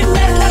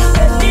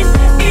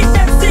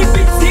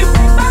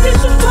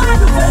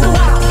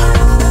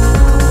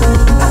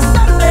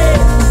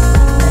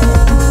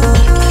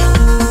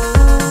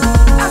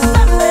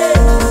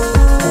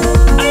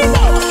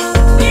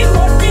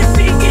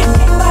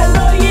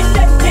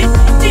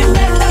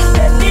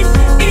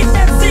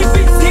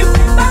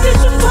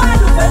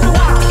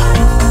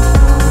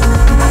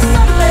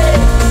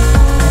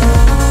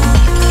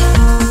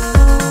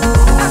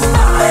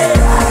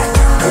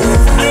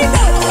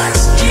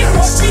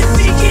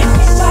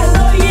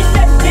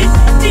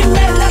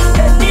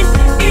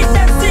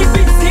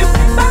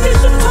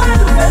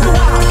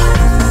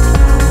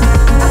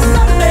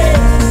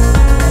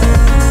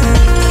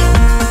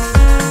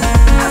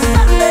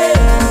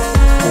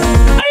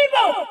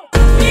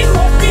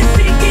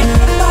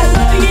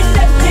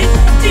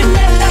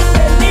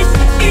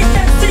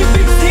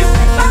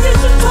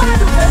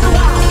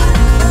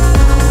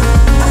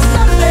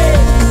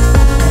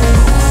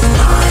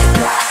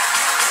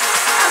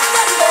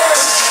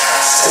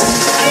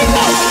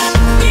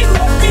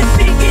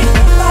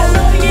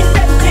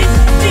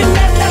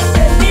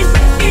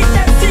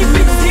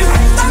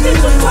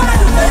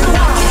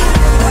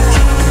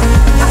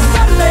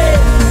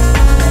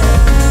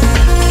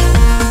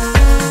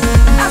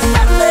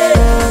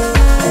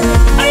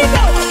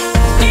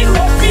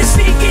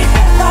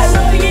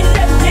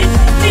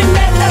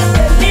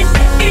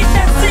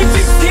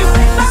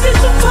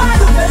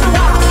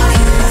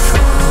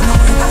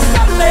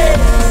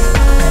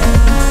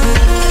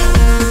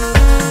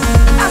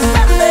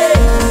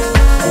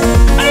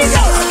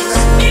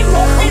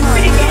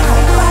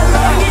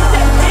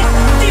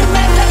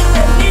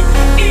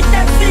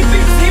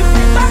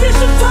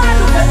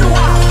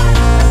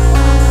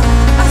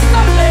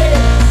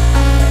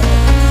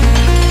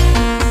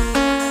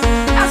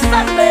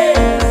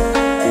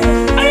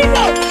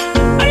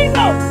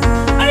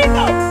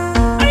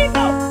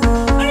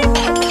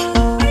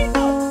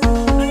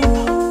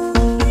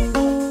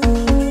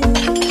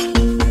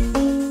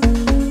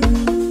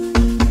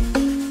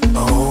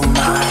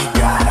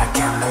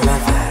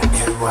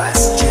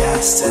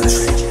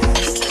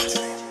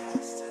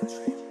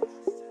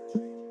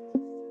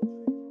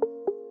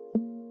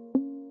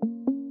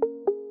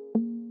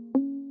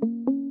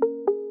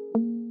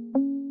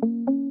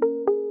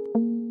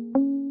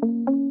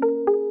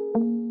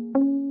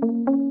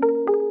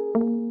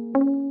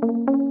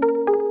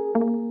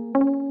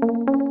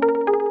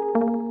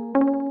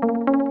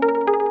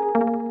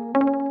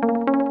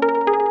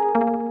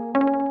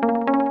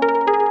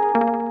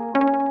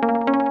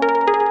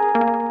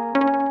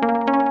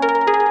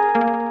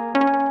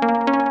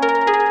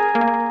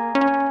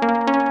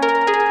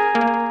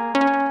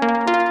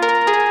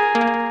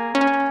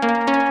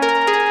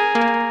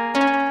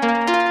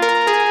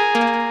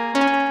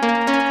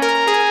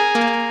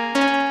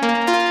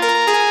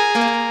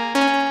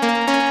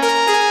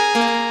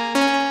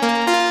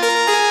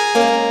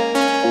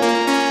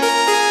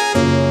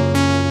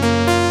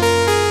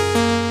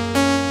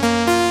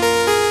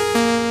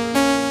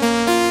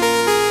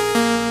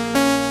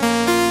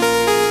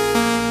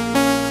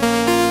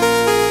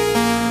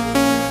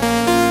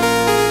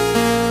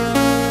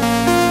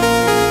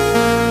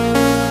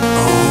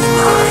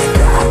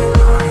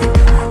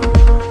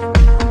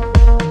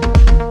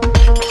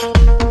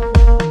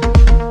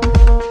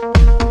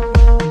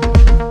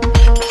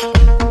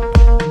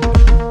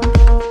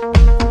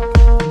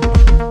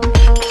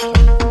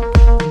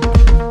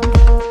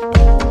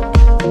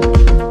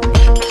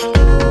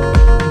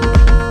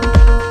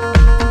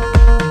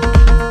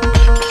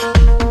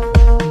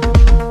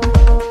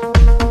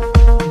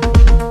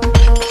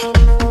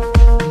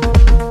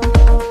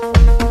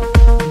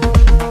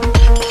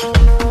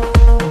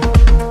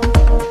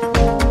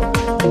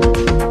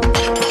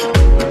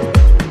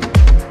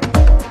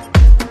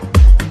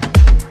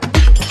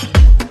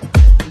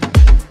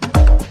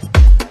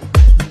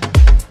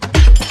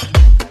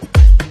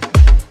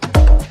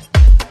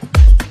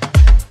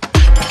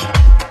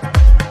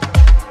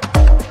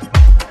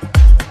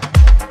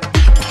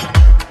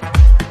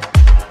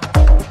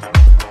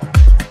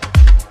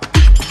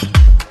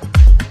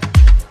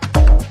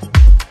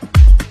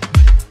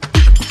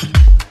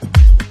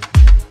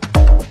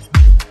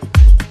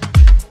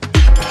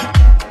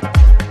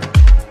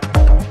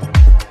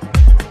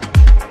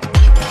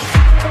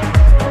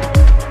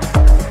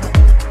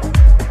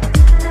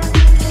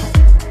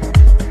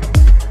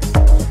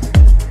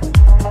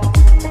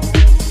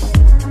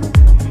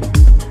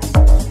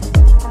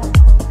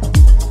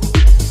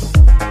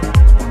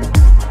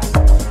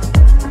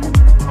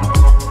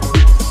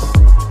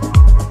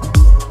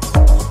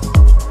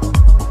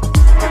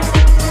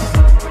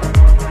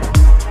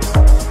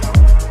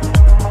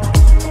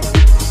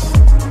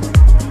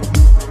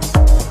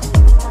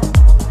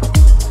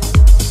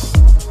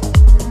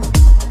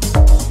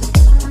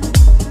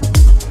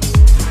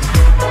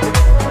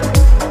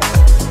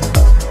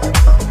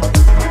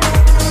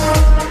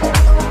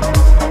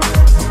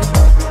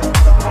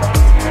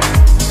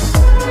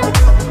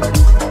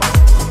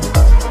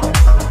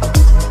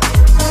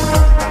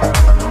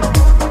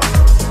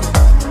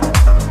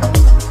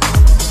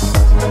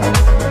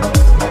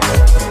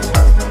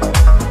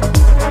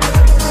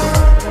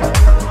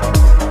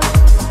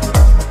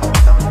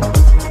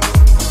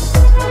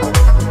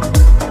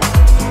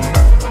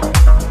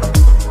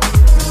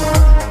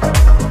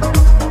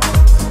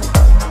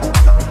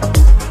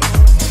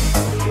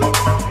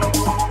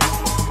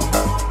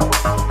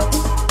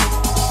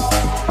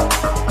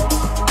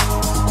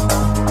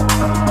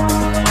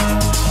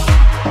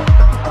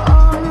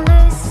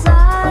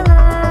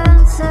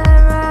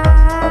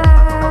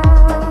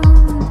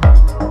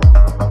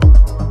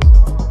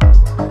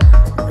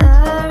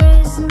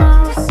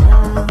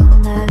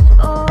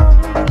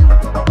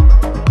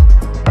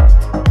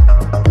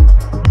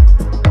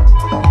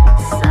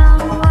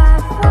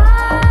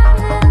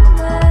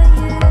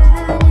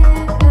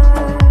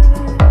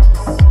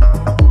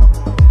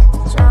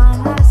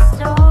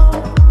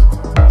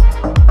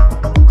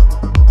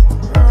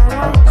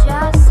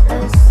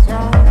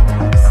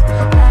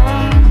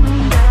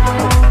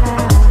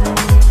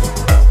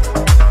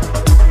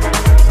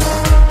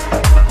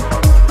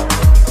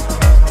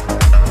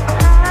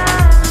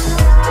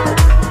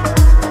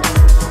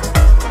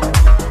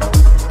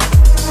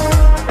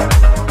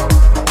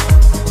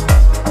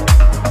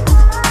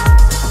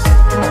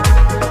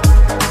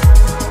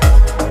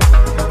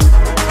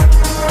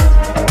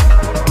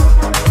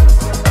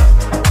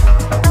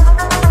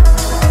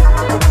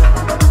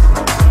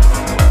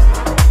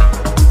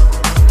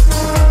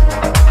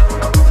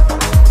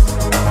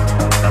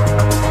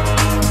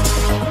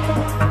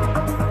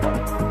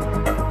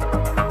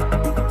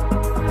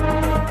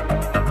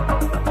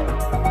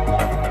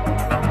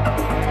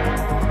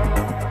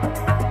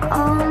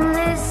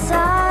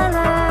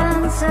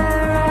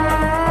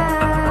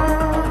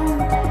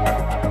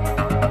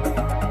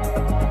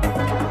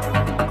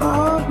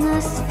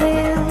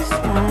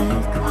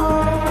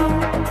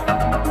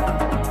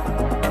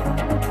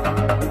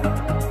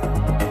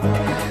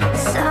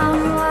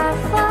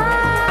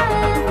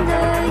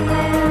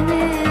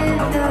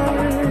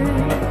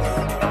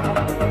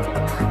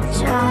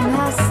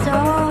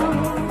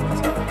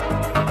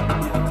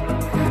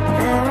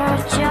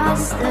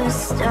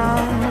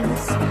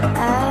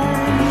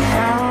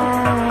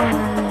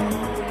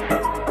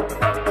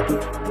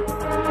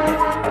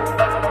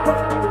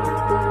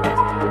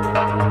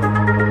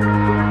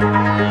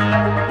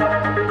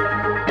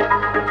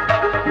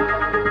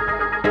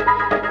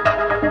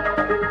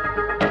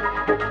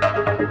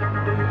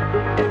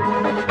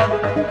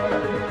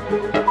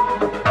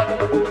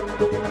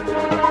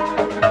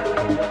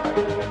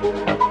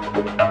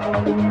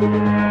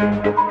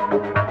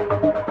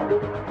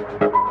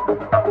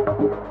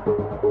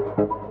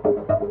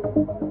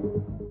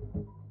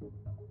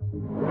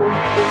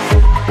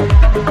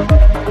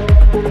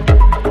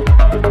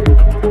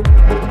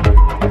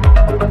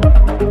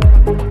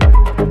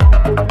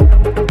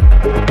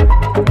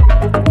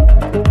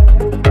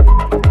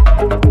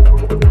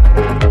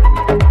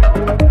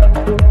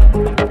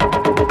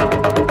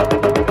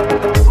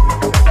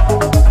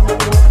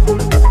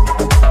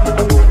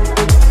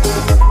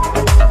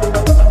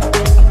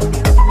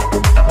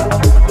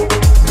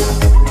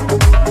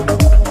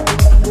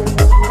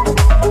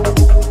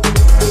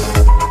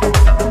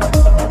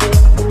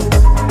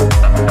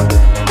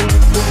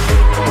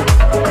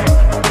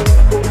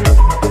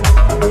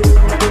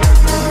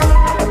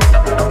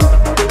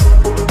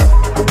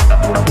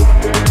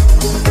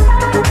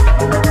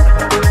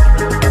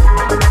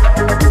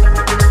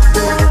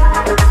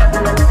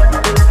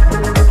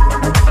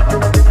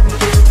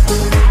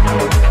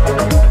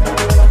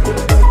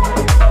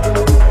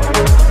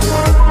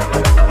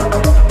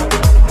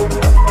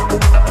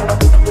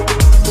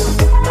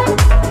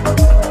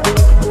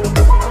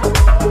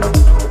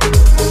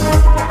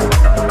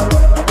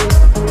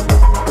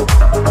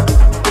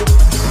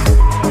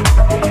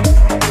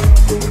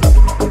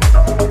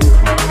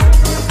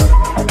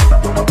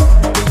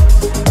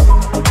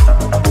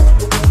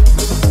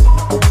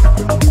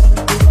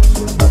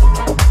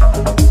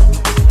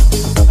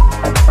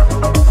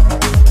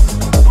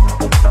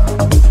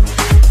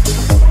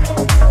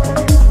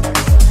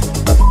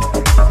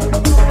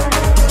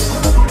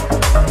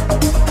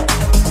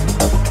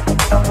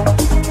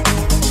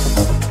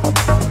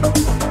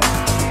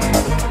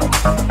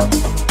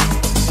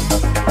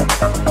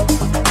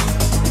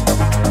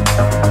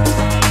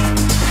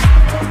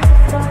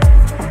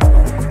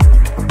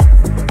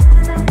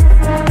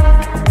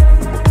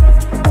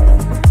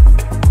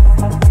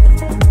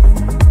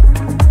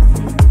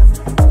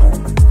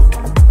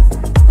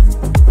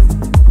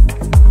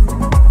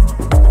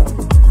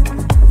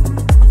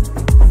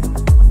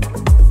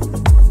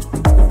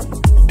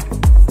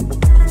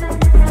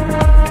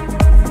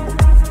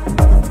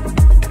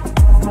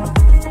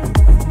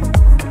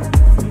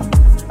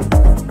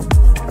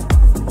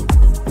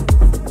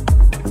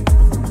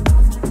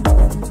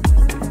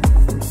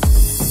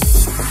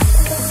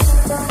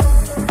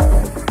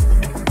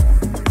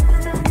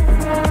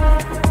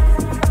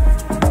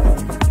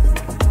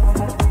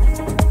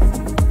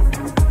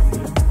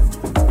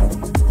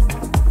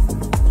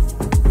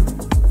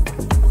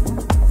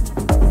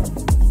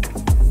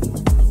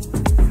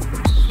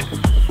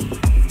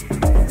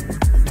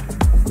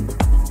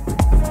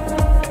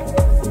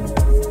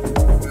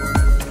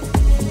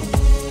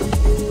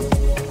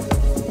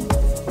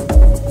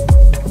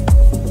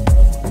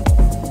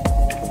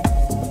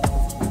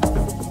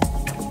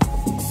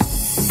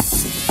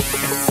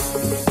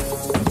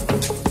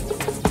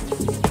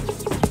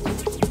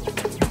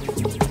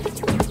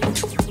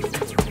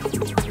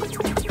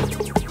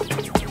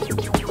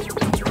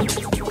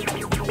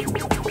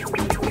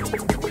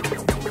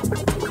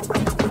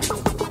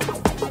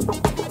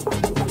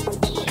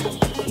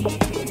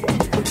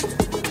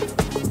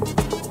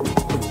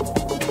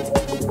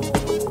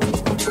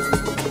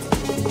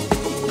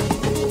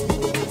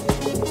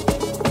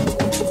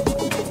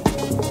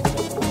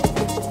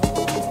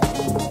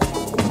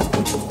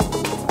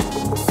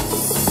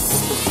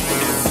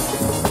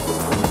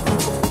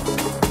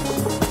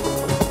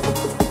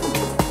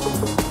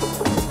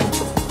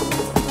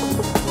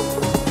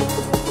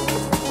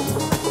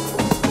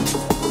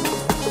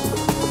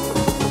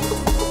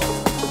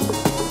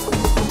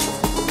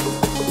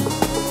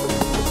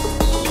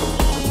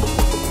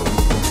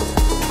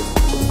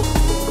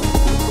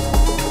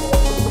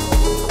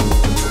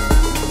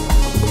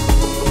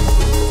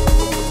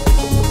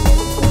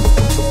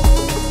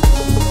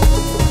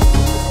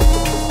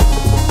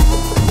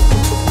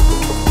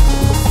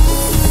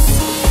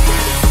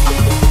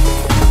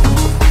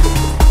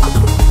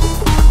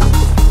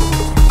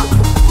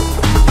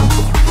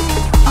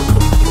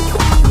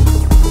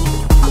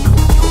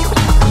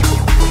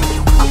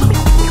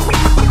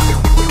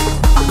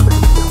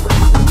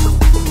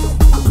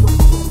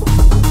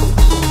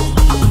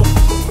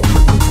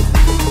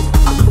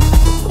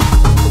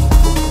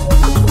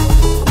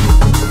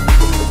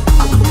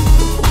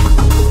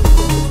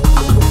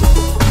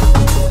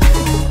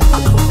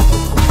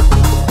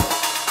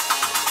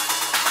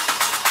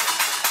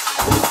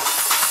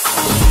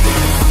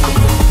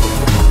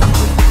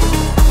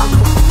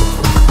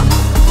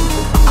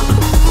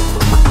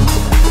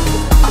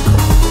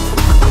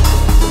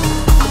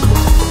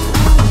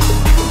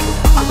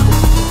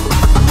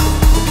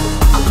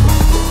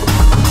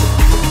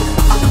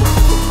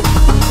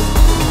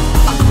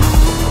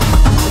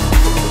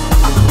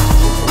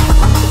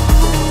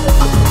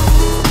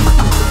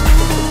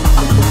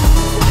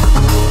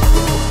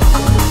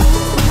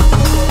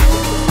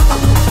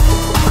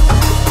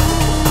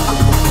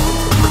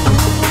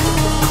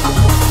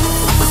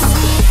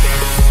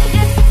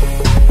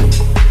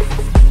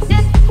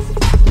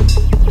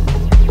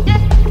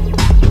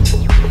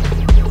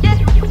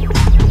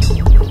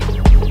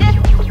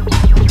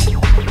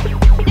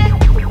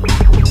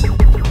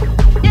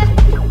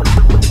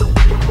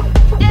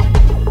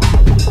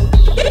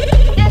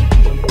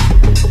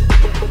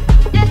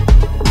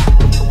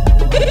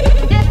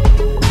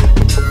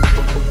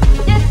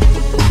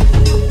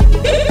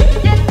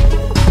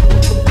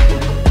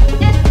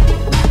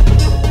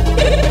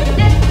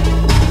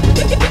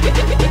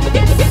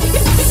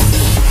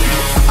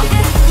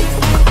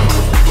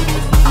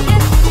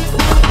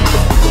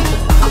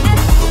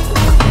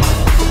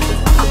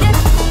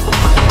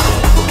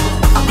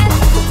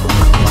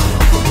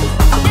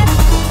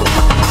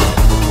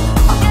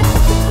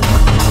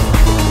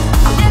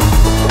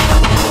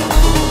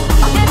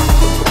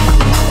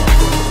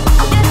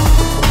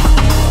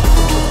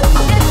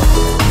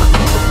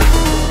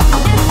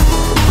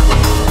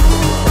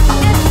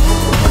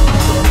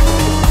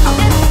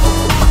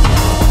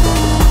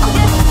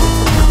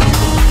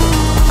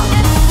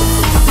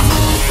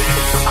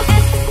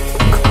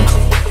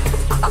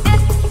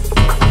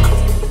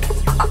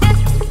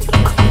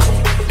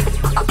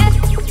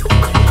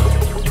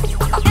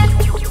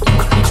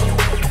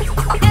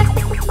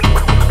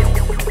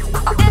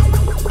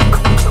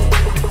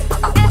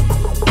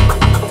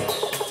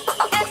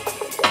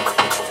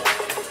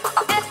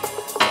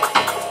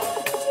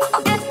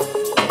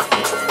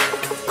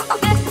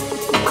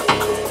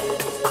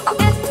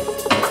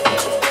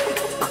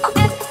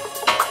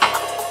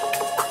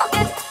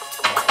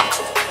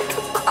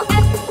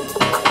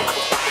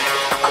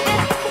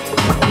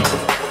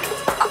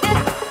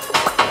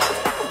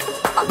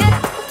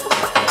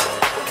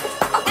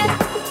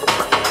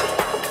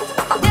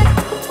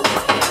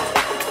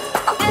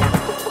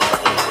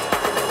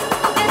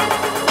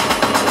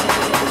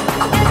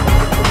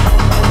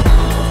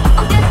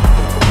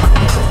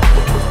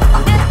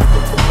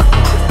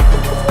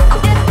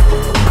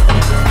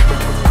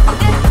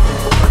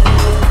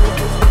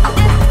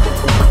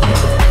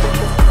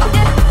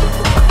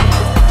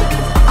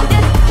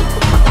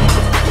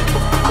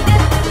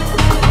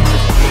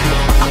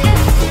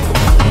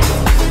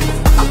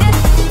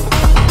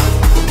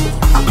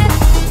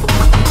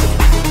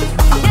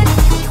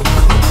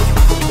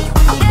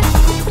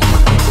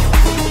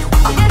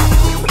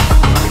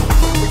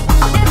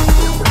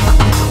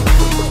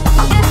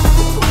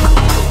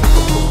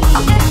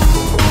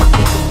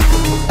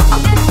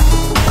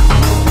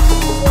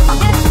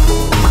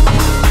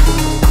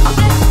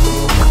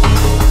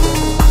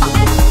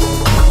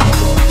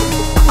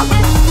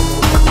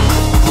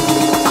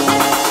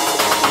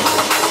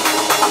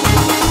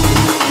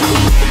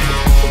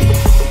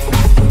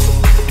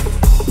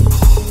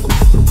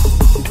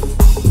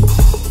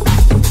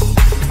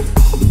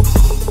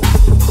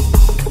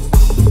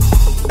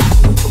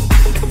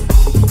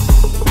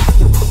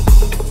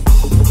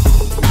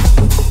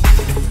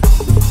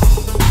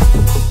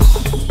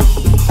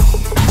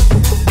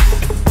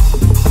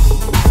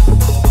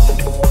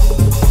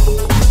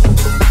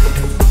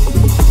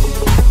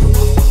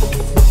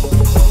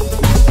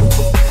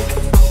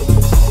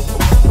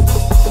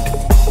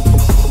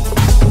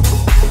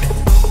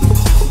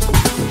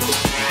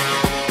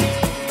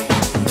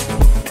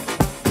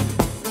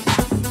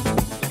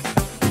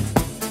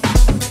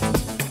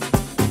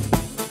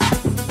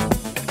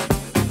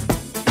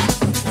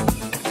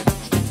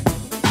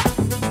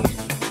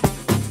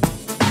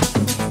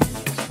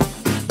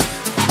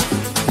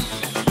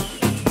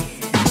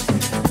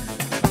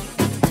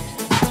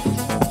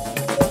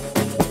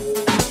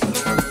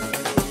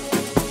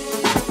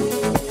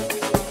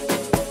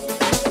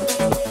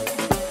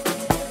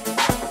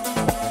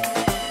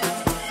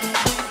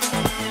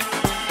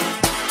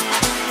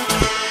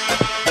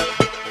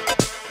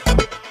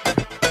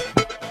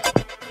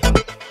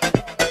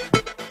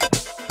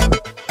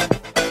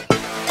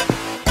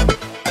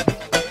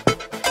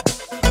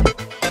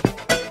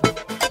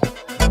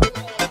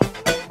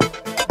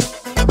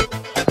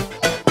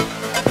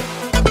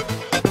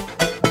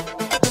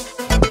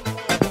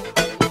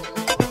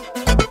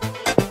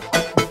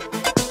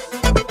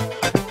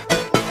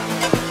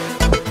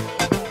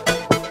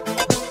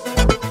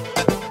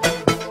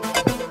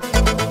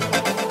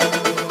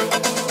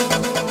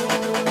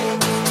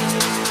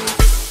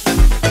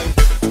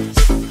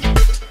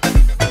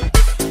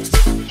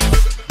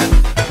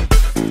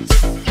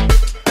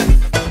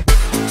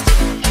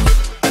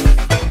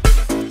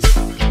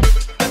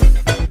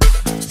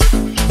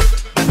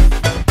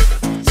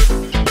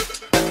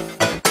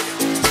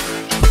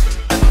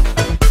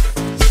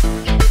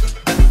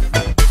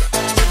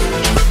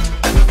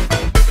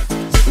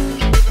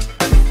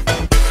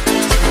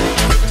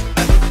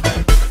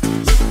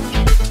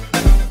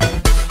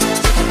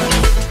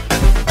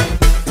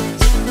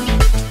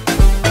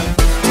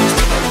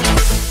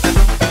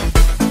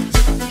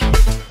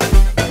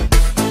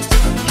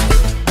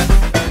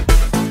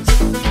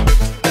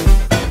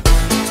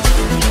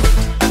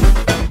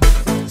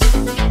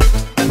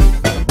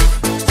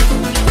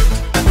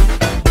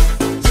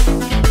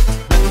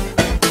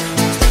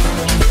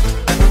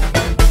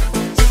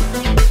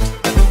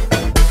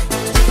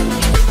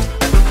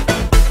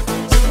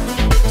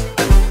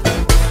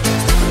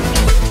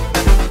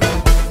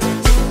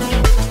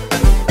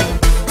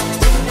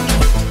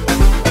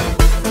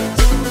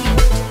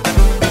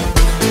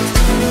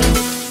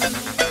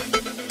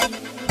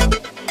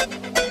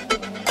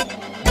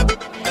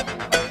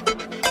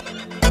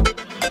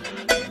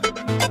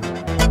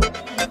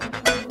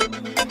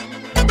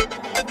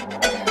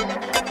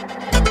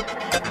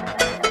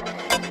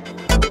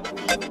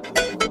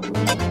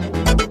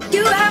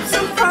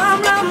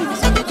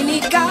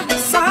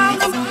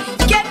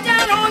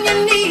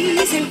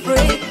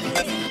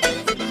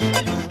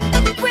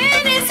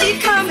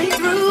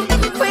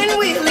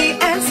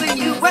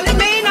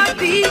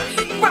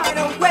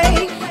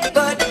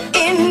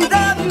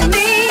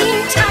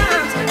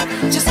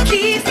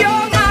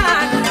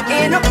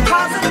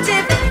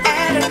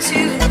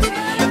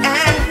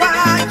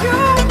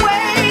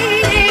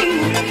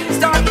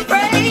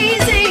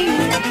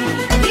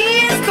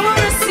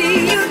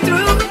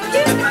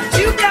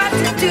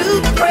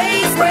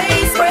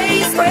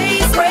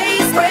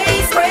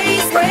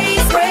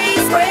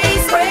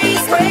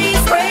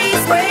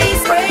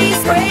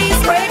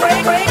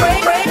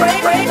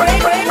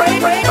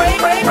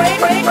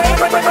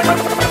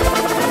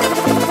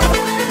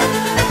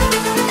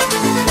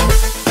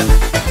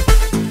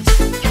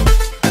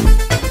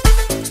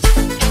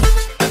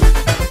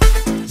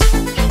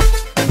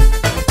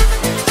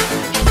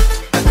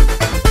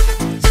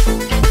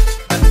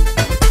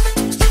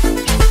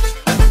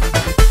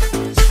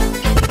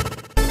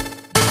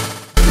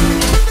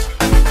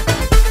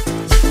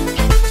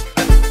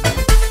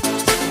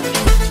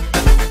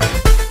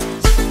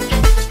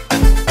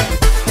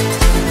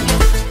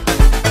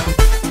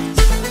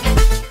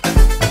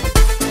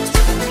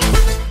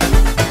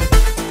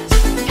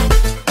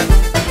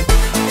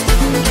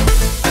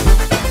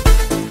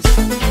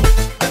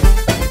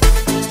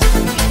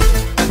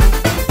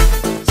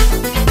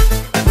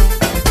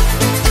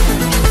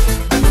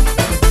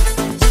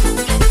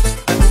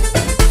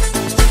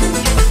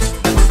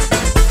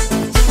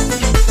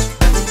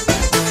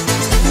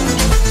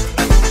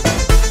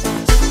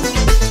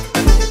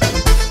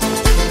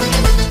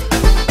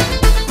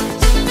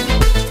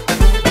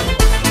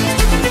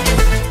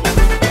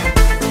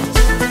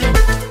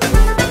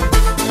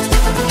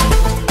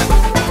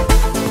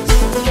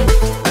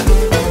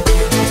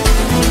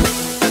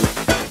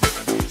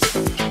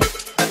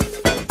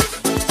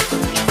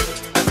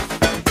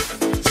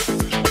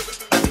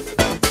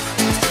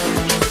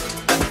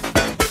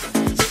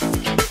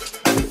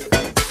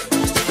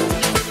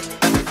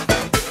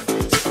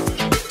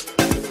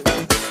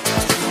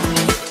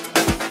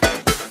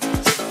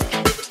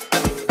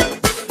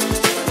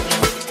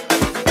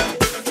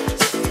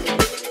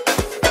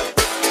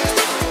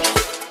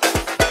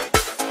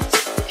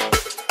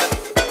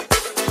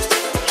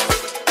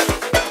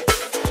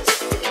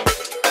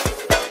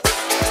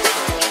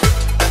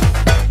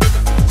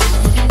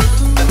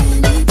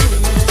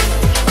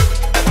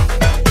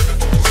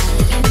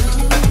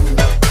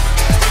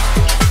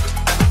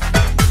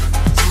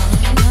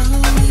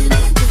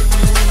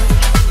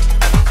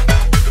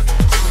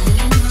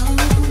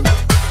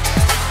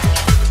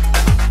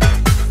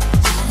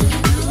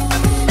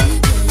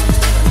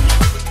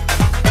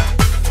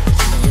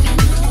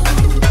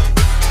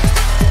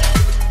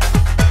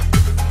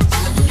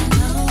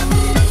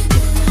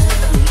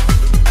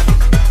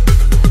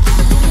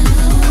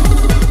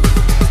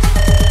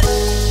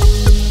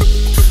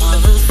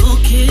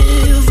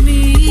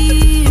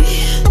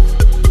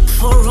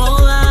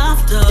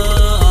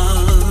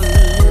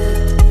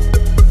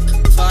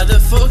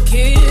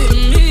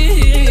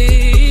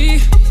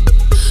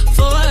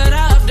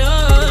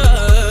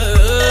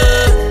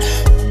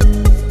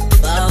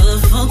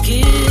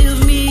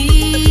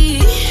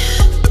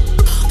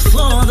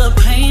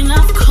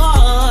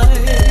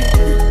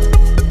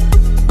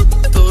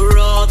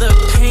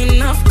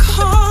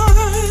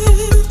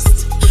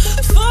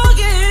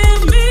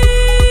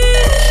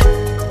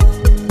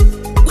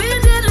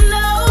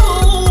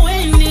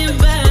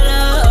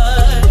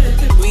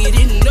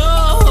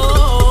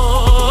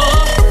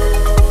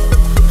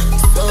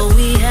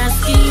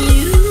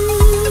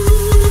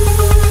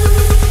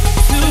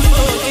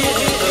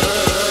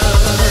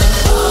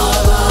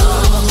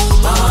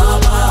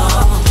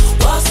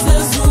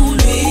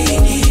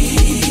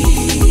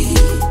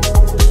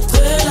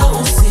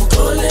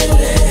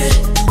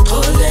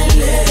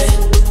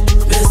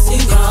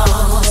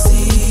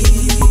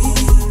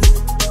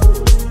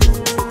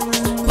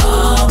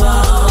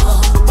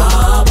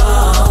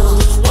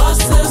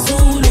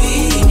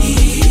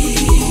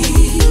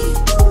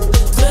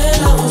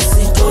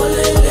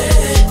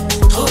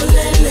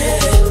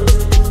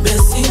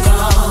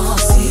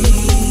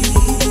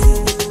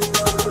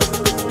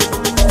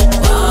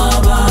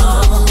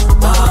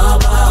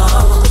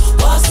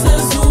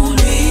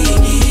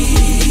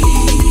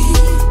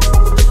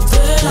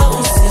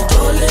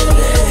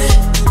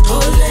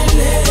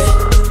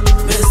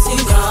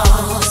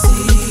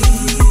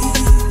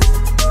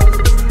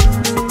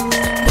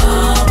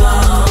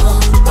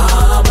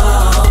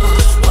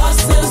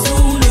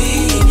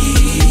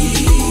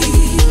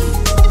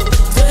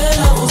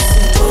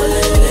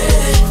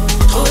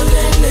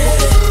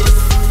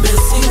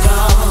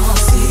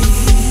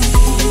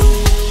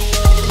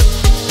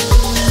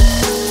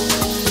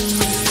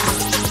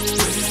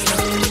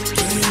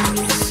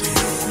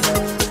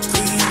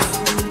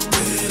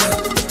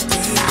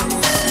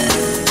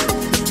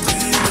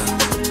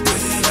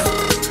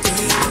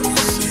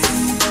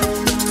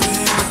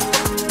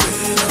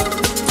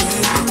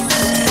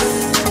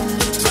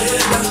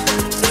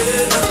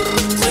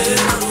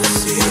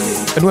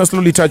 And we're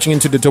slowly touching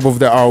into the top of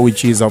the hour,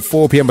 which is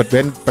 4 p.m. But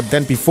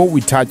then before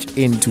we touch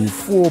into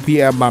 4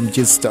 p.m., I'm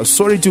just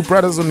sorry to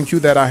brothers on queue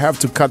that I have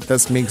to cut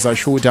this mix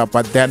short up.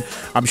 But then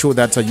I'm sure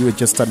that you were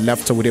just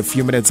left with a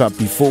few minutes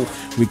before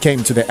we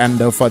came to the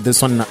end of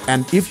this one.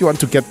 And if you want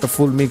to get the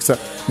full mix,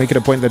 make it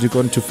a point that you go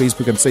onto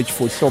Facebook and search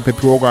for Shope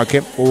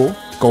Proga, or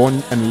go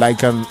on and like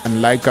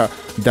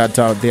that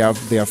their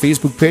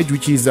Facebook page,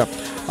 which is the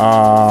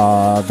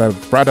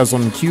Brothers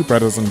on Q.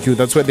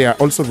 That's where they are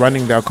also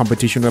running their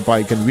competition whereby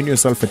you can win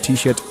yourself a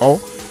t-shirt or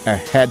a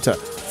hat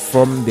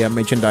from their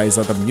merchandise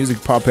or the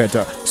music puppet.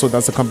 So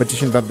that's a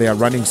competition that they are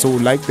running. So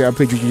like their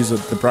page, which is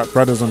the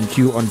Brothers on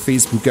Q on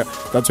Facebook,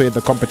 that's where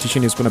the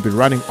competition is going to be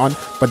running on.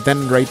 But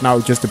then right now,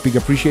 just a big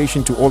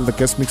appreciation to all the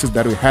guest mixes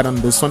that we had on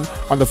this one.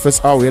 On the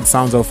first hour, we had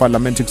sounds of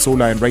Lamentic,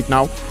 Soula, and right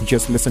now we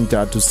just listened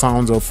to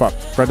sounds of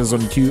Brothers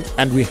on Q,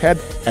 and we had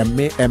a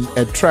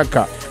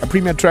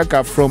premier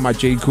tracker from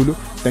J.Khulu.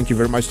 Thank you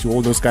very much to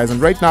all those guys. And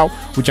right now,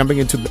 we're jumping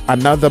into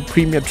another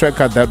premier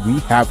tracker that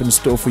we have in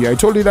store for you. I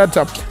told you that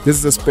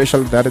this is a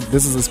special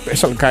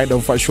kind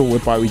of show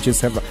whereby we just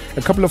have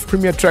a couple of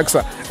premier tracks.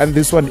 And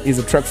this one is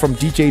a track from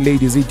DJ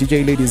Lady Z.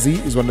 DJ Lady Z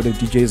is one of the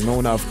DJs known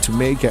enough to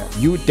make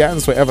you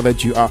dance wherever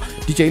that you are.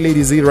 DJ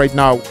Lady Z right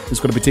now is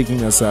going to be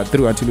taking us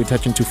through until we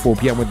touch into 4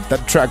 p.m. with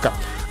that track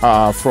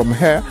from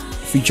her,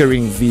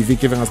 featuring Vivi,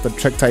 giving us the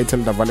track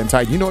titled The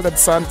Valentine. You know that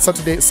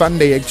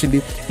Sunday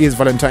actually is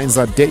Valentine's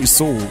Day.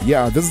 So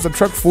yeah, this is the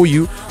track for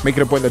you. Make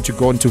it a point that you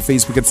go onto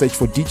Facebook and search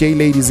for DJ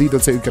Lady Z.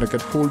 That's how you can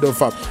get hold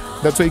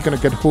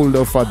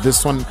of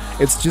this one.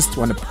 It's just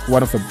one of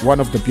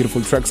the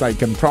beautiful tracks. I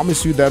can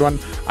promise you that one.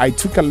 I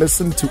took a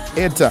listen to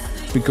it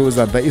because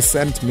they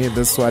sent me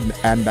this one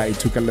and I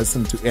took a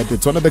listen to it.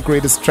 It's one of the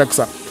greatest tracks.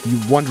 You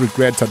won't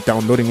regret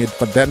downloading it,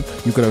 but then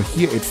you're gonna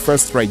hear it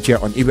first right here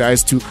on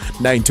EBIS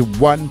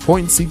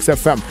 291.6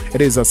 FM.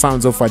 It is the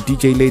sounds of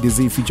DJ Lady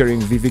Z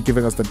featuring Vivi,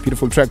 giving us that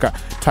beautiful track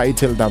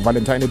titled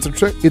Valentine. It's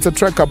a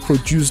track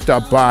produced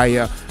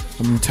by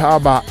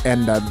Mtaba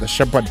and the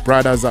Shepherd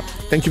Brothers.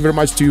 Thank you very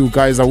much to you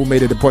guys who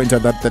made it a point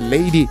that the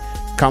lady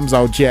comes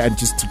out here and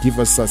just to give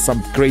us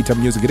some greater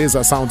music. It is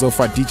the sounds of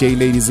DJ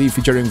Lady Z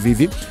featuring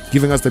Vivi,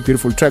 giving us the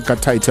beautiful track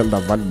titled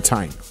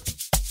Valentine.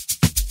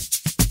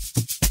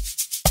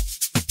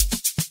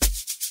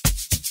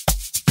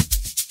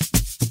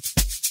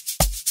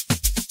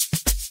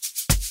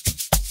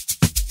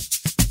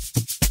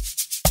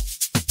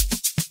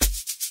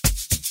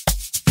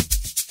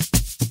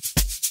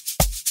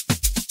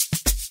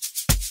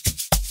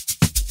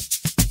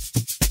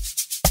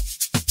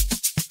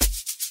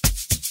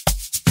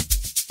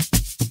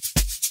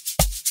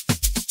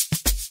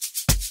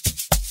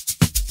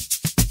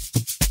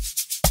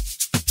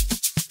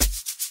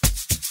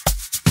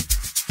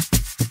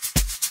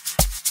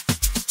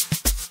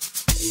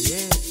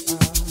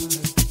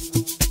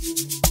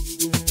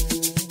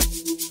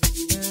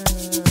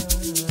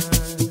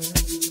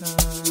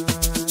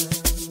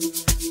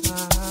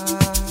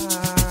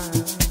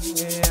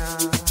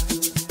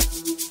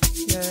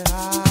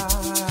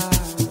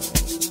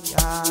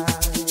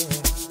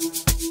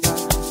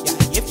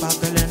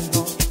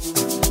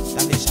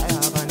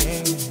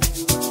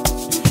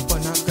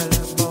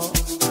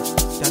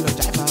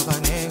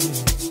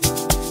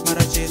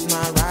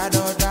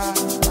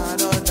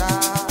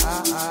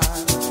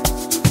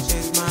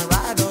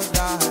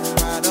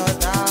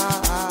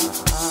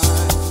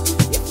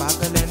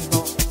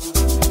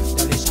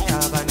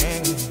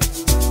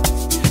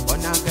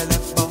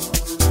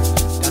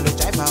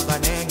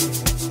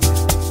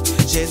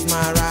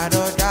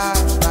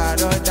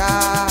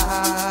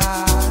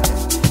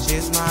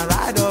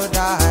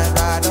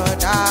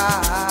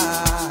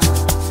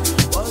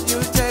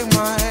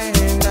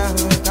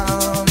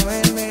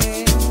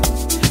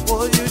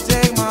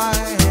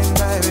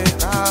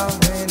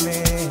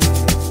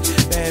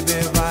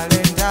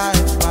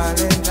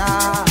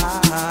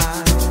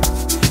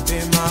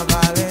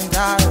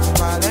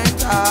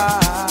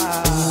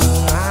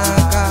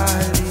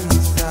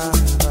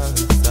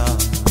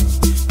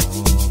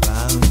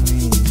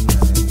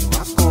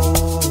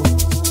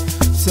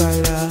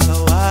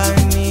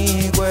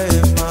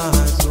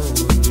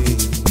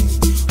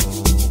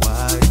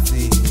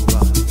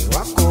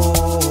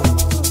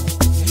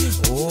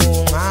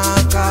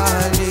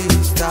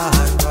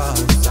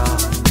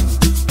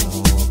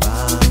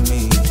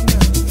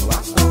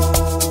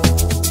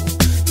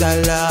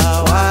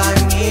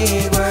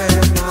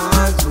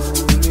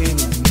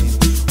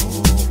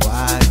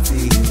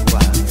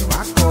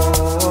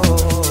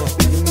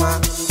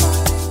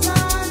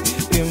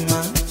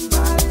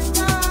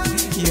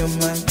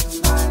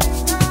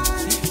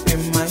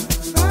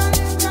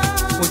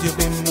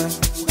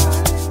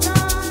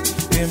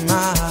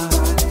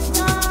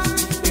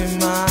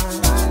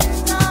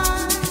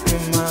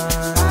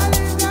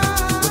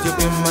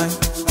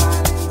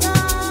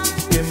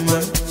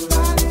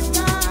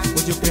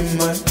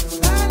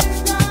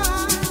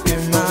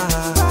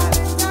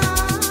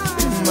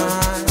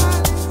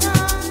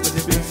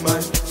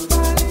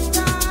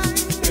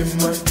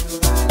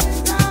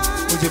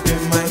 Would you be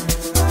mine?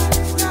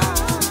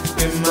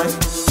 Be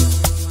mine?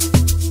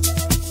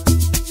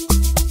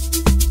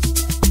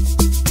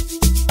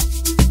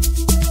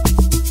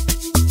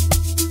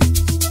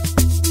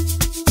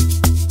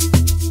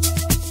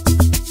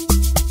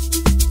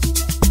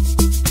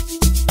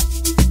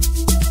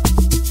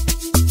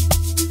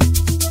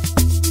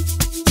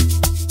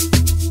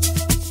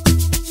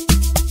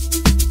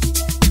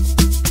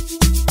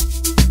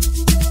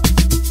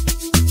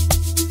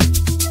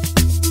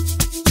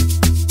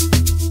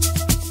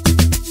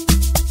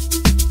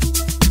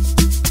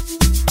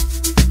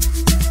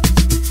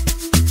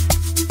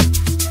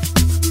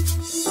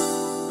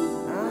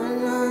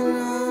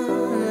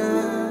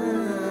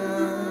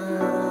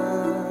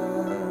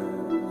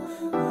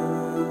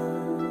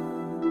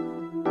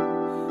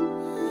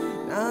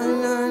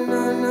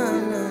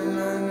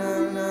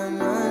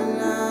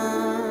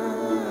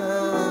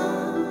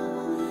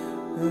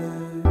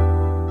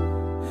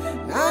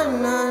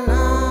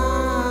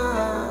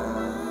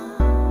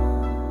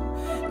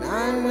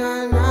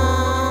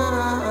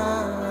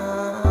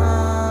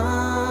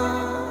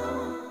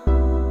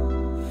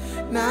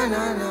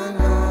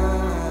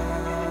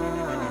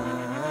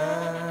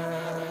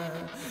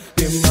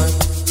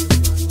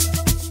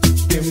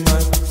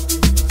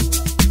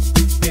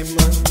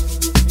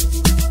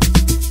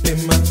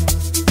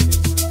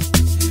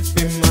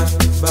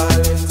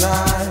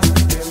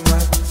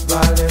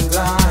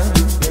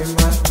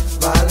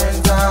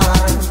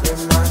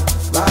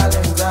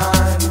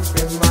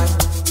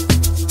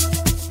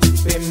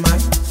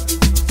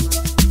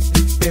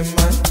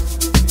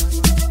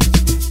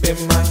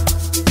 be my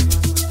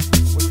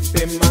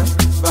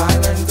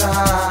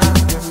Valentine,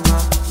 be my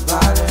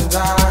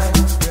Valentine,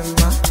 be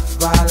my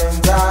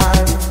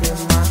Valentine, be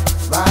my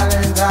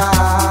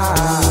Valentine.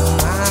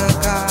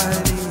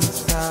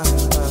 Makalisa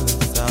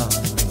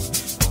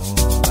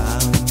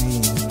bami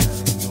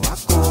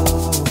wako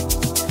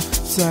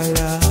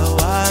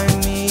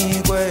salawani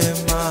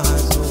kwema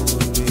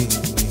zuri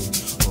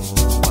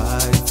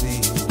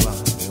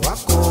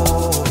wako.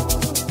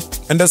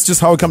 And that's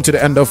just how we come to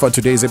the end of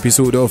today's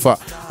episode of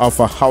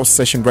our house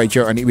session right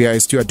here on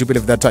EBIS2. I do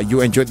believe that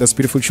you enjoyed this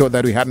beautiful show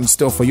that we had in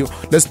store for you.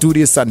 Let's do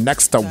this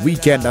next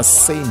weekend,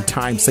 same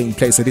time, same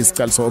place. It is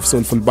also of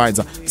Soulful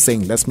Minds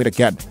saying let's meet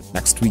again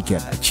next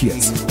weekend.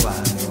 Cheers.